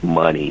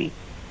money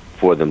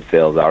for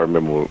themselves. I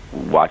remember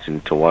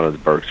watching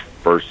Tawana Burke's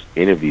first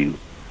interview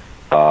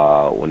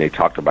when they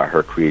talked about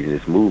her creating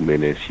this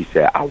movement, and she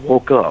said, I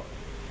woke up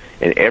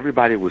and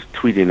everybody was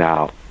tweeting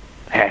out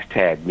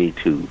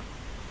 #MeToo,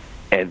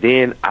 and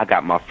then I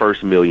got my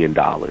first $1 million.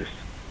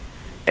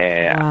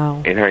 And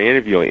wow. In her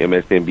interview on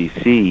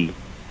MSNBC,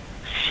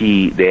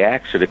 they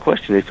asked her the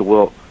question. They said,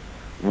 well,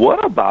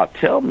 what about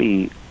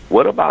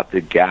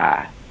the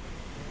guy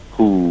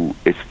who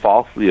is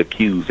falsely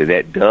accused, and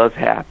that does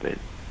happen?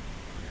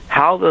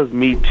 How does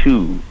Me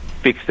Too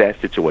fix that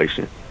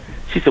situation?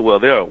 She said, well,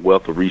 there are a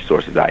wealth of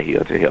resources out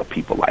here to help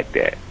people like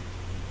that.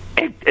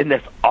 And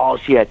that's all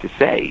she had to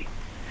say.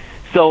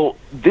 So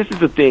this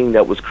is a thing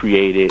that was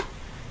created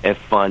and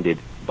funded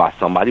by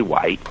somebody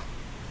white,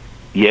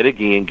 yet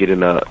again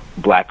getting a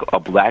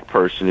black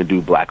person to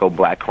do black on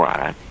black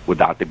crime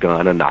without the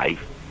gun or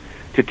knife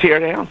to tear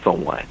down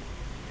someone.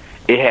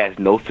 It has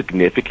no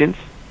significance,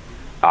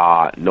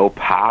 no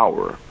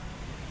power.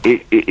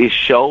 It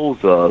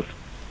shows us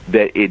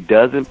that it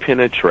doesn't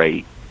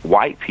penetrate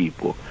white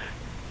people.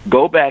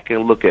 Go back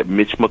and look at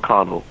Mitch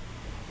McConnell,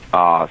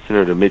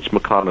 Senator Mitch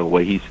McConnell,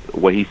 what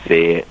he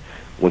said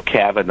when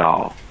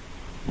Kavanaugh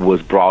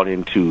was brought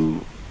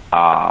into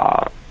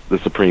the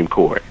Supreme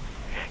Court.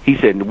 He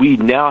said, we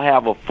now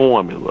have a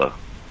formula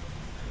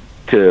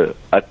to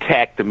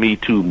attack the Me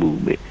Too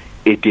movement.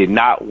 It did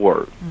not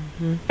work,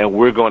 and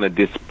we're going to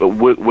disclose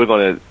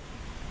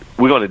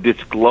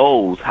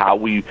how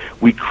we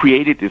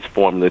created this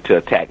formula to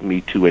attack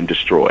Me Too and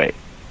destroy it.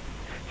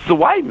 It's a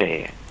white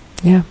man.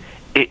 Yeah.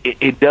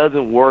 It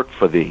doesn't work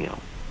for them.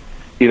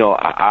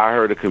 I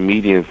heard a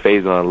comedian,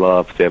 Faison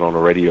Love, said on a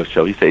radio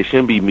show, he said, it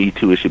shouldn't be Me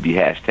Too, it should be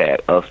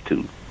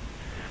 #UsToo.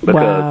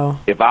 Because Wow.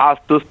 if our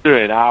sister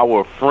and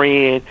our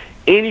friend,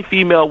 any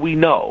female we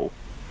know,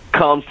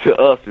 comes to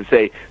us and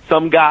say,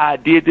 some guy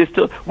did this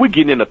to us, we're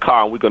getting in the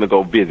car and we're going to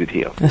go visit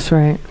him. That's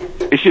right.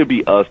 It should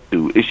be us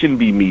too. It shouldn't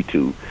be me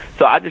too.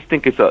 So I just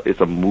think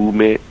it's a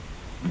movement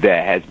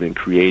that has been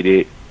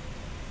created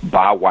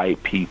by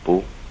white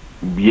people.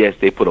 Yes,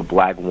 they put a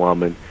black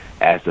woman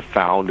as the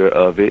founder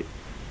of it.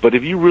 But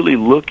if you really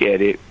look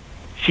at it,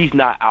 she's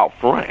not out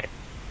front.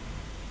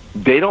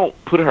 They don't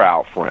put her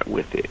out front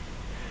with it.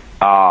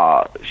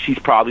 She's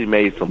probably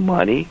made some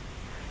money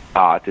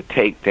to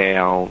take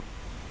down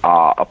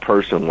a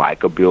person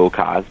like a Bill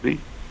Cosby.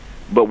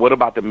 But what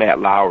about the Matt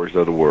Lauers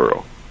of the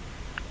world?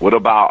 What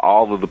about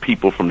all of the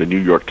people from the New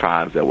York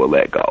Times that were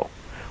let go?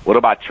 What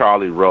about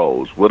Charlie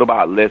Rose? What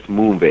about Les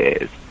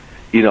Moonves?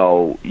 You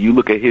know, you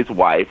look at his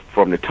wife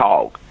from the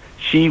talk.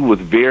 She was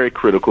very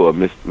critical of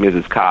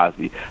Mrs.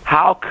 Cosby.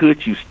 How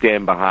could you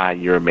stand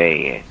behind your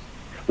man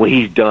when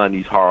he's done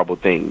these horrible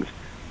things?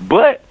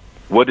 But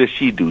what does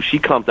she do? She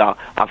comes out,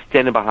 I'm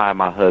standing behind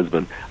my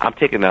husband. I'm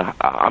taking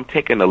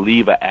a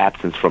leave of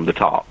absence from the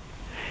talk.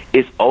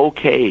 It's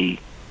okay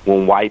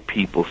when white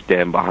people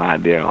stand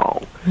behind their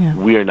own. Yeah.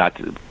 We are not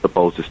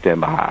supposed to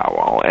stand behind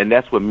our own. And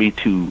that's what Me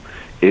Too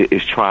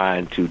is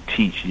trying to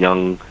teach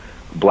young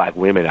black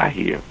women out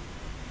here.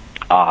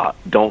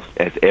 Don't,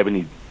 as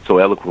Ebony so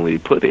eloquently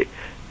put it,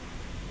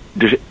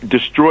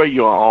 destroy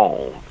your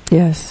own,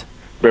 Yes.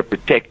 but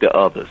protect the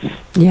others.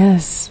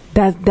 Yes,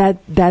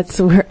 that's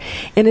where,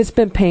 and it's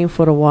been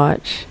painful to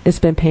watch. It's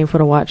been painful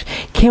to watch.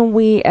 Can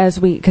we,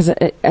 because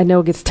I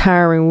know it gets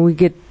tiring when we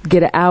get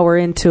an hour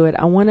into it.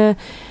 I want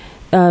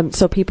to,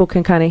 so people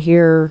can kind of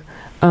hear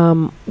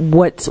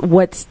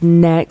what's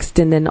next,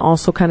 and then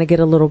also kind of get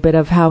a little bit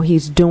of how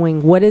he's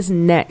doing. What is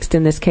next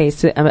in this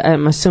case?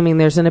 I'm assuming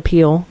there's an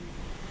appeal.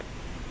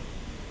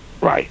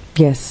 Right.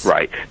 Yes.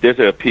 Right. There's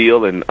an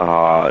appeal, and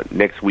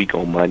next week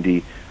on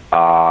Monday,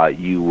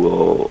 you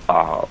will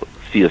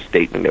see a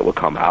statement that will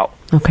come out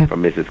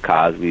from Mrs.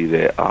 Cosby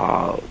that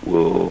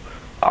will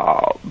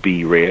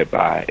be read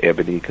by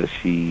Ebony, because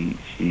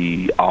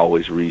she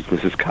always reads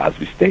Mrs.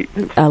 Cosby's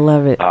statements. I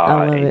love it.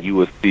 I love it. You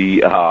will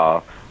see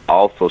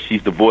also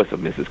she's the voice of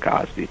Mrs.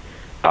 Cosby,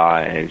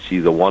 and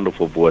she's a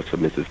wonderful voice for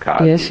Mrs.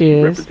 Cosby. Yes, she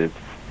is. Represents,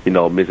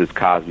 Mrs.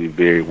 Cosby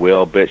very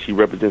well, but she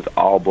represents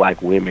all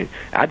black women.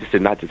 I just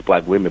said not just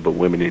black women, but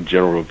women in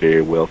general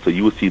very well. So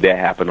you will see that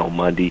happen on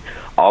Monday.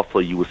 Also,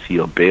 you will see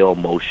a bail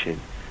motion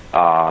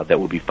that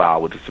will be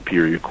filed with the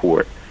Superior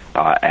Court,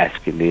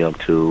 asking them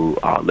to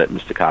let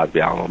Mr.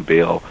 Cosby out on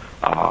bail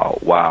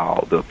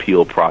while the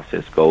appeal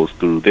process goes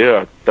through. There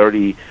are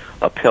 30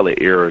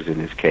 appellate errors in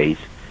this case,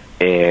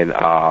 and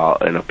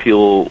an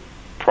appeal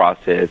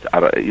process,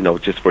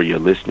 just for your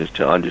listeners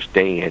to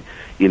understand,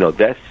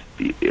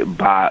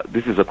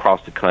 this is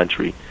across the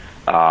country,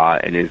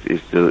 and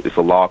it's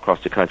a law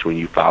across the country. When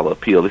you file an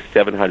appeal, it's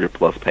 700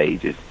 plus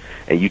pages,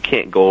 and you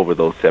can't go over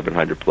those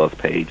 700 plus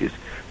pages.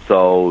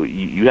 So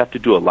you have to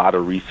do a lot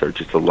of research.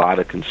 It's a lot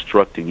of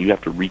constructing. You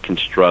have to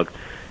reconstruct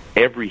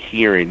every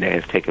hearing that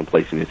has taken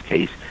place in this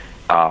case.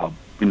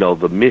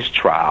 The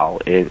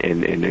mistrial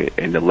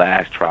and the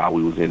last trial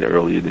we was in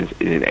earlier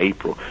in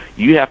April.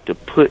 You have to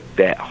put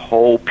that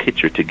whole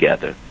picture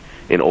together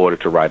in order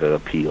to write an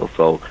appeal.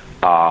 So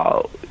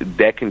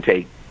that can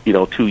take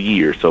 2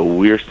 years. So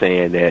we're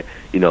saying that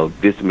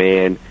this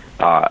man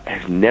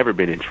has never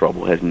been in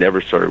trouble, has never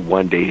served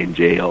one day in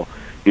jail,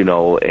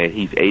 and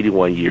he's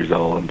 81 years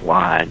old and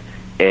blind,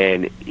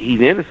 and he's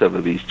innocent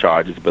of these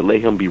charges, but let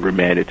him be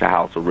remanded to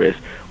house arrest.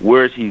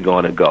 Where is he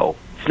going to go?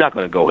 He's not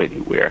going to go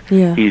anywhere.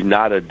 Yeah. He's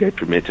not a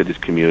detriment to this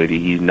community.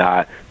 He's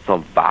not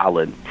some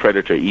violent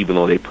predator, even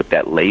though they put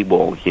that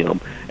label on him.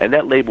 And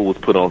that label was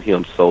put on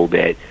him so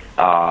that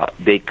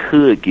they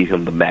could give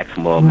him the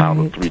maximum amount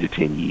of 3 to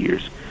 10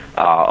 years,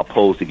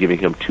 opposed to giving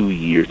him 2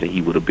 years, and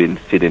he would have been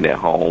sitting at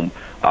home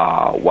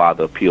while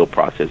the appeal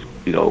process,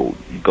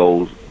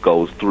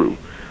 goes through.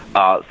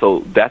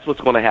 So that's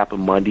what's going to happen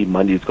Monday.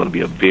 Monday is going to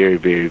be a very,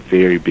 very,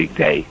 very big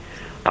day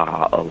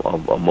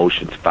of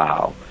motions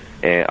filed.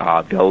 And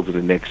those are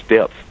the next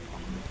steps.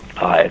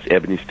 As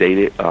Ebony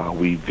stated,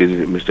 we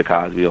visited Mr.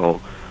 Cosby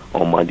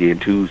on Monday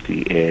and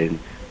Tuesday. And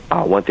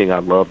one thing I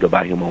loved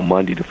about him on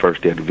Monday, the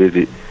first day of the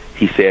visit,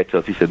 he said to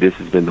us, this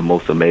has been the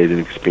most amazing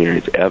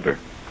experience ever.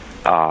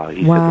 He said,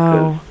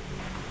 because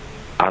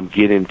I'm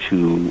getting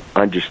to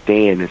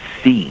understand and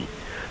see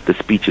the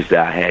speeches that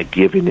I had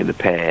given in the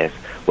past,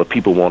 what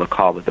people want to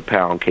call it the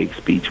pound cake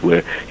speech,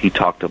 where he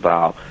talked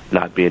about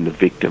not being the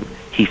victim.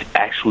 He's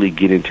actually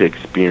getting to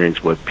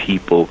experience what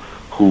people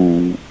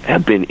who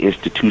have been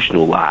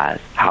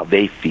institutionalized, how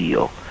they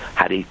feel,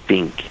 how they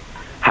think,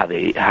 how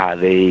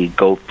they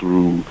go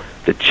through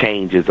the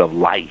changes of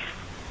life,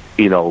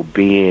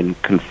 being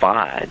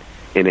confined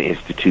in an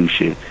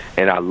institution.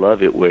 And I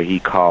love it where he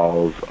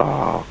calls,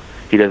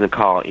 he doesn't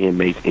call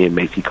inmates,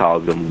 he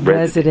calls them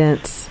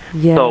residents.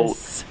 Yes. So,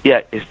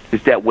 yeah,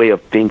 it's that way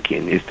of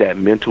thinking. It's that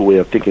mental way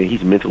of thinking.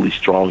 He's mentally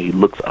strong. He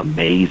looks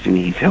amazing.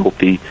 He's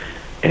healthy.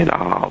 And,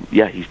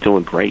 he's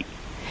doing great.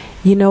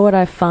 You know what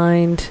I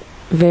find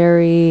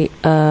very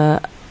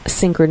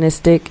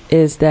synchronistic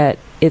is that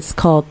it's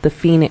called the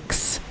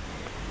Phoenix,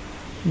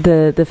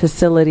 the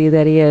facility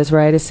that he is,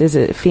 right? Is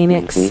it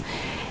Phoenix?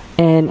 Mm-hmm.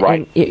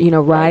 And you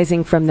know,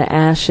 rising from the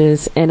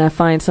ashes. And I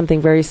find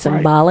something very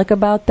symbolic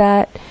about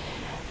that,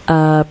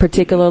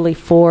 particularly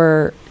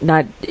for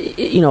not,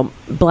 you know,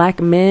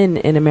 black men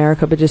in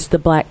America, but just the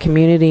black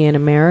community in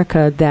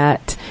America,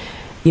 that,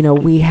 you know,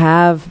 we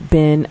have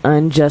been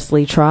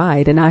unjustly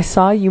tried. And I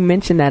saw you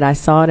mention that. I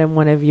saw it in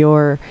one of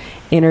your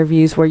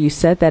interviews where you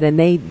said that, and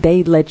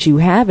they let you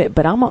have it.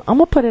 But I'm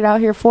gonna put it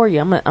out here for you.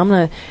 I'm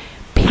gonna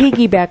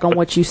piggyback on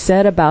what you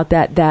said about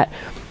that.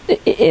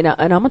 And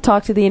I'm gonna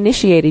talk to the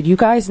initiated. You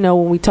guys know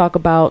when we talk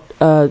about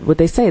what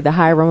they say, the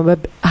Hiram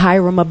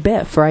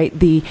Abiff, right?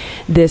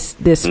 This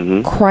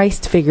mm-hmm.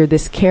 Christ figure,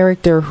 this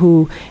character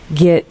who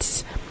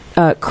gets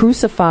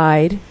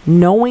crucified,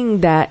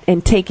 knowing that,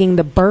 and taking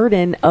the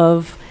burden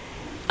of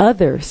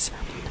others.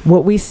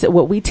 What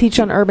we teach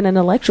on Urban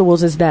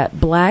Intellectuals is that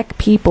black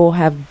people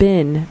have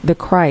been the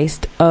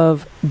Christ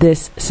of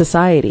this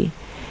society.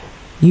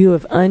 You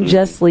have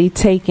unjustly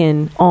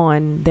taken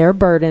on their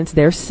burdens,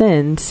 their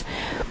sins,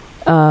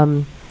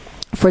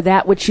 for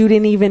that which you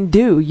didn't even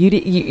do.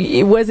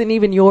 It wasn't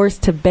even yours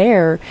to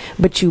bear,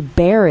 but you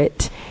bear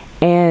it,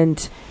 and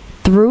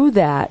through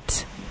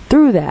that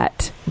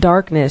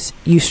darkness,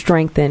 you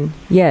strengthen.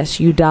 Yes,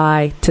 you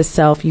die to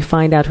self. You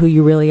find out who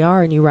you really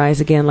are, and you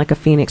rise again like a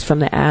phoenix from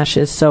the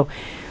ashes. So,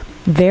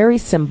 very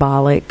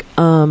symbolic.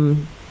 Well,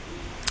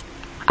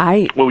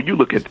 you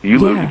look at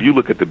if you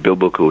look at the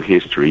biblical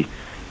history,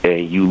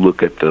 and you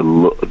look at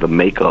the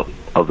makeup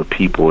of the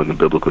people in the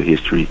biblical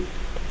history,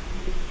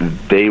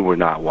 they were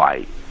not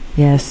white.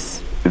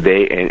 Yes. So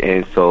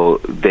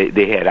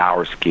they had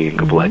our skin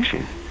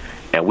complexion,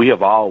 mm-hmm. and we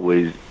have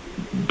always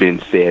been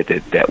said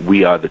that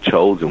we are the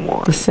chosen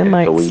ones. The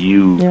Semites. So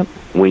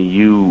when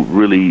you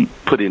really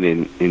put it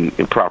in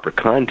proper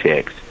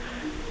context,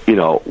 you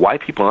know,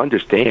 white people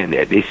understand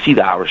that. They see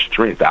our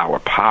strength, our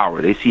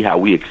power. They see how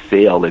we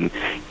excel in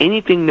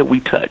anything that we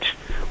touch,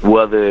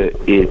 whether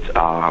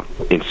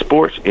it's in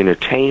sports,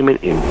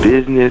 entertainment, in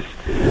business,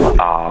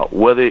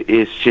 whether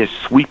it's just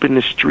sweeping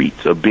the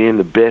streets or being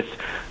the best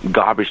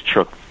garbage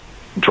truck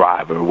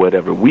driver or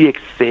whatever. We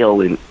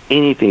excel in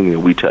anything that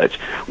we touch.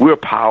 We're a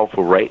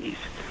powerful race,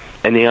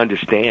 and they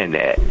understand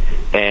that.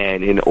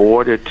 And in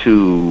order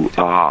to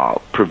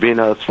prevent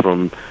us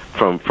from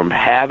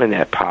having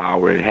that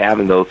power and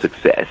having those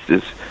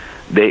successes,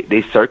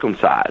 they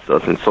circumcise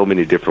us in so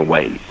many different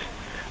ways,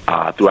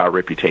 through our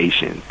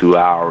reputation, through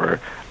our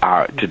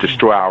to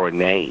destroy our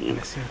name,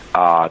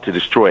 to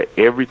destroy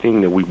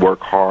everything that we work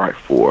hard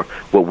for,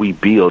 what we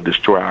build,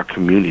 destroy our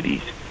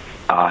communities.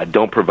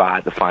 Don't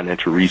provide the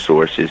financial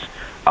resources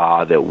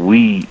that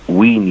we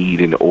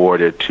need in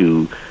order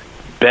to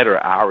better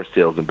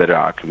ourselves and better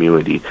our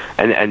community.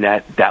 And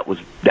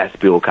that's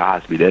Bill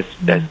Cosby.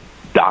 That's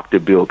Dr.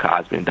 Bill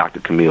Cosby and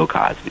Dr. Camille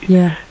Cosby.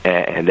 Yeah.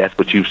 And that's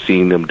what you've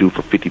seen them do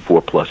for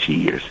 54 plus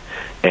years.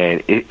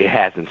 And it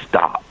hasn't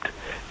stopped,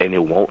 and it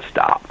won't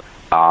stop.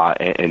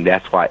 And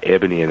that's why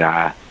Ebony and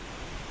I,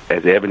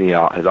 as Ebony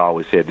has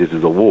always said, this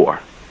is a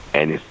war,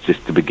 and it's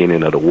just the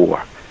beginning of the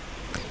war.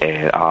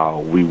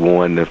 And we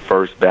won the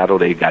first battle.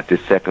 They got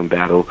this second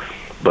battle,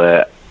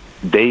 but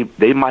they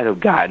might have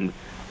gotten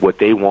what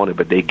they wanted,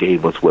 but they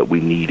gave us what we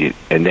needed,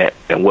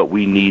 and what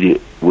we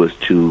needed was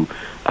to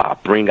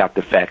bring out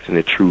the facts and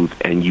the truth,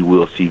 and you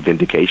will see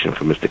vindication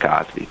from Mr.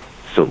 Cosby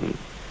soon.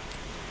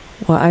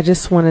 Well, I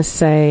just want to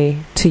say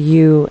to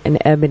you and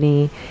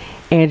Ebony,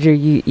 Andrew,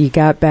 you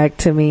got back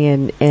to me,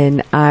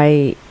 and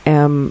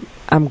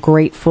I'm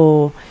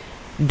grateful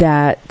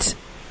that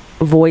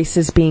voice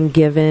is being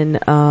given.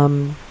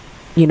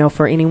 You know,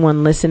 for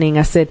anyone listening,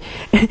 I said,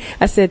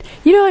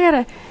 you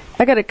know,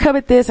 I gotta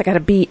covet this. I gotta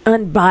be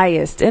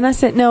unbiased. And I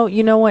said, no,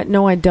 you know what?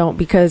 No, I don't,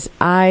 because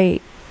I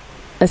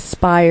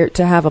aspired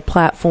to have a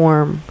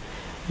platform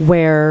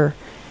where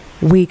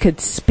we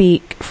could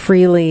speak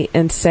freely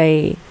and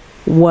say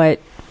what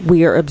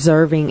we are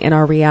observing in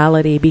our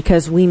reality,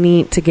 because we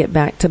need to get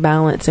back to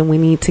balance, and we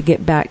need to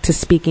get back to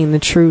speaking the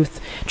truth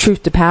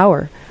to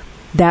power,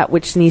 that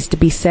which needs to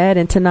be said,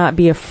 and to not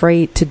be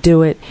afraid to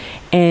do it.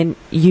 And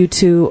you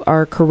two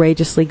are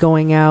courageously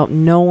going out,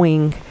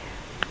 knowing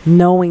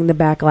the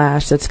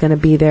backlash that's going to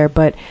be there.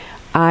 But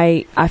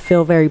I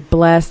feel very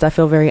blessed. I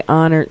feel very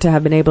honored to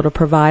have been able to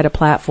provide a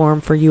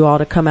platform for you all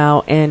to come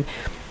out and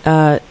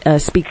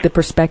speak the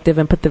perspective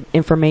and put the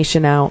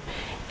information out.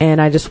 And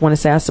I just want to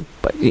say,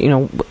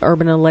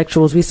 Urban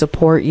Intellectuals, we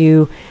support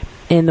you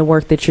in the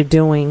work that you're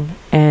doing.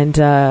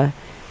 And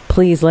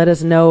please let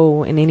us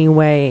know in any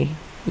way,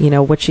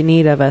 what you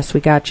need of us.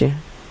 We got you.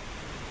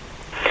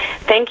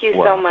 Thank you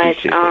so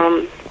much.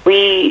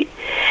 We,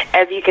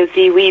 as you can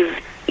see, we've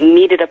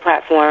needed a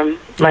platform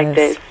like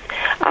this.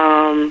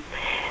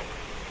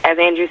 As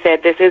Andrew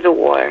said, this is a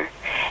war.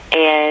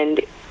 And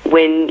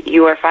when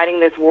you are fighting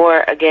this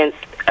war against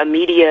a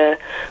media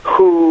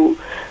who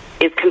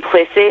is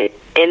complicit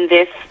in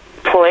this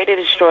plot to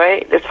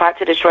destroy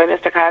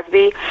Mr.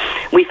 Cosby,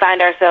 we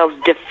find ourselves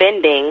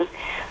defending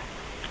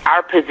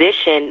our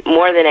position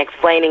more than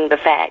explaining the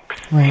facts.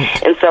 Right.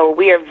 And so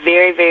we are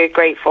very, very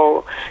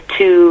grateful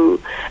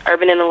to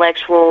Urban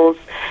Intellectuals,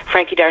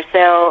 Frankie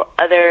Darcell,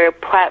 other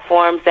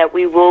platforms that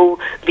we will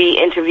be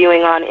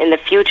interviewing on in the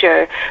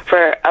future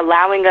for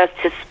allowing us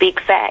to speak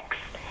facts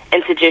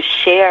and to just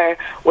share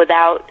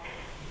without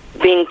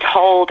being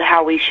told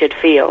how we should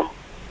feel.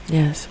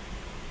 Yes.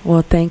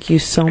 Well, thank you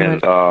so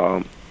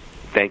much.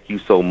 Thank you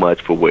so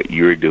much for what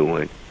you're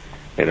doing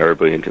in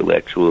Urban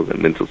Intellectuals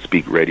and Mental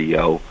Speak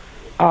Radio,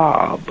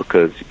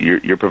 because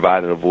you're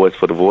providing a voice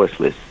for the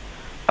voiceless,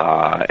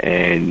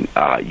 and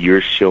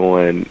you're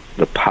showing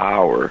the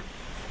power,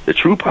 the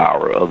true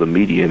power of the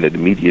media, and that the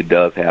media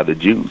does have the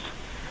juice.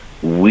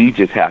 We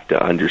just have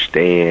to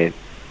understand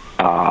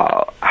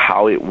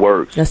how it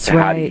works, That's and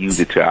right. how to use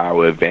it to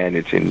our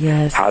advantage, and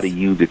Yes. how to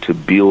use it to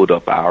build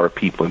up our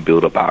people and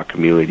build up our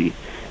community.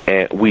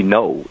 And we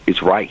know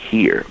it's right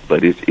here,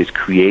 but it's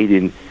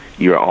creating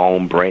your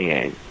own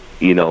brand.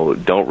 You know,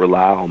 don't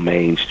rely on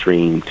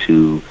mainstream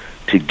to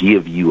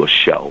give you a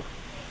show.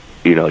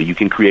 You know, you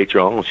can create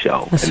your own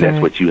show, That's and that's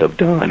right. what you have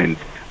done. And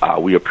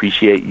we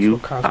appreciate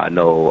you. I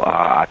know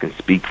I can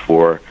speak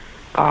for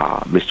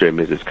Mr. and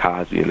Mrs.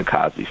 Cosby and the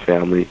Cosby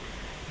family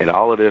and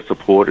all of their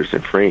supporters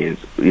and friends.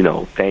 You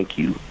know, thank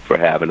you for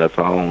having us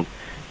on,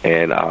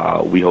 and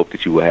we hope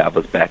that you will have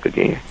us back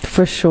again.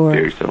 For sure.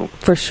 Very soon.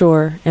 For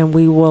sure. And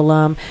we will,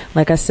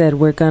 like I said,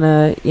 we're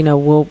gonna,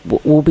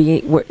 we'll be,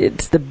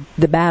 it's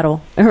the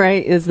battle,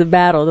 right? It's the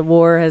battle. The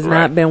war has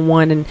not been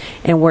won,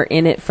 and we're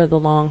in it for the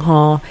long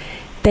haul.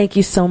 Thank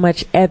you so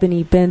much,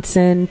 Ebony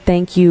Benson.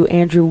 Thank you,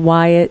 Andrew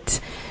Wyatt.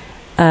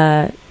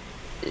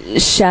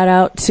 Shout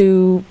out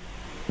to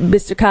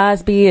Mr.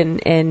 Cosby,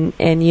 and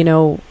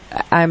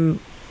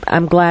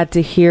I'm glad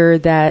to hear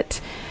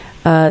that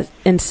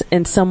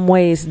in some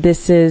ways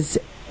this is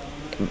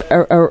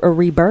a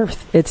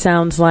rebirth. It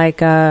sounds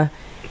like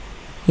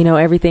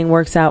everything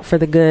works out for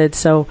the good.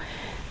 So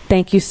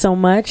thank you so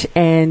much,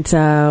 and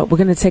we're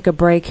going to take a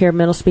break here,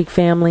 Mental Speak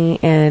family,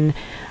 and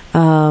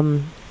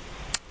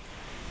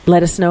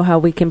let us know how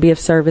we can be of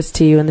service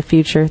to you in the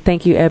future.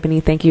 Thank you, Ebony.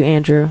 Thank you,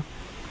 Andrew.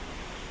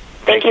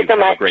 Thank you so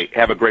much.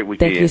 Have a great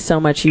weekend. Thank you so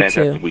much. You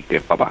Fantastic too.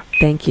 weekend. Bye-bye.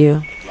 Thank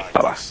you.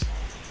 Bye-bye.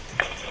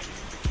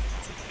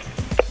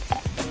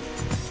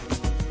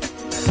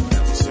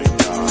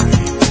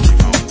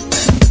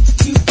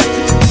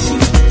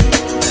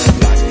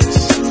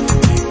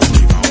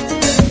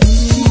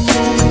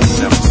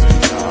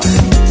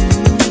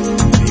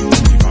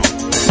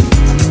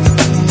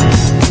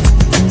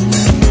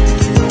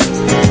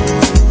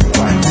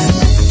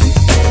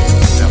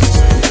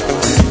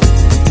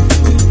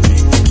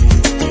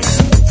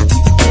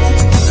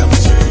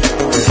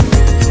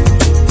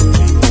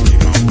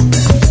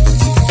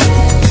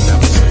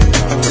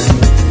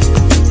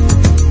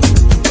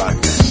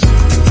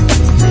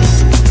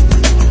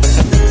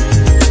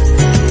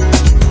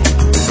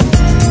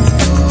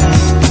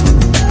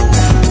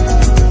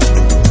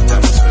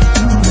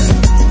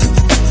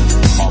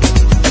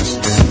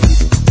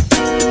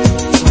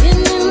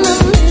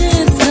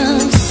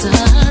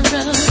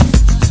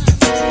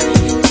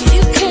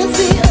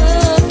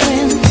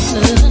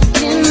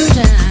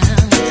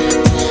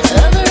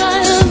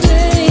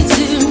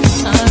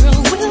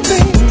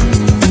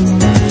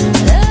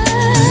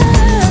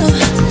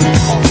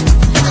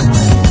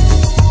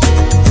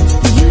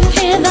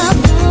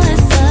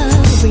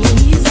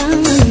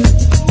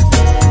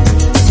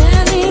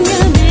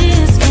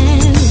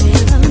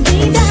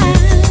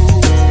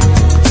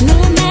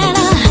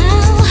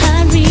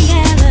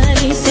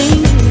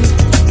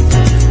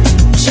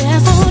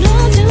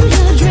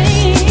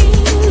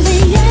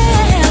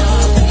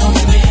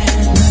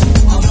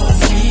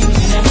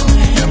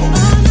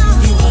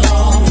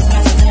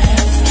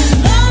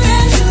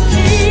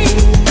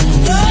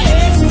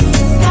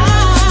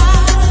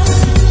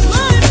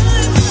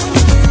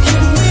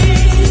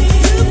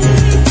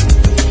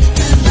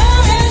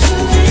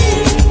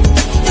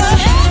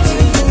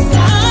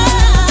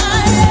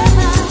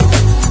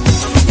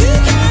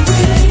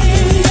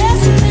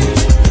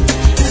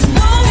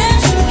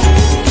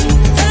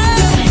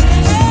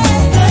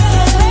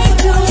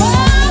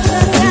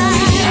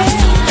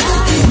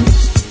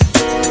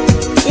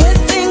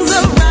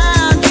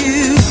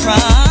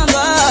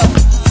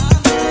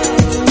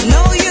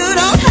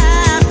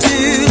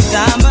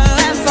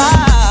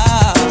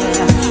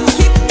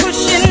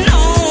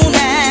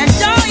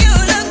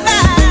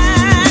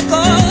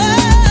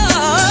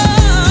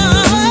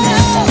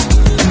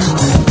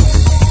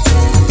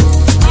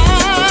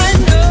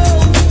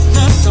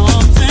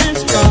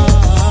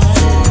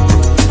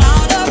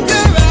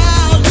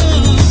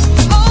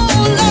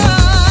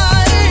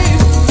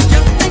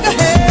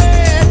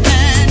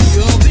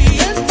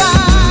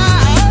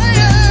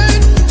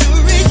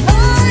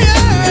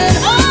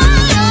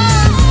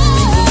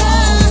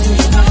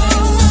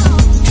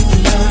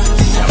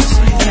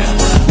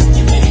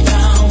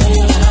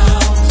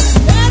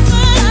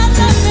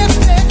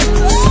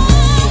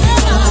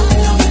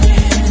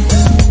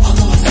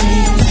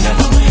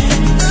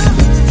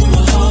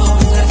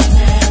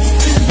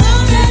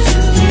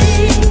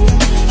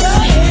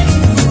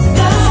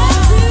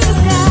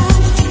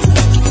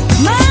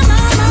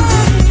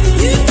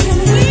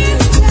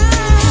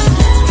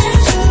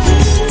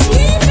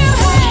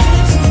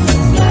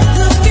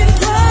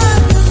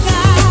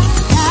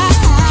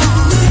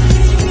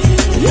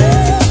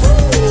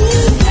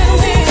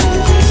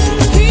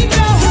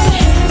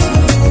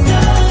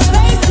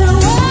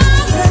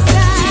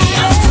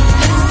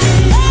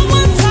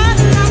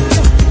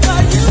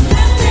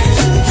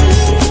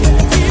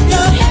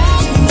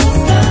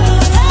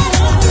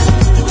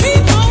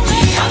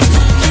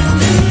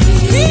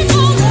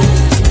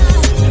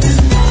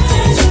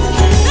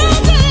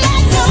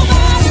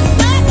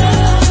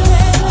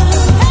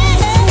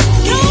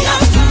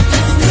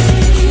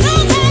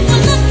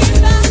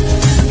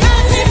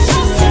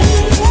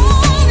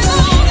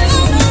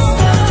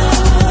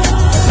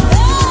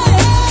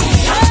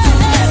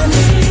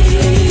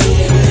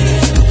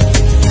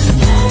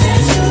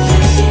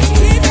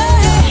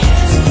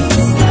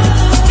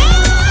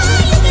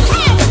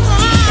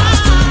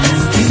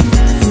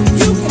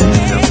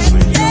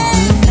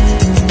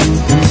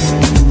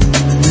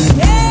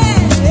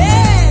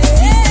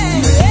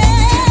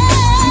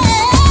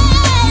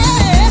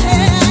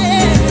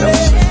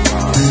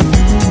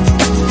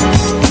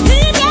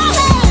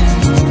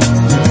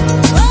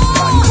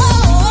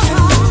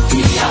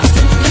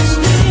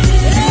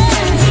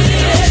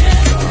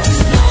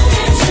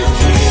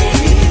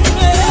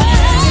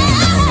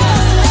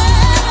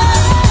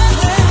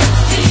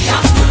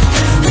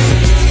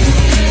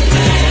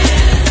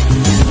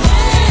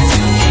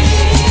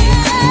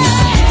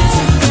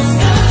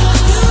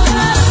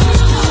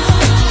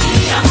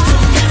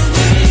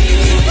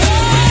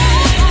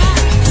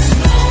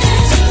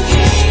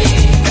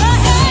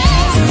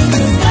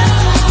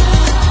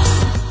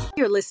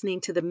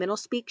 listening to the Mental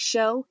Speak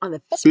Show on the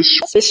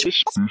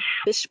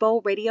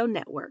Fishbowl Radio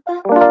Network.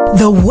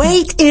 The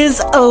wait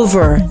is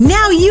over.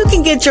 Now you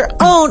can get your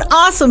own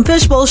awesome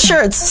Fishbowl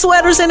shirts,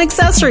 sweaters, and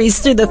accessories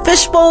through the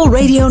Fishbowl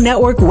Radio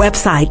Network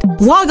website.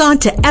 Log on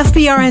to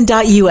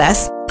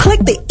fbrn.us.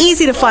 Click the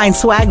easy-to-find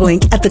swag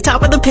link at the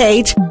top of the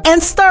page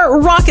and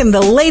start rocking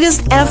the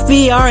latest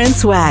FBRN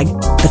swag.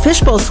 The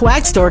Fishbowl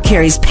Swag Store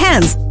carries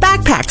pens,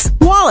 backpacks,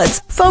 wallets,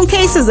 phone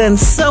cases, and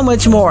so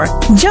much more.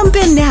 Jump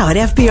in now at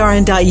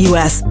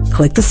fbrn.us.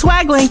 Click the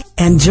swag link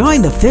and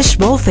join the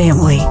Fishbowl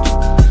family.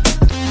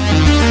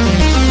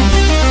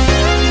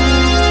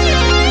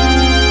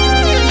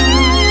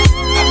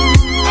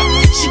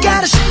 She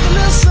gotta shake a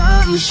little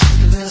something, shake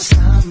a little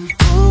something.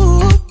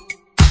 Ooh.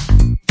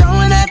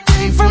 Throwing that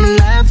thing from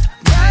left,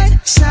 right,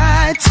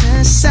 side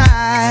to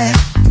side.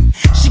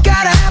 She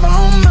gotta have her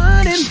own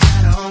money.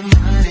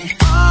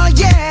 Oh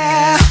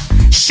yeah.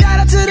 Shout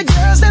out to the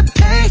girls that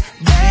pay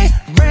their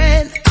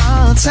rent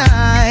on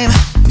time.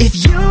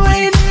 If you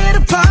ain't here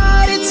to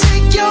party,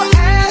 take your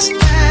ass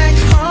back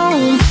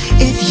home.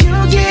 If you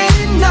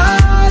getting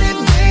naughty,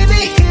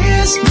 baby,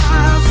 here's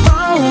my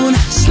phone.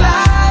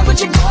 Slide with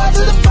your boy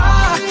to the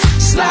bar.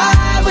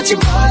 Slide with your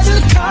boy to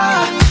the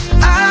car.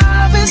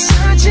 I've been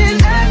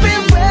searching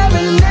everywhere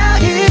and now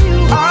here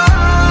you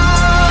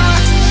are.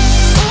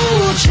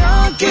 Ooh,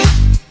 junkie.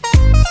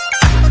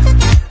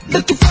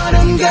 Looking for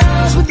them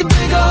girls with the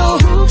big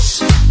old hoops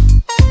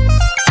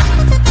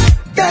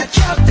that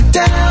drop it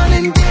down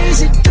in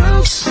Daisy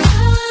Dukes. I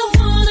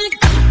wanna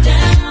get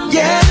down.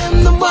 Yeah,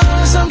 them the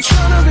ones I'm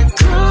trying to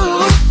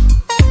recruit.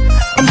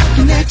 I'm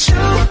looking at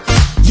you.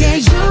 Yeah,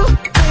 you,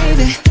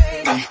 baby.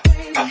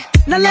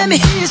 Now let me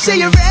hear you say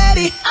you're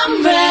ready.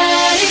 I'm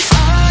ready.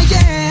 Oh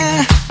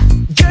yeah.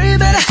 Girl, you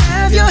better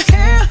have your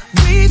hair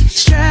weave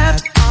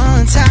strapped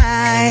on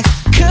tight.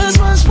 Cause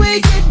once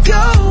we get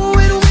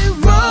going, we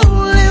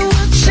rollin',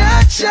 we'll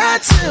cha-cha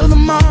till the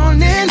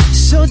morning.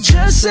 So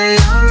just say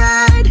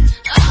alright.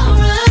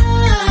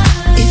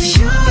 Alright. If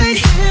you ain't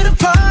here to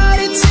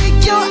party,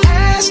 take your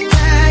ass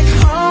back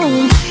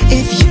home.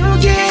 If you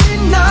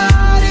getting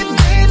naughty,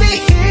 baby,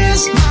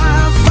 here's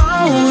my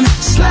phone.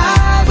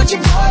 Slide with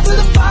your boy to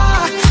the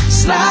bar.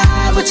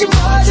 Slide with your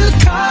boy to the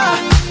car.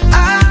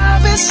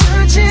 I've been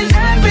searching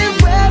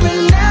everywhere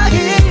and now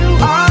here you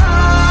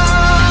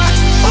are.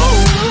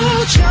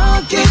 Oh,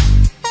 junkie.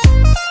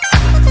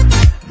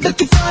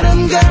 Looking for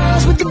them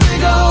girls with the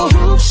big old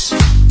hoops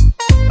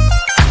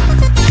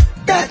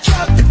that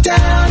drop it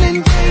down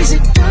in Daisy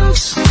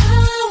Dukes. I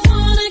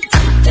wanna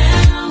get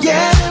down.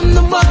 Yeah, them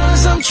the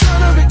ones I'm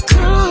trying to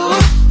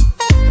recruit.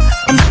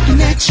 I'm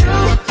looking at you.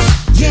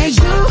 Yeah,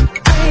 you,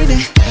 baby.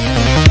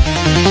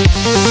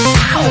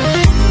 Ow.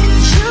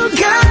 You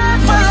got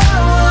what I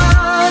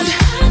want.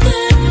 I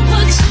got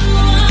what you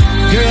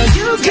want. Girl,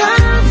 you got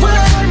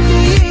what I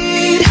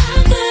need. I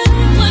got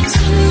what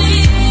you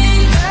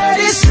need.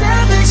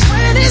 37,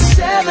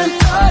 27,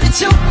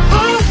 32.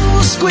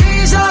 Ooh,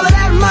 squeeze all of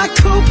that in my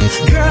coupe.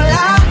 Girl,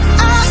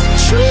 I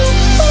choose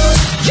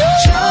you.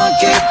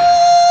 Junkie.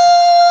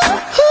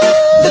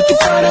 Looking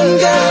for them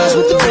girls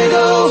with the big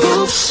old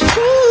hoops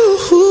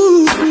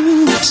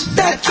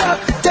that drop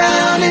it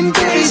down in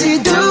Daisy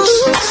Dukes.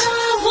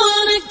 I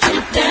wanna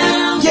get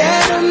down.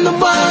 Yeah, them the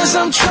ones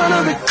I'm trying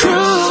to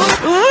recruit.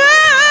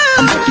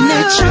 I'm looking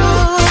at you.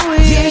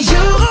 Yeah,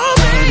 you,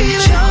 baby,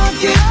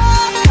 junkie.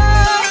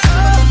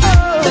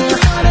 Looking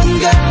for them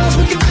girls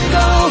with the big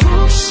old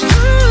hoops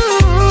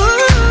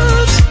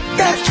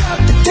that drop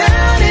it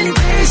down in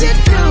Daisy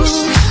Dukes.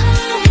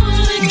 I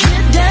wanna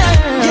get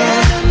down.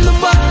 Yeah, them the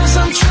ones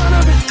I'm trying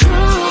to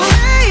recruit.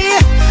 Hey,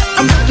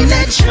 I'm looking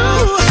at you.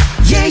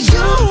 Yeah,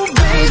 you,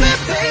 baby.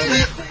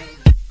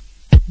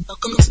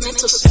 Welcome to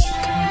Mental Speak.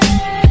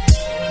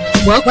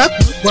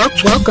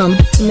 Welcome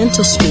to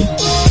Mental Speak.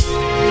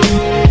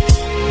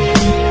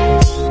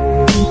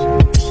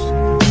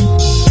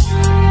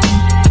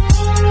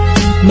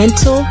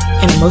 Mental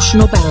and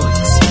emotional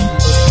balance.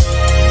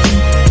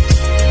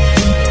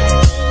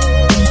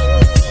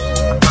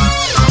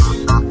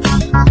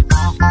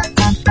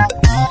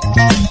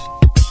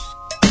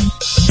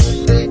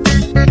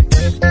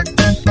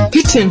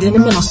 You're tuned in to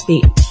Mental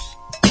Speak.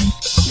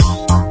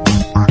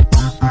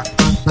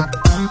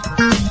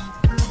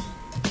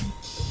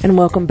 And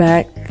welcome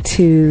back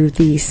to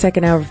the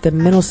second hour of the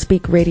Mental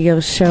Speak radio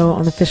show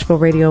on the Fishbowl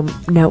Radio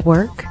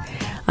Network.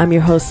 I'm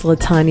your host,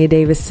 LaTanya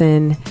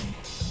Davison,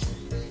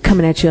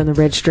 coming at you on the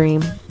Red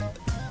Stream,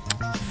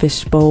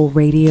 Fishbowl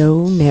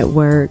Radio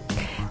Network.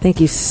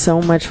 Thank you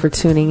so much for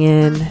tuning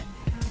in,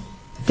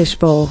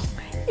 Fishbowl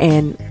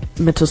and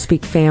Mental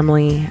Speak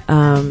family.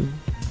 I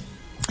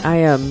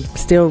am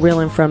still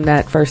reeling from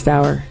that first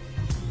hour.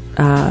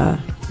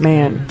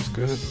 Man,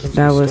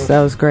 that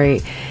was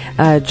great.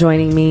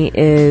 Joining me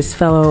is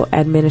fellow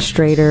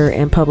administrator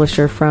and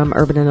publisher from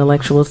Urban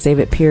Intellectuals,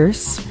 David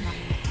Pierce.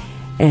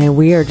 And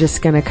we are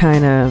just going to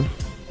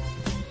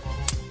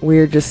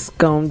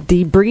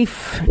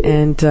debrief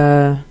and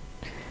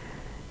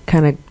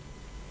kind of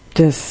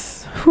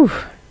just,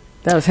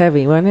 that was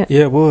heavy, wasn't it?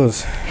 Yeah, it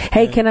was.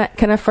 Hey, can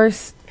I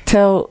first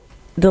tell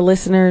the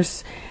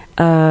listeners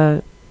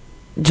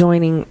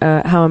joining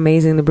how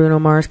amazing the Bruno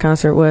Mars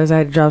concert was. I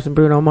had to drop some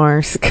Bruno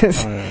Mars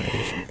because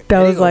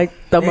that was like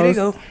the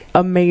most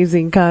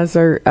amazing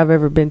concert I've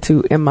ever been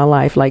to in my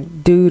life.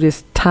 Like, dude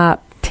is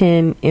top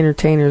 10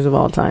 entertainers of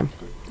all time.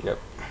 Yep.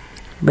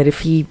 But if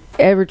he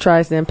ever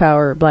tries to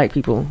empower black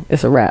people,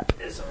 it's a wrap.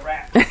 It's a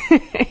wrap.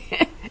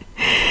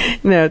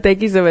 No,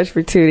 thank you so much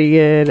for tuning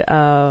in,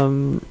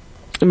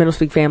 Middle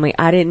Speak family.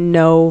 I didn't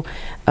know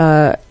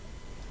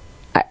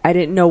I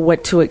didn't know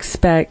what to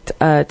expect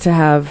to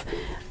have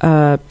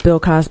Bill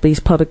Cosby's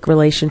public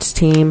relations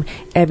team,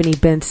 Ebony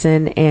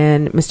Benson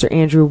and Mr.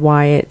 Andrew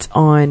Wyatt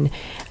on.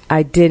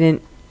 I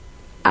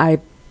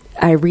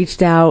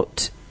reached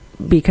out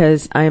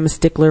because I am a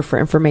stickler for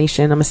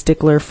information. I'm a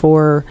stickler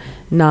for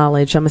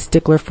knowledge. I'm a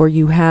stickler for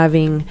you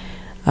having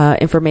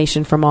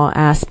information from all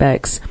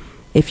aspects.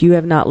 If you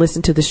have not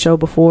listened to the show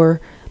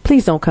before,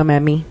 please don't come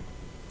at me.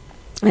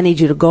 I need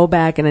you to go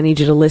back and I need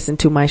you to listen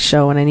to my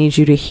show, and I need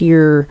you to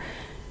hear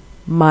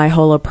my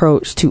whole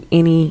approach to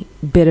any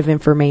bit of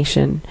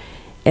information.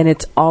 And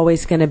it's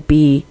always going to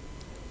be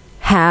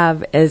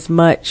have as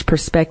much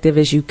perspective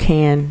as you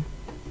can.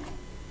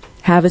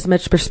 Have as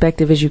much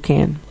perspective as you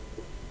can.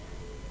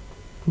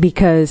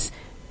 Because,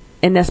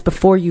 and that's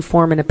before you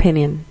form an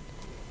opinion.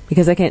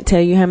 Because I can't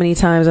tell you how many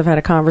times I've had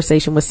a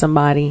conversation with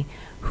somebody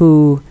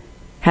who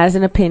has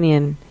an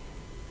opinion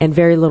and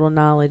very little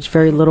knowledge,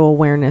 very little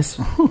awareness,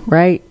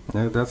 right?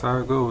 Yeah, that's how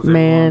it goes.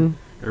 Man.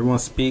 Everyone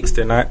speaks.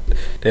 They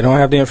don't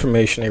have the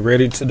information. They're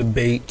ready to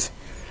debate.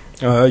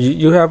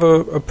 You have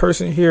a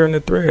person here in the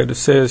thread that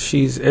says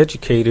she's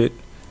educated,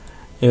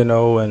 and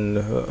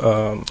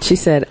she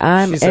said,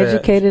 I'm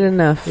educated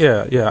enough.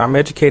 Yeah, I'm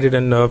educated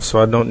enough,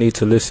 so I don't need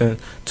to listen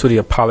to the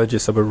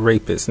apologists of a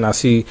rapist. Now,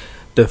 see,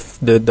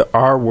 the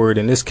R word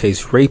in this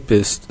case,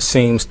 rapist,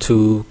 seems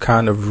to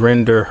kind of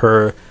render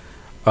her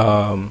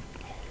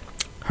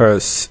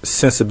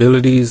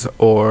sensibilities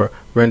or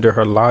render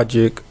her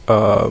logic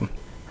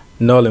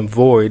null and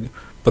void,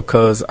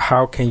 because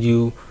how can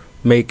you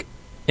make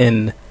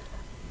an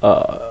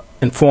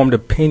informed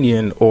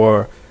opinion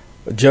or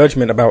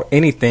judgment about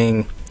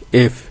anything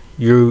if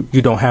you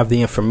don't have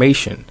the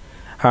information?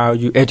 How are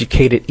you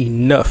educated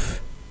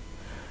enough?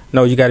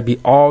 No, you got to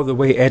be all the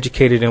way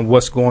educated in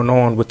what's going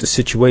on with the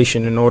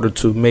situation in order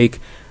to make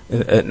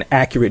an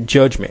accurate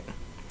judgment.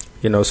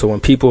 So when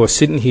people are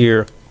sitting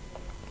here,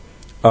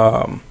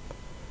 when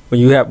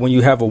you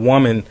have a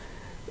woman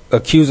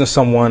accusing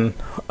someone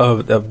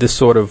of this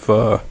sort of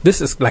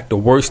this is like the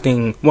worst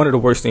thing, one of the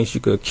worst things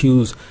you could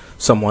accuse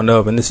someone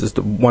of, and this is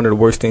one of the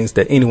worst things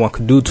that anyone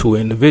could do to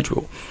an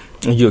individual.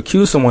 And you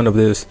accuse someone of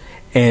this,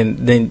 and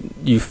then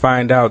you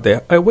find out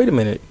that, hey, wait a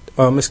minute,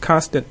 Miss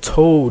Constant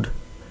told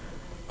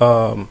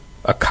a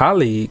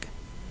colleague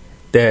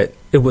that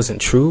it wasn't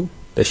true,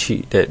 that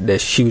she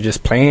was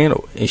just playing,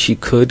 and she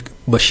could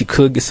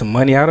get some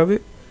money out of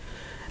it.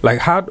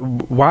 Like,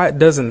 why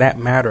doesn't that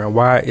matter, and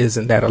why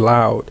isn't that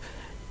allowed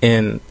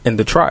in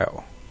the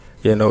trial?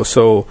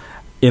 So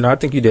I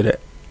think you did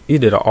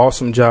an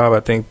awesome job. I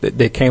think that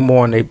they came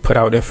on, they put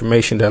out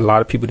information that a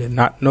lot of people did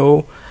not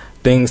know.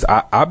 Things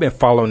I've been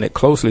following it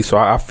closely, so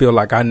I feel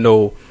like I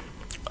know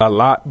a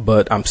lot,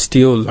 but I'm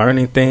still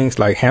learning things.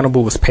 Like,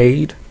 Hannibal was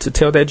paid to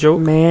tell that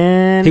joke.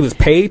 Man, he was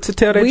paid to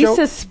tell that joke.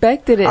 We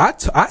suspected it.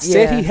 I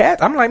said he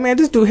had. I'm like, man,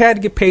 this dude had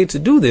to get paid to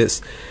do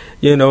this,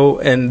 and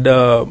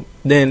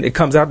then it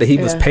comes out that he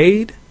was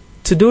paid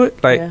to do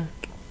it. Like,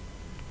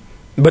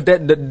 but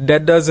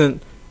that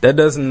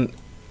doesn't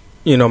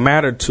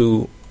matter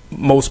to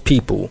most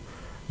people,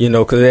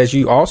 because as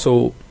you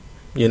also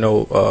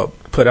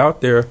put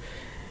out there,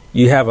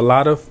 you have a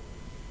lot of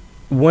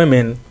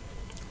women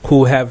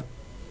who have,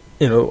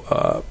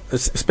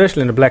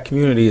 especially in the black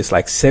community, it's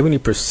like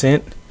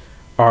 70%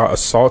 are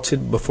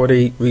assaulted before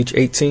they reach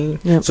 18.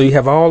 Yep. So you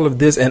have all of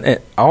this and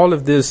all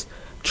of this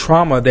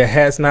trauma that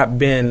has not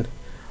been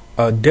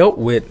dealt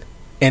with,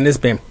 and it's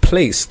been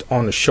placed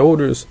on the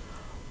shoulders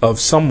of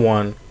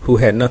someone who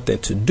had nothing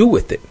to do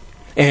with it,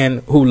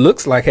 and who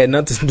looks like had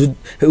nothing to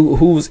do,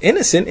 who's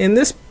innocent in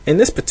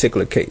this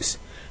particular case.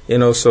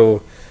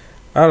 So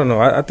I don't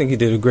know. I think you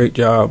did a great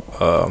job.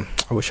 I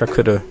wish I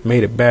could have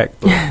made it back.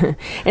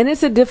 And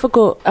it's a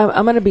difficult,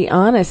 I'm going to be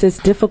honest, it's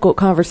a difficult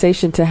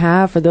conversation to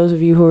have for those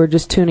of you who are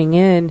just tuning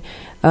in.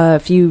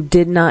 If you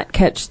did not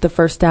catch the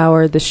first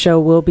hour, the show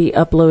will be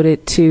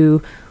uploaded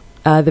to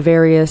the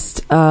various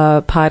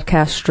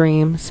podcast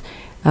streams,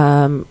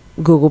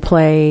 Google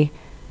Play,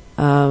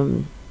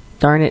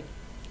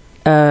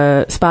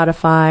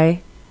 Spotify,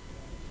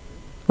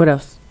 what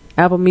else?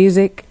 Apple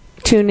Music,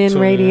 TuneIn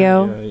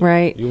Radio,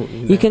 right?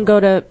 You can go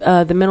to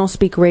the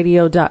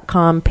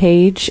mentalspeakradio.com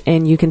page,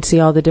 and you can see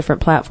all the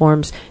different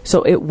platforms.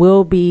 So it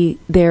will be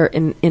there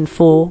in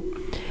full.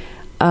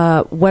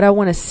 What I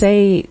want to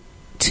say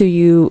to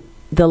you,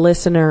 the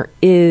listener,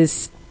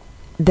 is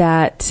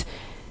that,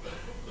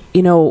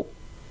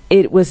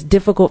 it was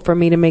difficult for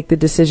me to make the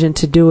decision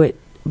to do it,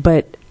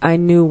 but I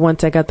knew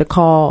once I got the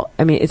call,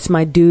 it's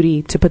my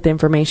duty to put the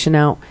information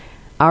out.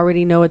 I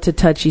already know it's a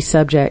touchy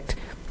subject,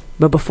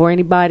 But before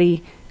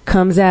anybody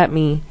comes at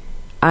me,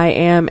 I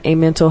am a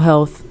mental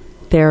health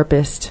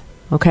therapist.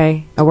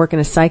 Okay? I work in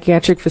a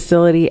psychiatric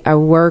facility. I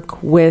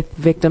work with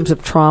victims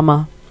of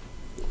trauma.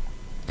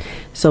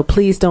 So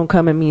please don't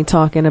come at me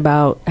talking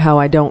about how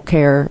I don't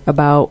care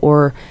about,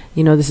 or,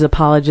 this is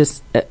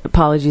apologies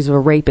of a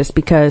rapist,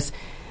 because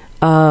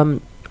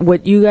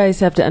what you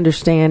guys have to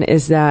understand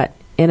is that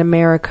in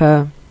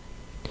America,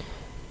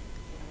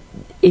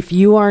 if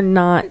you are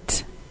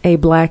not a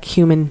black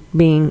human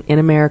being in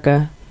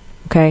America,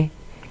 okay,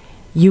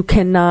 you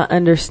cannot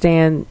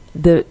understand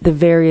the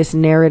various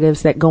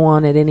narratives that go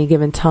on at any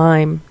given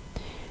time.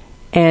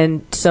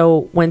 And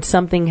so when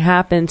something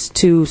happens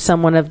to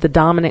someone of the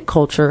dominant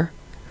culture,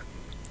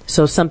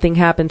 so something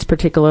happens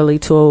particularly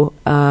to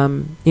a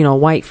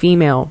white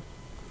female,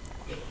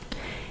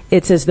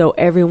 it's as though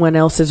everyone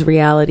else's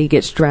reality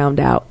gets drowned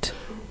out,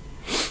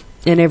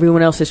 and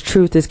everyone else's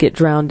truth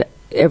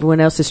everyone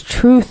else's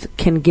truth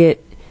can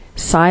get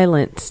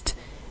silenced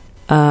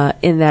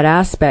in that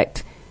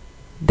aspect.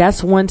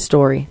 That's one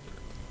story.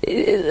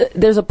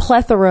 There's a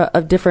plethora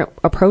of different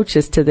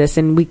approaches to this,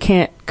 and we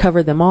can't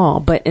cover them all.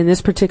 But in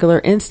this particular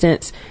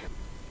instance,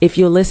 if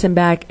you listen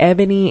back,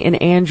 Ebony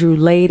and Andrew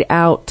laid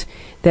out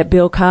that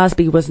Bill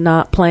Cosby was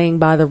not playing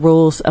by the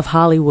rules of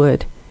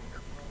Hollywood.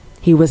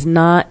 He was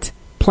not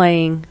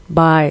playing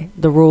by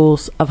the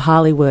rules of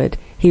Hollywood.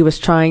 He was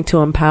trying to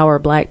empower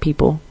black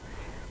people.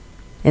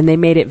 And they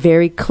made it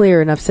very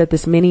clear, and I've said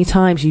this many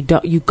times, you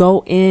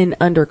go in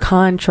under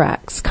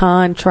contracts.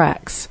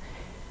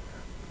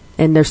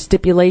 And there's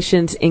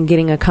stipulations in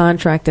getting a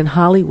contract in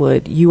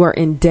Hollywood. You are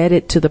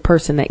indebted to the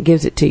person that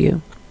gives it to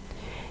you.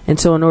 And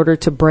so in order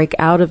to break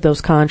out of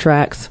those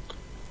contracts,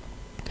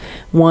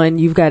 one,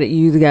 you've got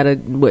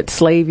to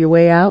slave your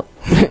way out,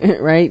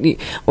 right?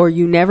 Or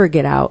you never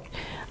get out.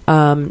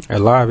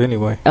 Alive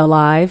anyway.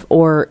 Alive.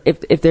 Or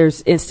if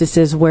there's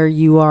instances where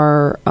you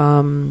are,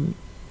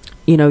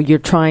 you're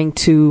trying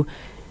to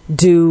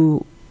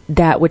do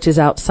that which is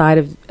outside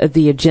of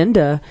the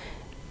agenda,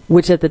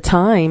 which at the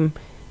time,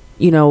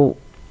 you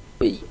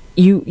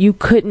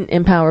couldn't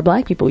empower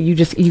black people. You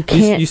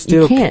can't. You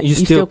still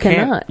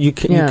cannot. You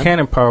can't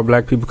empower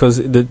black people, because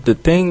the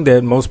thing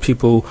that most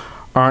people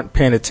aren't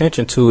paying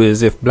attention to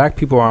is, if black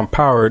people are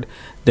empowered,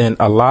 then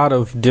a lot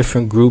of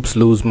different groups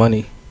lose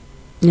money.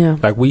 Yeah.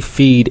 Like, we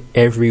feed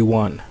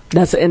everyone.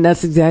 That's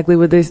exactly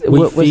what they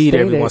we feed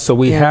everyone. So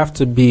we have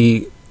to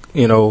be,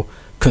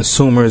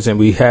 consumers, and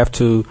we have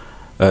to,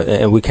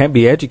 and we can't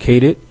be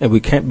educated, and we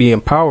can't be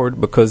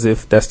empowered, because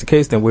if that's the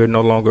case, then we're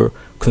no longer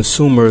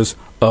consumers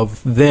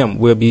of them.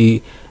 We'll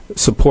be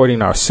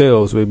supporting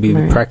ourselves. We'll be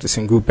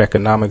practicing group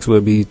economics.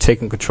 We'll be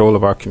taking control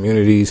of our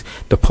communities,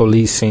 the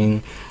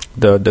policing,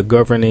 the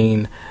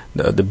governing,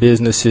 the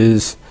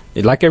businesses,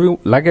 like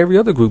every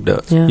other group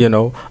does,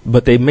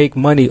 but they make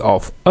money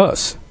off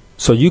us.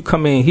 So you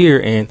come in here,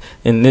 and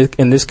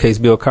in this case,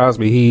 Bill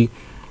Cosby, he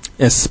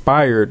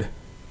inspired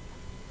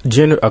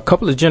a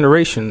couple of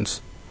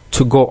generations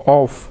to go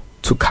off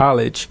to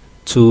college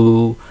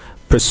to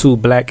pursue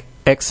black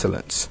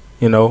excellence,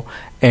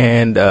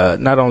 and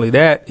not only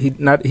that, he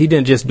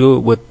didn't just do it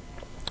with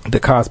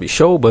the Cosby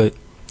Show, but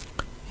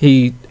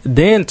he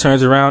then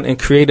turns around and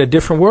create A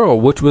Different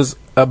World, which was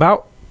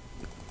about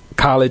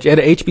college at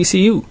a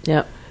HBCU.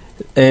 Yep.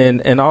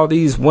 And all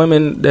these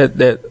women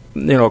that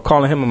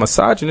calling him a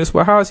misogynist.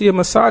 Well, how is he a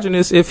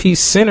misogynist if he's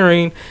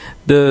centering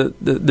the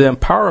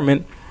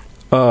empowerment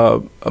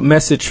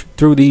message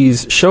through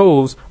these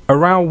shows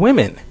around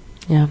women?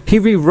 Yeah. He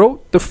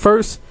rewrote the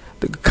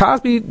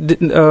Cosby.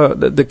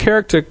 The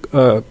character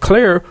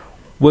Claire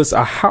was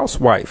a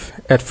housewife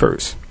at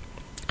first.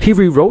 He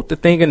rewrote the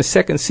thing in the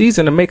second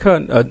season to make her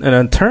an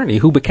attorney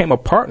who became a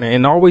partner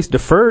and always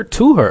deferred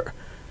to her.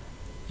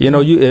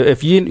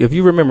 If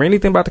you remember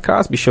anything about the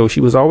Cosby Show,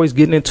 she was always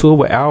getting into it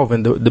with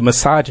Alvin, the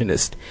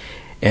misogynist,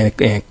 and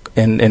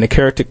the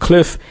character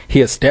Cliff.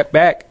 He'd step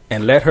back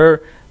and let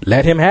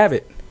him have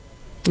it.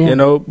 Yeah.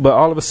 But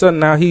all of a sudden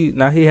now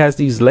he has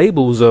these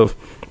labels of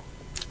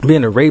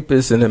being a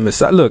rapist and a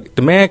misogynist. Look,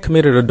 the man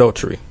committed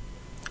adultery.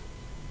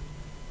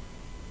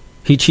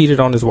 He cheated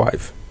on his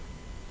wife.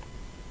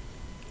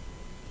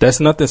 That's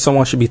nothing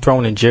someone should be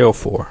thrown in jail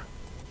for.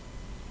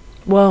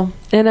 Well,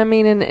 and I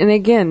mean, and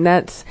again,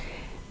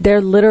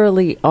 there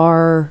literally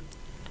are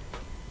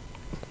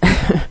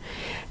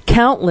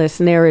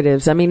countless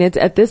narratives. I mean,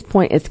 at this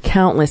point, it's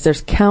countless.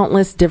 There's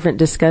countless different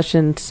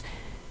discussions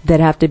that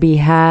have to be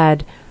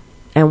had,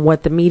 and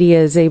what the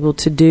media is able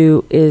to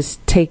do is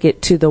take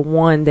it to the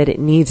one that it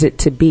needs it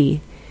to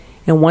be.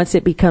 And once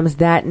it becomes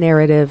that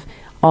narrative,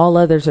 all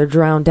others are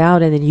drowned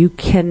out, and then you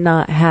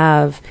cannot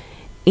have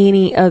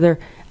any other.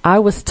 I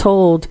was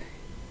told,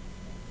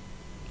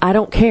 I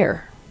don't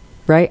care,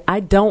 right? I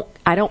don't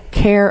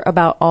care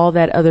about all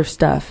that other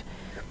stuff.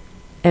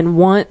 And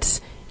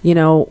once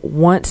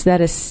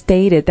that is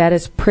stated, that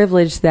is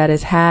privilege that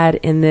is had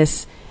in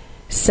this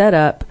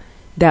setup,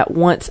 that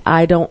once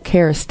I don't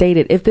care is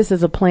stated, if this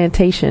is a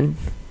plantation,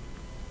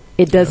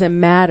 it doesn't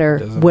matter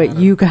what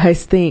you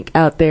guys think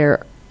out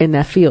there in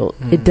that field.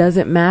 It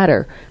doesn't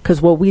matter,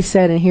 because what we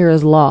said in here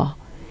is law,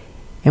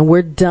 and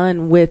we're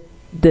done with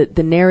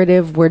the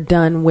narrative. We're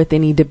done with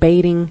any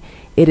debating.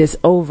 It is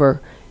over.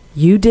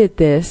 You did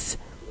this.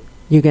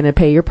 You're going to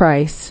pay your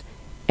price,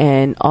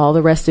 and all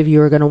the rest of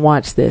you are going to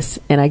watch this,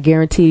 and I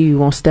guarantee you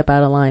won't step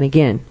out of line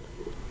again.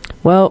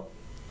 Well,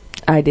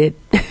 I did.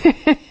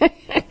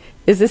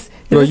 Is this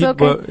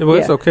okay?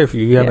 It's okay for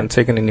you. You haven't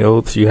taken any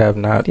oaths. You have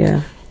not.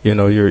 Yeah. You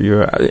know,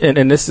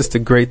 and this is the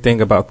great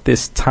thing about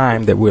this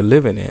time that we're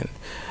living in.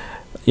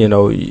 You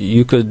know,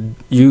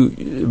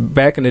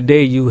 back in the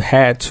day, you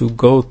had to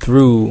go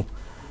through,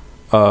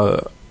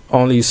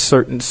 only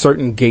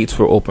certain gates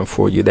were open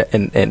for you,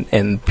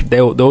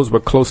 those were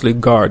closely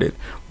guarded.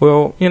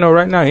 Well, you know,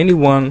 right now,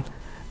 anyone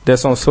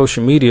that's on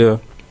social media,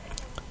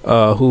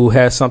 who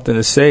has something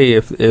to say,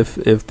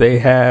 if they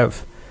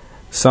have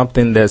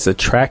something that's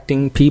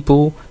attracting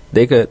people,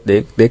 they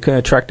can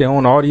attract their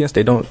own audience.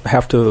 They don't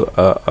have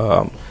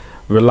to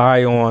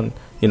rely on,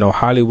 you know,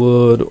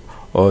 Hollywood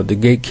or the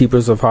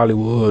gatekeepers of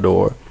Hollywood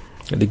or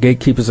the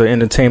gatekeepers of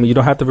entertainment. You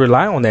don't have to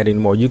rely on that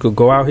anymore. You could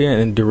go out here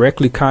and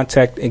directly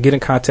get in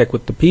contact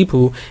with the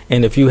people.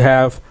 And if you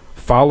have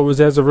followers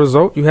as a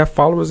result, you have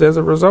followers as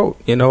a result.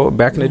 You know,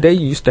 back in the day,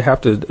 you used to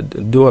have to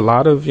do a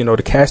lot of, you know,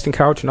 the casting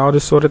couch and all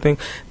this sort of thing.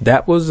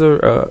 That was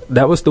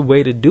the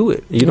way to do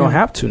it. You don't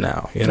have to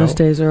now. You know, those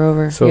days are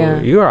over. So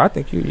I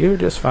think you're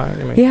just fine.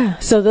 I mean, yeah.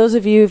 So those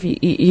of you, if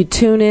you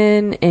tune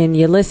in and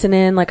you listen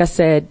in, like I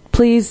said,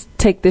 please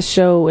take this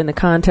show in the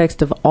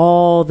context of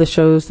all the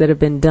shows that have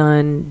been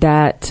done.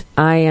 That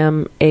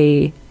I'm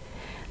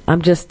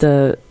just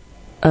a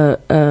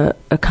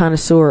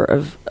connoisseur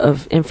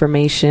of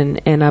information,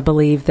 and I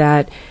believe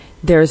that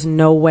there's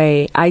no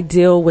way. I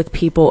deal with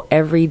people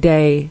every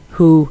day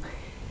who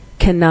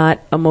cannot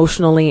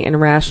emotionally and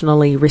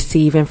rationally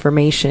receive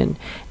information,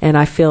 and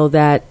I feel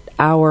that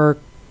our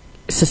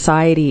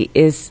society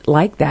is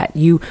like that.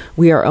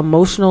 We are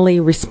emotionally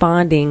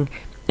responding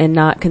and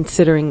not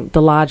considering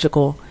the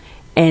logical,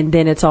 and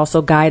then it's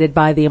also guided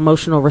by the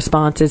emotional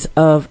responses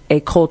of a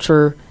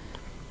culture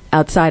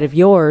outside of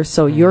yours.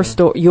 So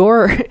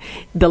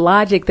the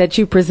logic that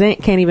you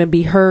present can't even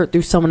be heard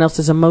through someone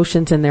else's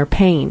emotions and their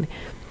pain.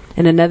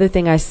 And another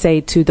thing I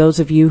say to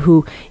those of you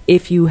who,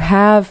 if you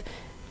have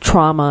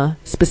trauma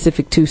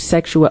specific to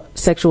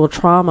sexual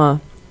trauma,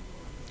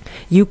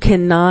 you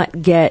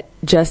cannot get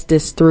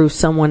justice through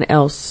someone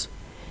else.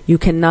 You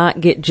cannot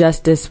get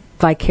justice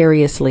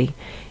vicariously.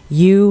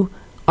 You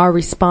are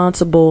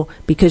responsible,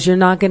 because you're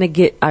not going to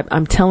get,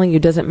 I'm telling you,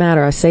 it doesn't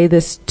matter. I say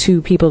this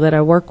to people that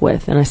I work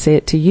with, and I say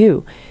it to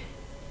you.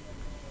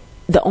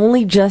 The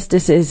only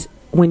justice is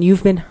when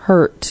you've been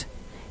hurt,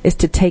 is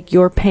to take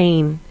your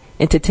pain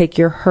and to take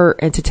your hurt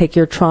and to take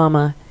your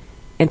trauma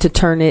and to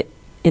turn it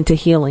into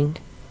healing.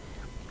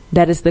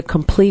 That is the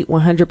complete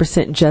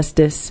 100%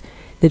 justice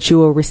that you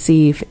will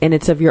receive, and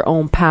it's of your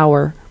own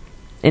power,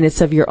 and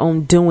it's of your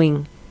own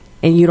doing,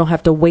 and you don't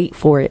have to wait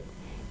for it,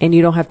 and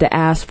you don't have to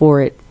ask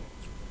for it.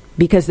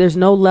 Because there's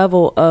no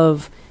level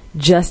of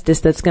justice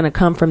that's going to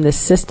come from this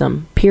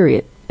system,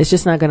 period. It's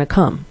just not going to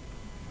come.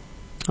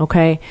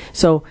 Okay?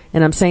 So,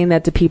 and I'm saying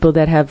that to people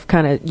that have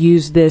kind of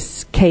used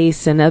this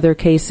case and other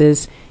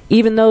cases,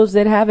 even those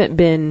that haven't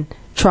been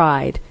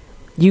tried.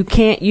 You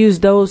can't use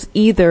those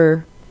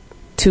either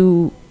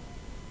to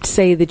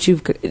say that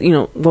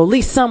well, at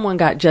least someone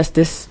got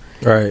justice.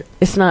 Right.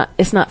 It's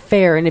not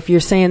fair. And if you're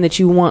saying that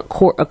you want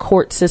a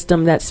court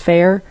system that's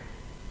fair,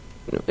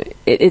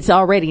 it's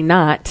already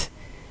not.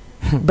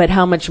 But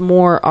how much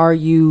more are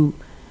you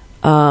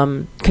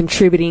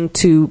contributing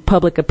to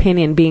public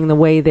opinion being the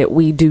way that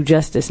we do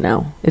justice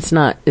now? It's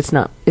not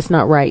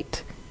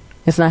right.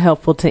 It's not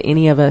helpful to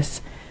any of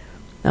us.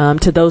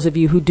 To those of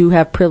you who do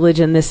have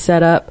privilege in this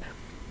setup,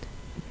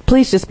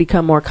 please just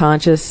become more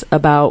conscious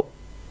about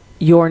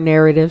your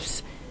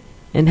narratives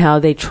and how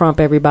they trump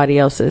everybody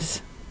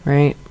else's,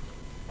 right?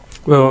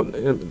 Well,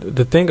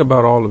 the thing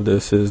about all of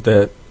this is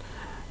that,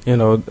 you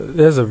know,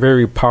 there's a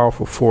very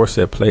powerful force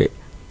at play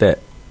that,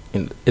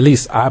 at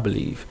least I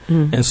believe.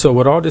 And so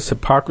with all this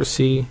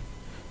hypocrisy,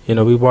 you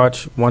know, we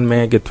watch one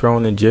man get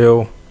thrown in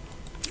jail,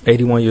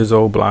 81 years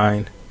old,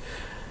 blind,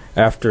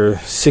 after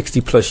 60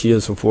 plus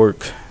years of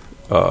work,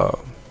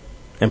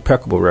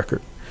 impeccable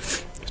record,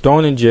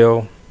 thrown in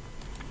jail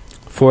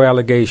for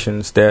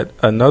allegations that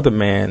another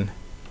man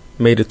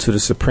made it to the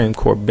Supreme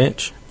Court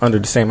bench under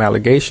the same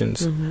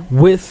allegations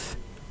with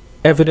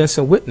evidence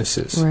and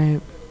witnesses.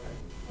 Right.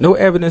 No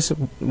evidence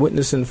and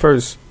witnessing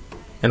first,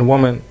 and a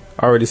woman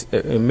already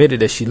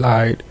admitted that she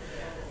lied.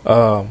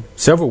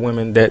 Several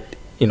women that,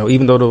 you know,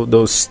 even though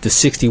the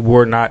 60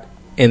 were not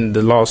in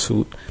the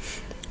lawsuit,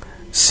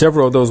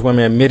 several of those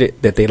women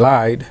admitted that they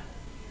lied.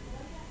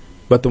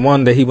 But the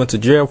one that he went to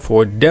jail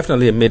for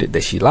definitely admitted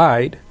that she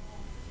lied.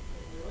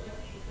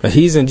 But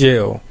he's in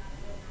jail,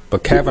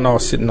 but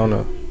Kavanaugh's sitting on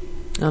the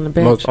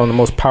bench, on the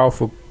most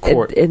powerful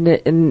court,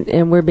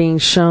 and we're being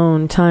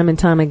shown time and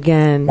time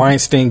again.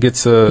 Weinstein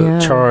gets a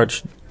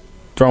charge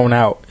thrown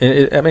out.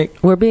 I mean,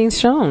 we're being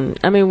shown.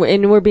 I mean,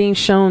 and we're being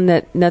shown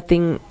that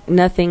nothing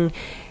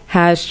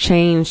has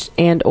changed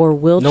and or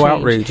will No change.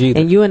 outrage either.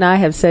 And you and I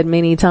have said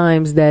many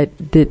times that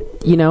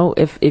you know,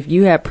 if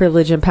you have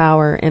privilege and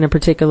power in a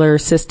particular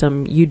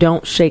system, you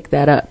don't shake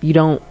that up. You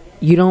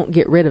don't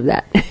get rid of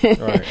that.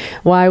 Right.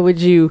 Why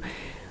would you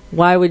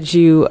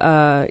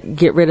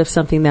get rid of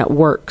something that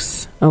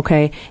works?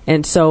 Okay.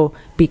 And so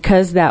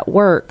because that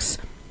works,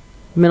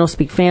 Mental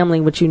Speak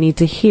family, what you need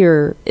to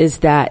hear is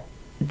that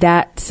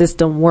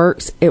system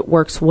works. It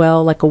works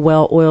well, like a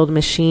well-oiled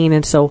machine.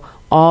 And so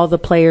all the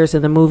players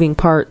and the moving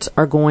parts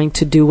are going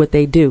to do what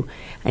they do.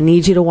 I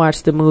need you to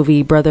watch the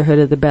movie Brotherhood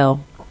of the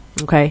Bell.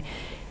 Okay.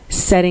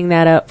 Setting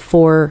that up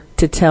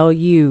to tell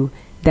you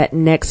that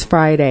next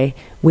Friday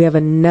we have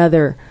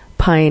another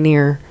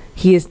pioneer.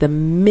 He is the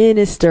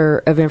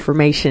Minister of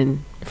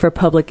Information for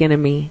Public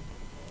Enemy.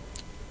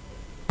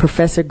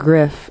 Professor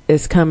Griff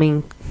is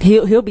coming.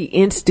 He'll be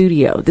in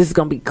studio. This is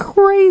going to be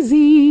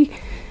crazy.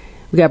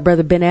 We got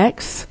Brother Ben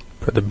X.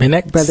 Brother Ben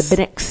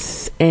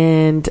X.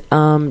 And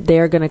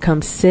they're going to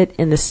come sit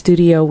in the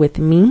studio with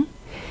me.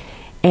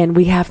 And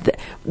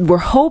we're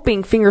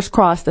hoping, fingers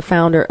crossed, the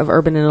founder of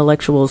Urban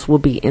Intellectuals will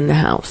be in the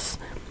house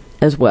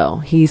as well.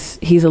 He's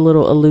a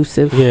little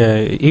elusive.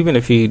 Yeah, even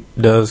if he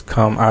does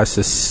come, I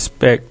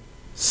suspect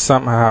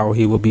somehow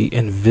he will be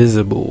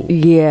invisible.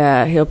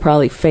 Yeah, he'll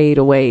probably fade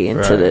away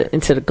into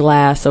the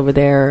glass over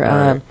there.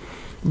 Right.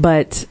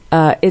 But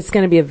it's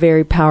going to be a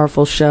very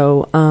powerful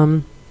show.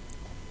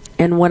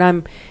 And what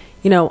I'm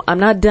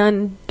not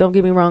done. Don't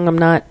get me wrong.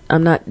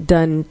 I'm not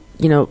done.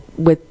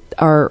 With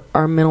our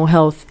mental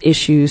health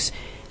issues.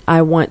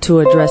 I want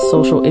to address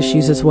social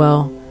issues as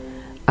well.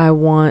 I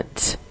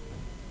want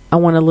a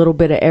little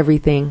bit of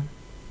everything.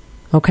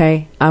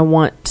 Okay? I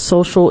want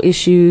social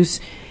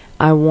issues.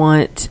 I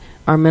want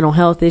our mental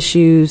health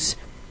issues,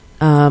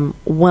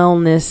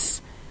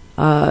 wellness,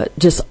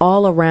 just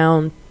all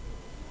around,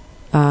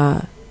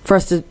 for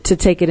us to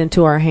take it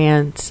into our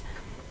hands.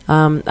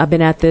 I've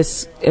been at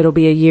this, it'll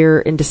be a year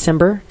in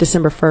December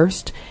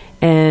 1st,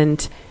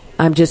 and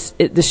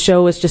the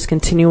show is just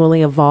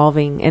continually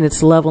evolving, and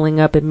it's leveling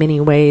up in many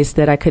ways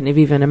that I couldn't have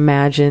even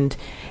imagined.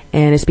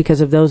 And it's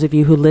because of those of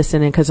you who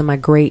listen and because of my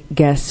great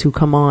guests who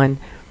come on.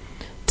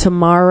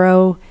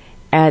 Tomorrow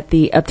at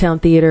the Uptown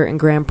Theater in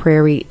Grand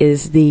Prairie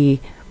is the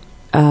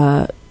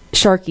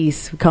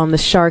Sharkies. We call them the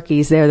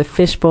Sharkies. They're the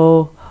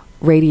Fishbowl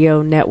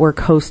Radio Network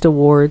Host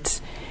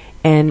Awards.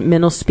 And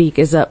Mental Speak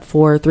is up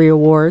for 3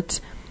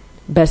 awards.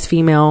 Best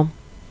Female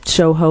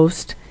Show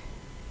Host,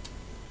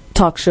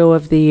 Talk Show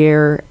of the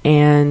Year,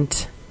 and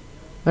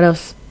what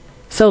else?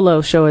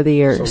 Solo Show of the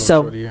Year.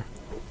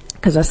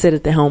 Because I sit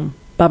at the helm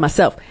by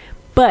myself.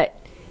 But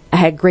I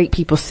had great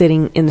people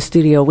sitting in the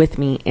studio with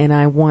me, and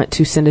I want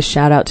to send a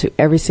shout out to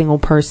every single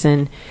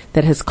person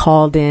that has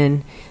called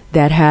in,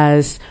 that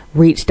has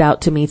reached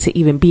out to me to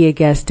even be a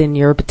guest, and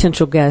you're a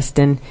potential guest,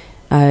 and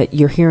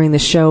you're hearing the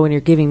show and you're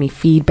giving me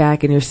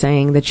feedback and you're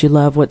saying that you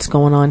love what's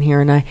going on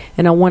here, and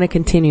I want to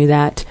continue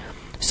that.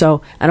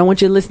 So I don't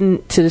want you to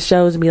listen to the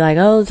shows and be like,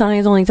 oh,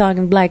 Tanya's only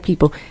talking black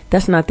people.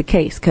 That's not the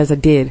case, because I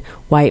did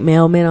white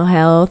male mental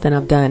health, and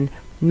I've done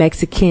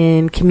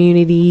Mexican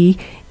community,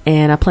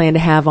 and I plan to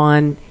have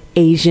on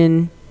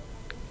Asian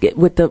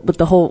with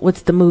the whole,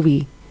 what's the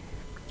movie?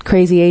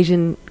 Crazy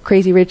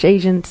Rich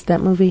Asians,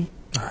 that movie?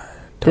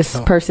 This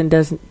person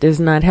is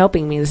not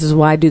helping me. This is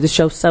why I do the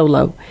show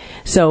solo.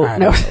 So I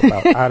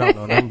don't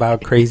know nothing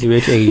about Crazy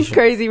Rich Asians.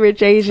 Crazy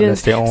Rich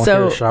Asians.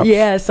 So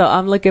yeah, so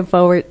I'm looking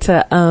forward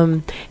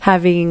to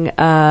having.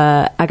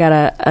 I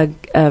got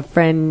a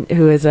friend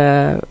who is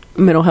a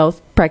mental health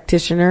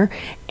practitioner,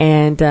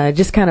 and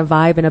just kind of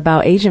vibing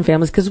about Asian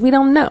families, because we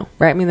don't know,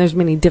 right? I mean, there's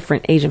many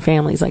different Asian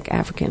families, like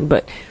African,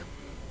 but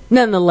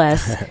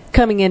nonetheless,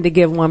 coming in to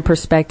give one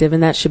perspective,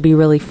 and that should be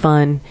really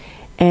fun.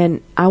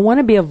 And I want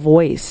to be a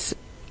voice.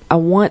 I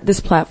want this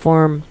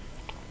platform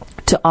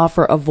to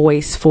offer a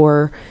voice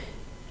for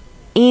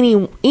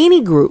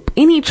any group,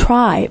 any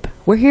tribe.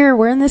 We're here.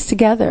 We're in this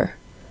together.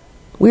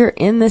 We're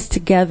in this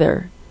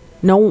together.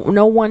 No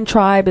one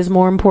tribe is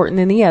more important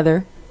than the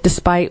other,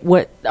 despite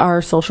what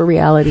our social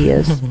reality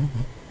is,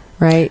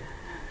 right?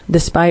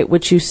 Despite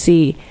what you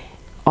see,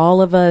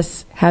 all of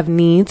us have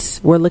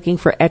needs. We're looking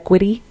for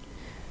equity.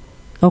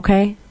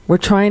 Okay, we're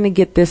trying to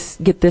get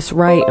this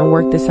right and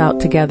work this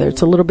out together.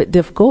 It's a little bit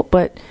difficult,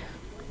 but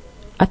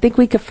I think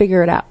we could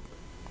figure it out.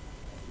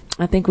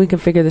 I think we can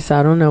figure this out.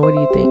 I don't know. What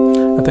do you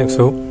think? I think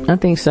so. I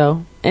think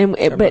so.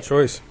 But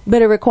choice.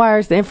 But it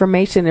requires the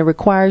information. It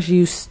requires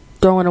you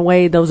throwing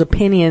away those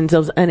opinions,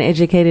 those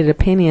uneducated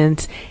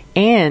opinions.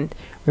 And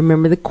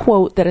remember the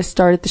quote that I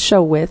started the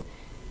show with: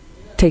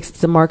 "Takes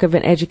the mark of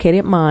an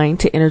educated mind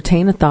to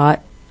entertain a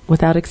thought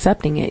without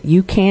accepting it."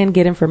 You can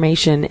get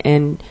information,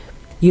 and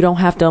you don't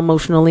have to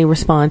emotionally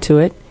respond to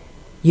it.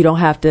 You don't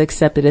have to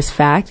accept it as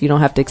fact. You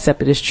don't have to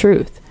accept it as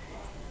truth.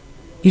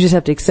 You just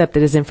have to accept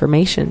it as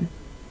information.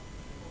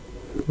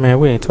 Man,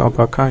 we ain't talking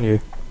about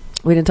Kanye.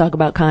 We didn't talk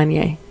about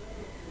Kanye.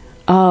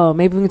 Oh,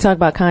 maybe we can talk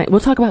about Kanye.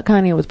 We'll talk about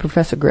Kanye with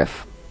Professor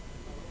Griff.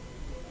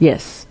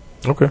 Yes.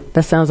 Okay.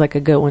 That sounds like a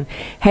good one.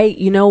 Hey,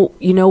 you know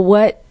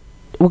what?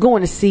 We're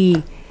going to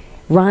see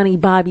Ronnie,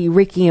 Bobby,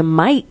 Ricky, and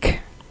Mike.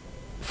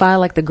 File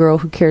like the girl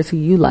who cares who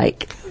you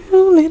like.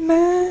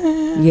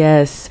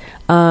 Yes.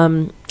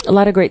 A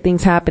lot of great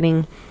things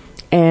happening.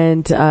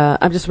 And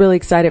I'm just really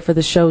excited for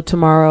the show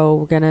tomorrow.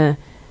 We're going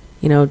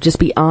to, just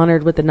be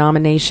honored with the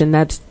nomination.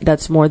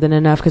 That's more than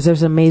enough because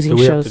there's amazing shows.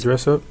 Do we have to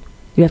dress up?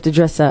 You have to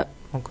dress up.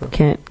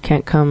 Okay.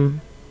 Can't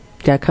come.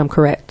 Gotta come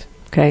correct.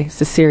 Okay,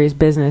 it's a serious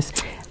business.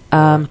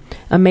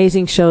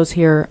 Amazing shows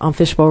here on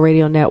Fishbowl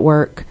Radio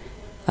Network,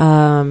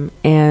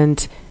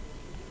 and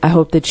I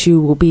hope that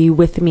you will be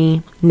with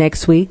me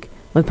next week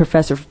when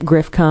Professor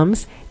Griff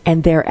comes,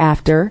 and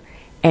thereafter,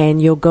 and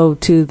you'll go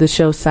to the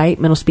show site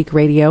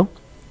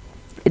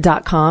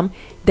mentalspeakradio.com.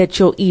 That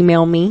you'll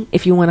email me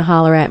if you want to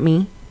holler at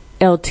me,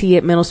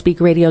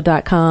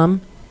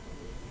 lt@mentalspeakradio.com.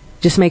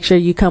 Just make sure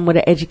you come with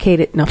an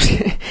educated. No,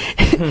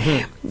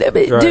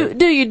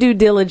 do your due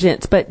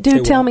diligence, but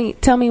tell me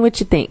what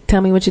you think.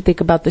 Tell me what you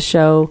think about the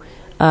show.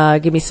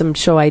 Give me some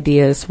show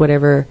ideas,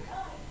 whatever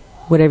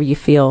you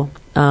feel.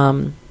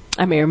 I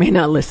may or may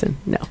not listen.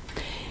 No,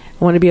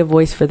 I want to be a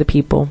voice for the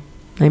people.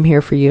 I'm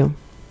here for you,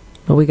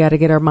 but we got to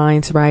get our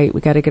minds right.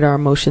 We got to get our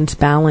emotions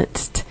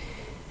balanced,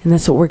 and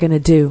that's what we're gonna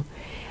do.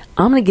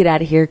 I'm gonna get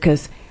out of here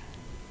because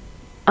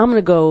I'm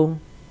gonna go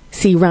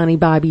see Ronnie,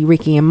 Bobby,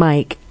 Ricky, and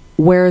Mike.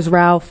 Where's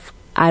Ralph?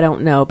 I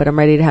don't know, but I'm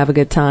ready to have a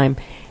good time.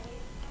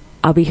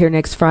 I'll be here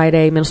next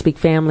Friday. Mental Speak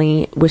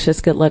family, wish us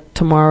good luck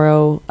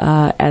tomorrow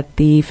at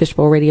the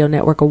Fishbowl Radio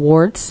Network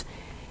Awards.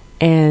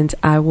 And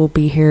I will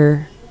be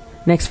here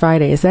next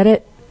Friday. Is that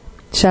it?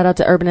 Shout out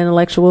to Urban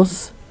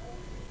Intellectuals,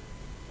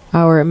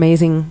 our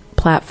amazing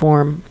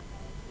platform,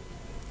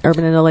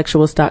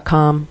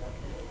 urbanintellectuals.com.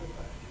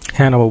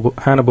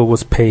 Hannibal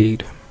was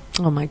paid.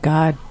 Oh, my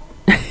God.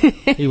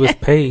 He was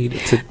paid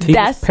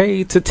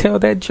to tell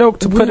that joke,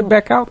 to put it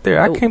back out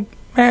there.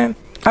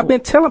 I've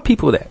been telling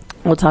people that.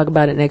 We'll talk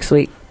about it next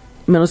week.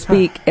 Mental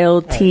Speak,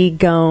 LT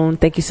Gone.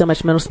 Thank you so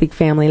much, Mental Speak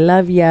family.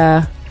 Love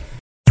ya.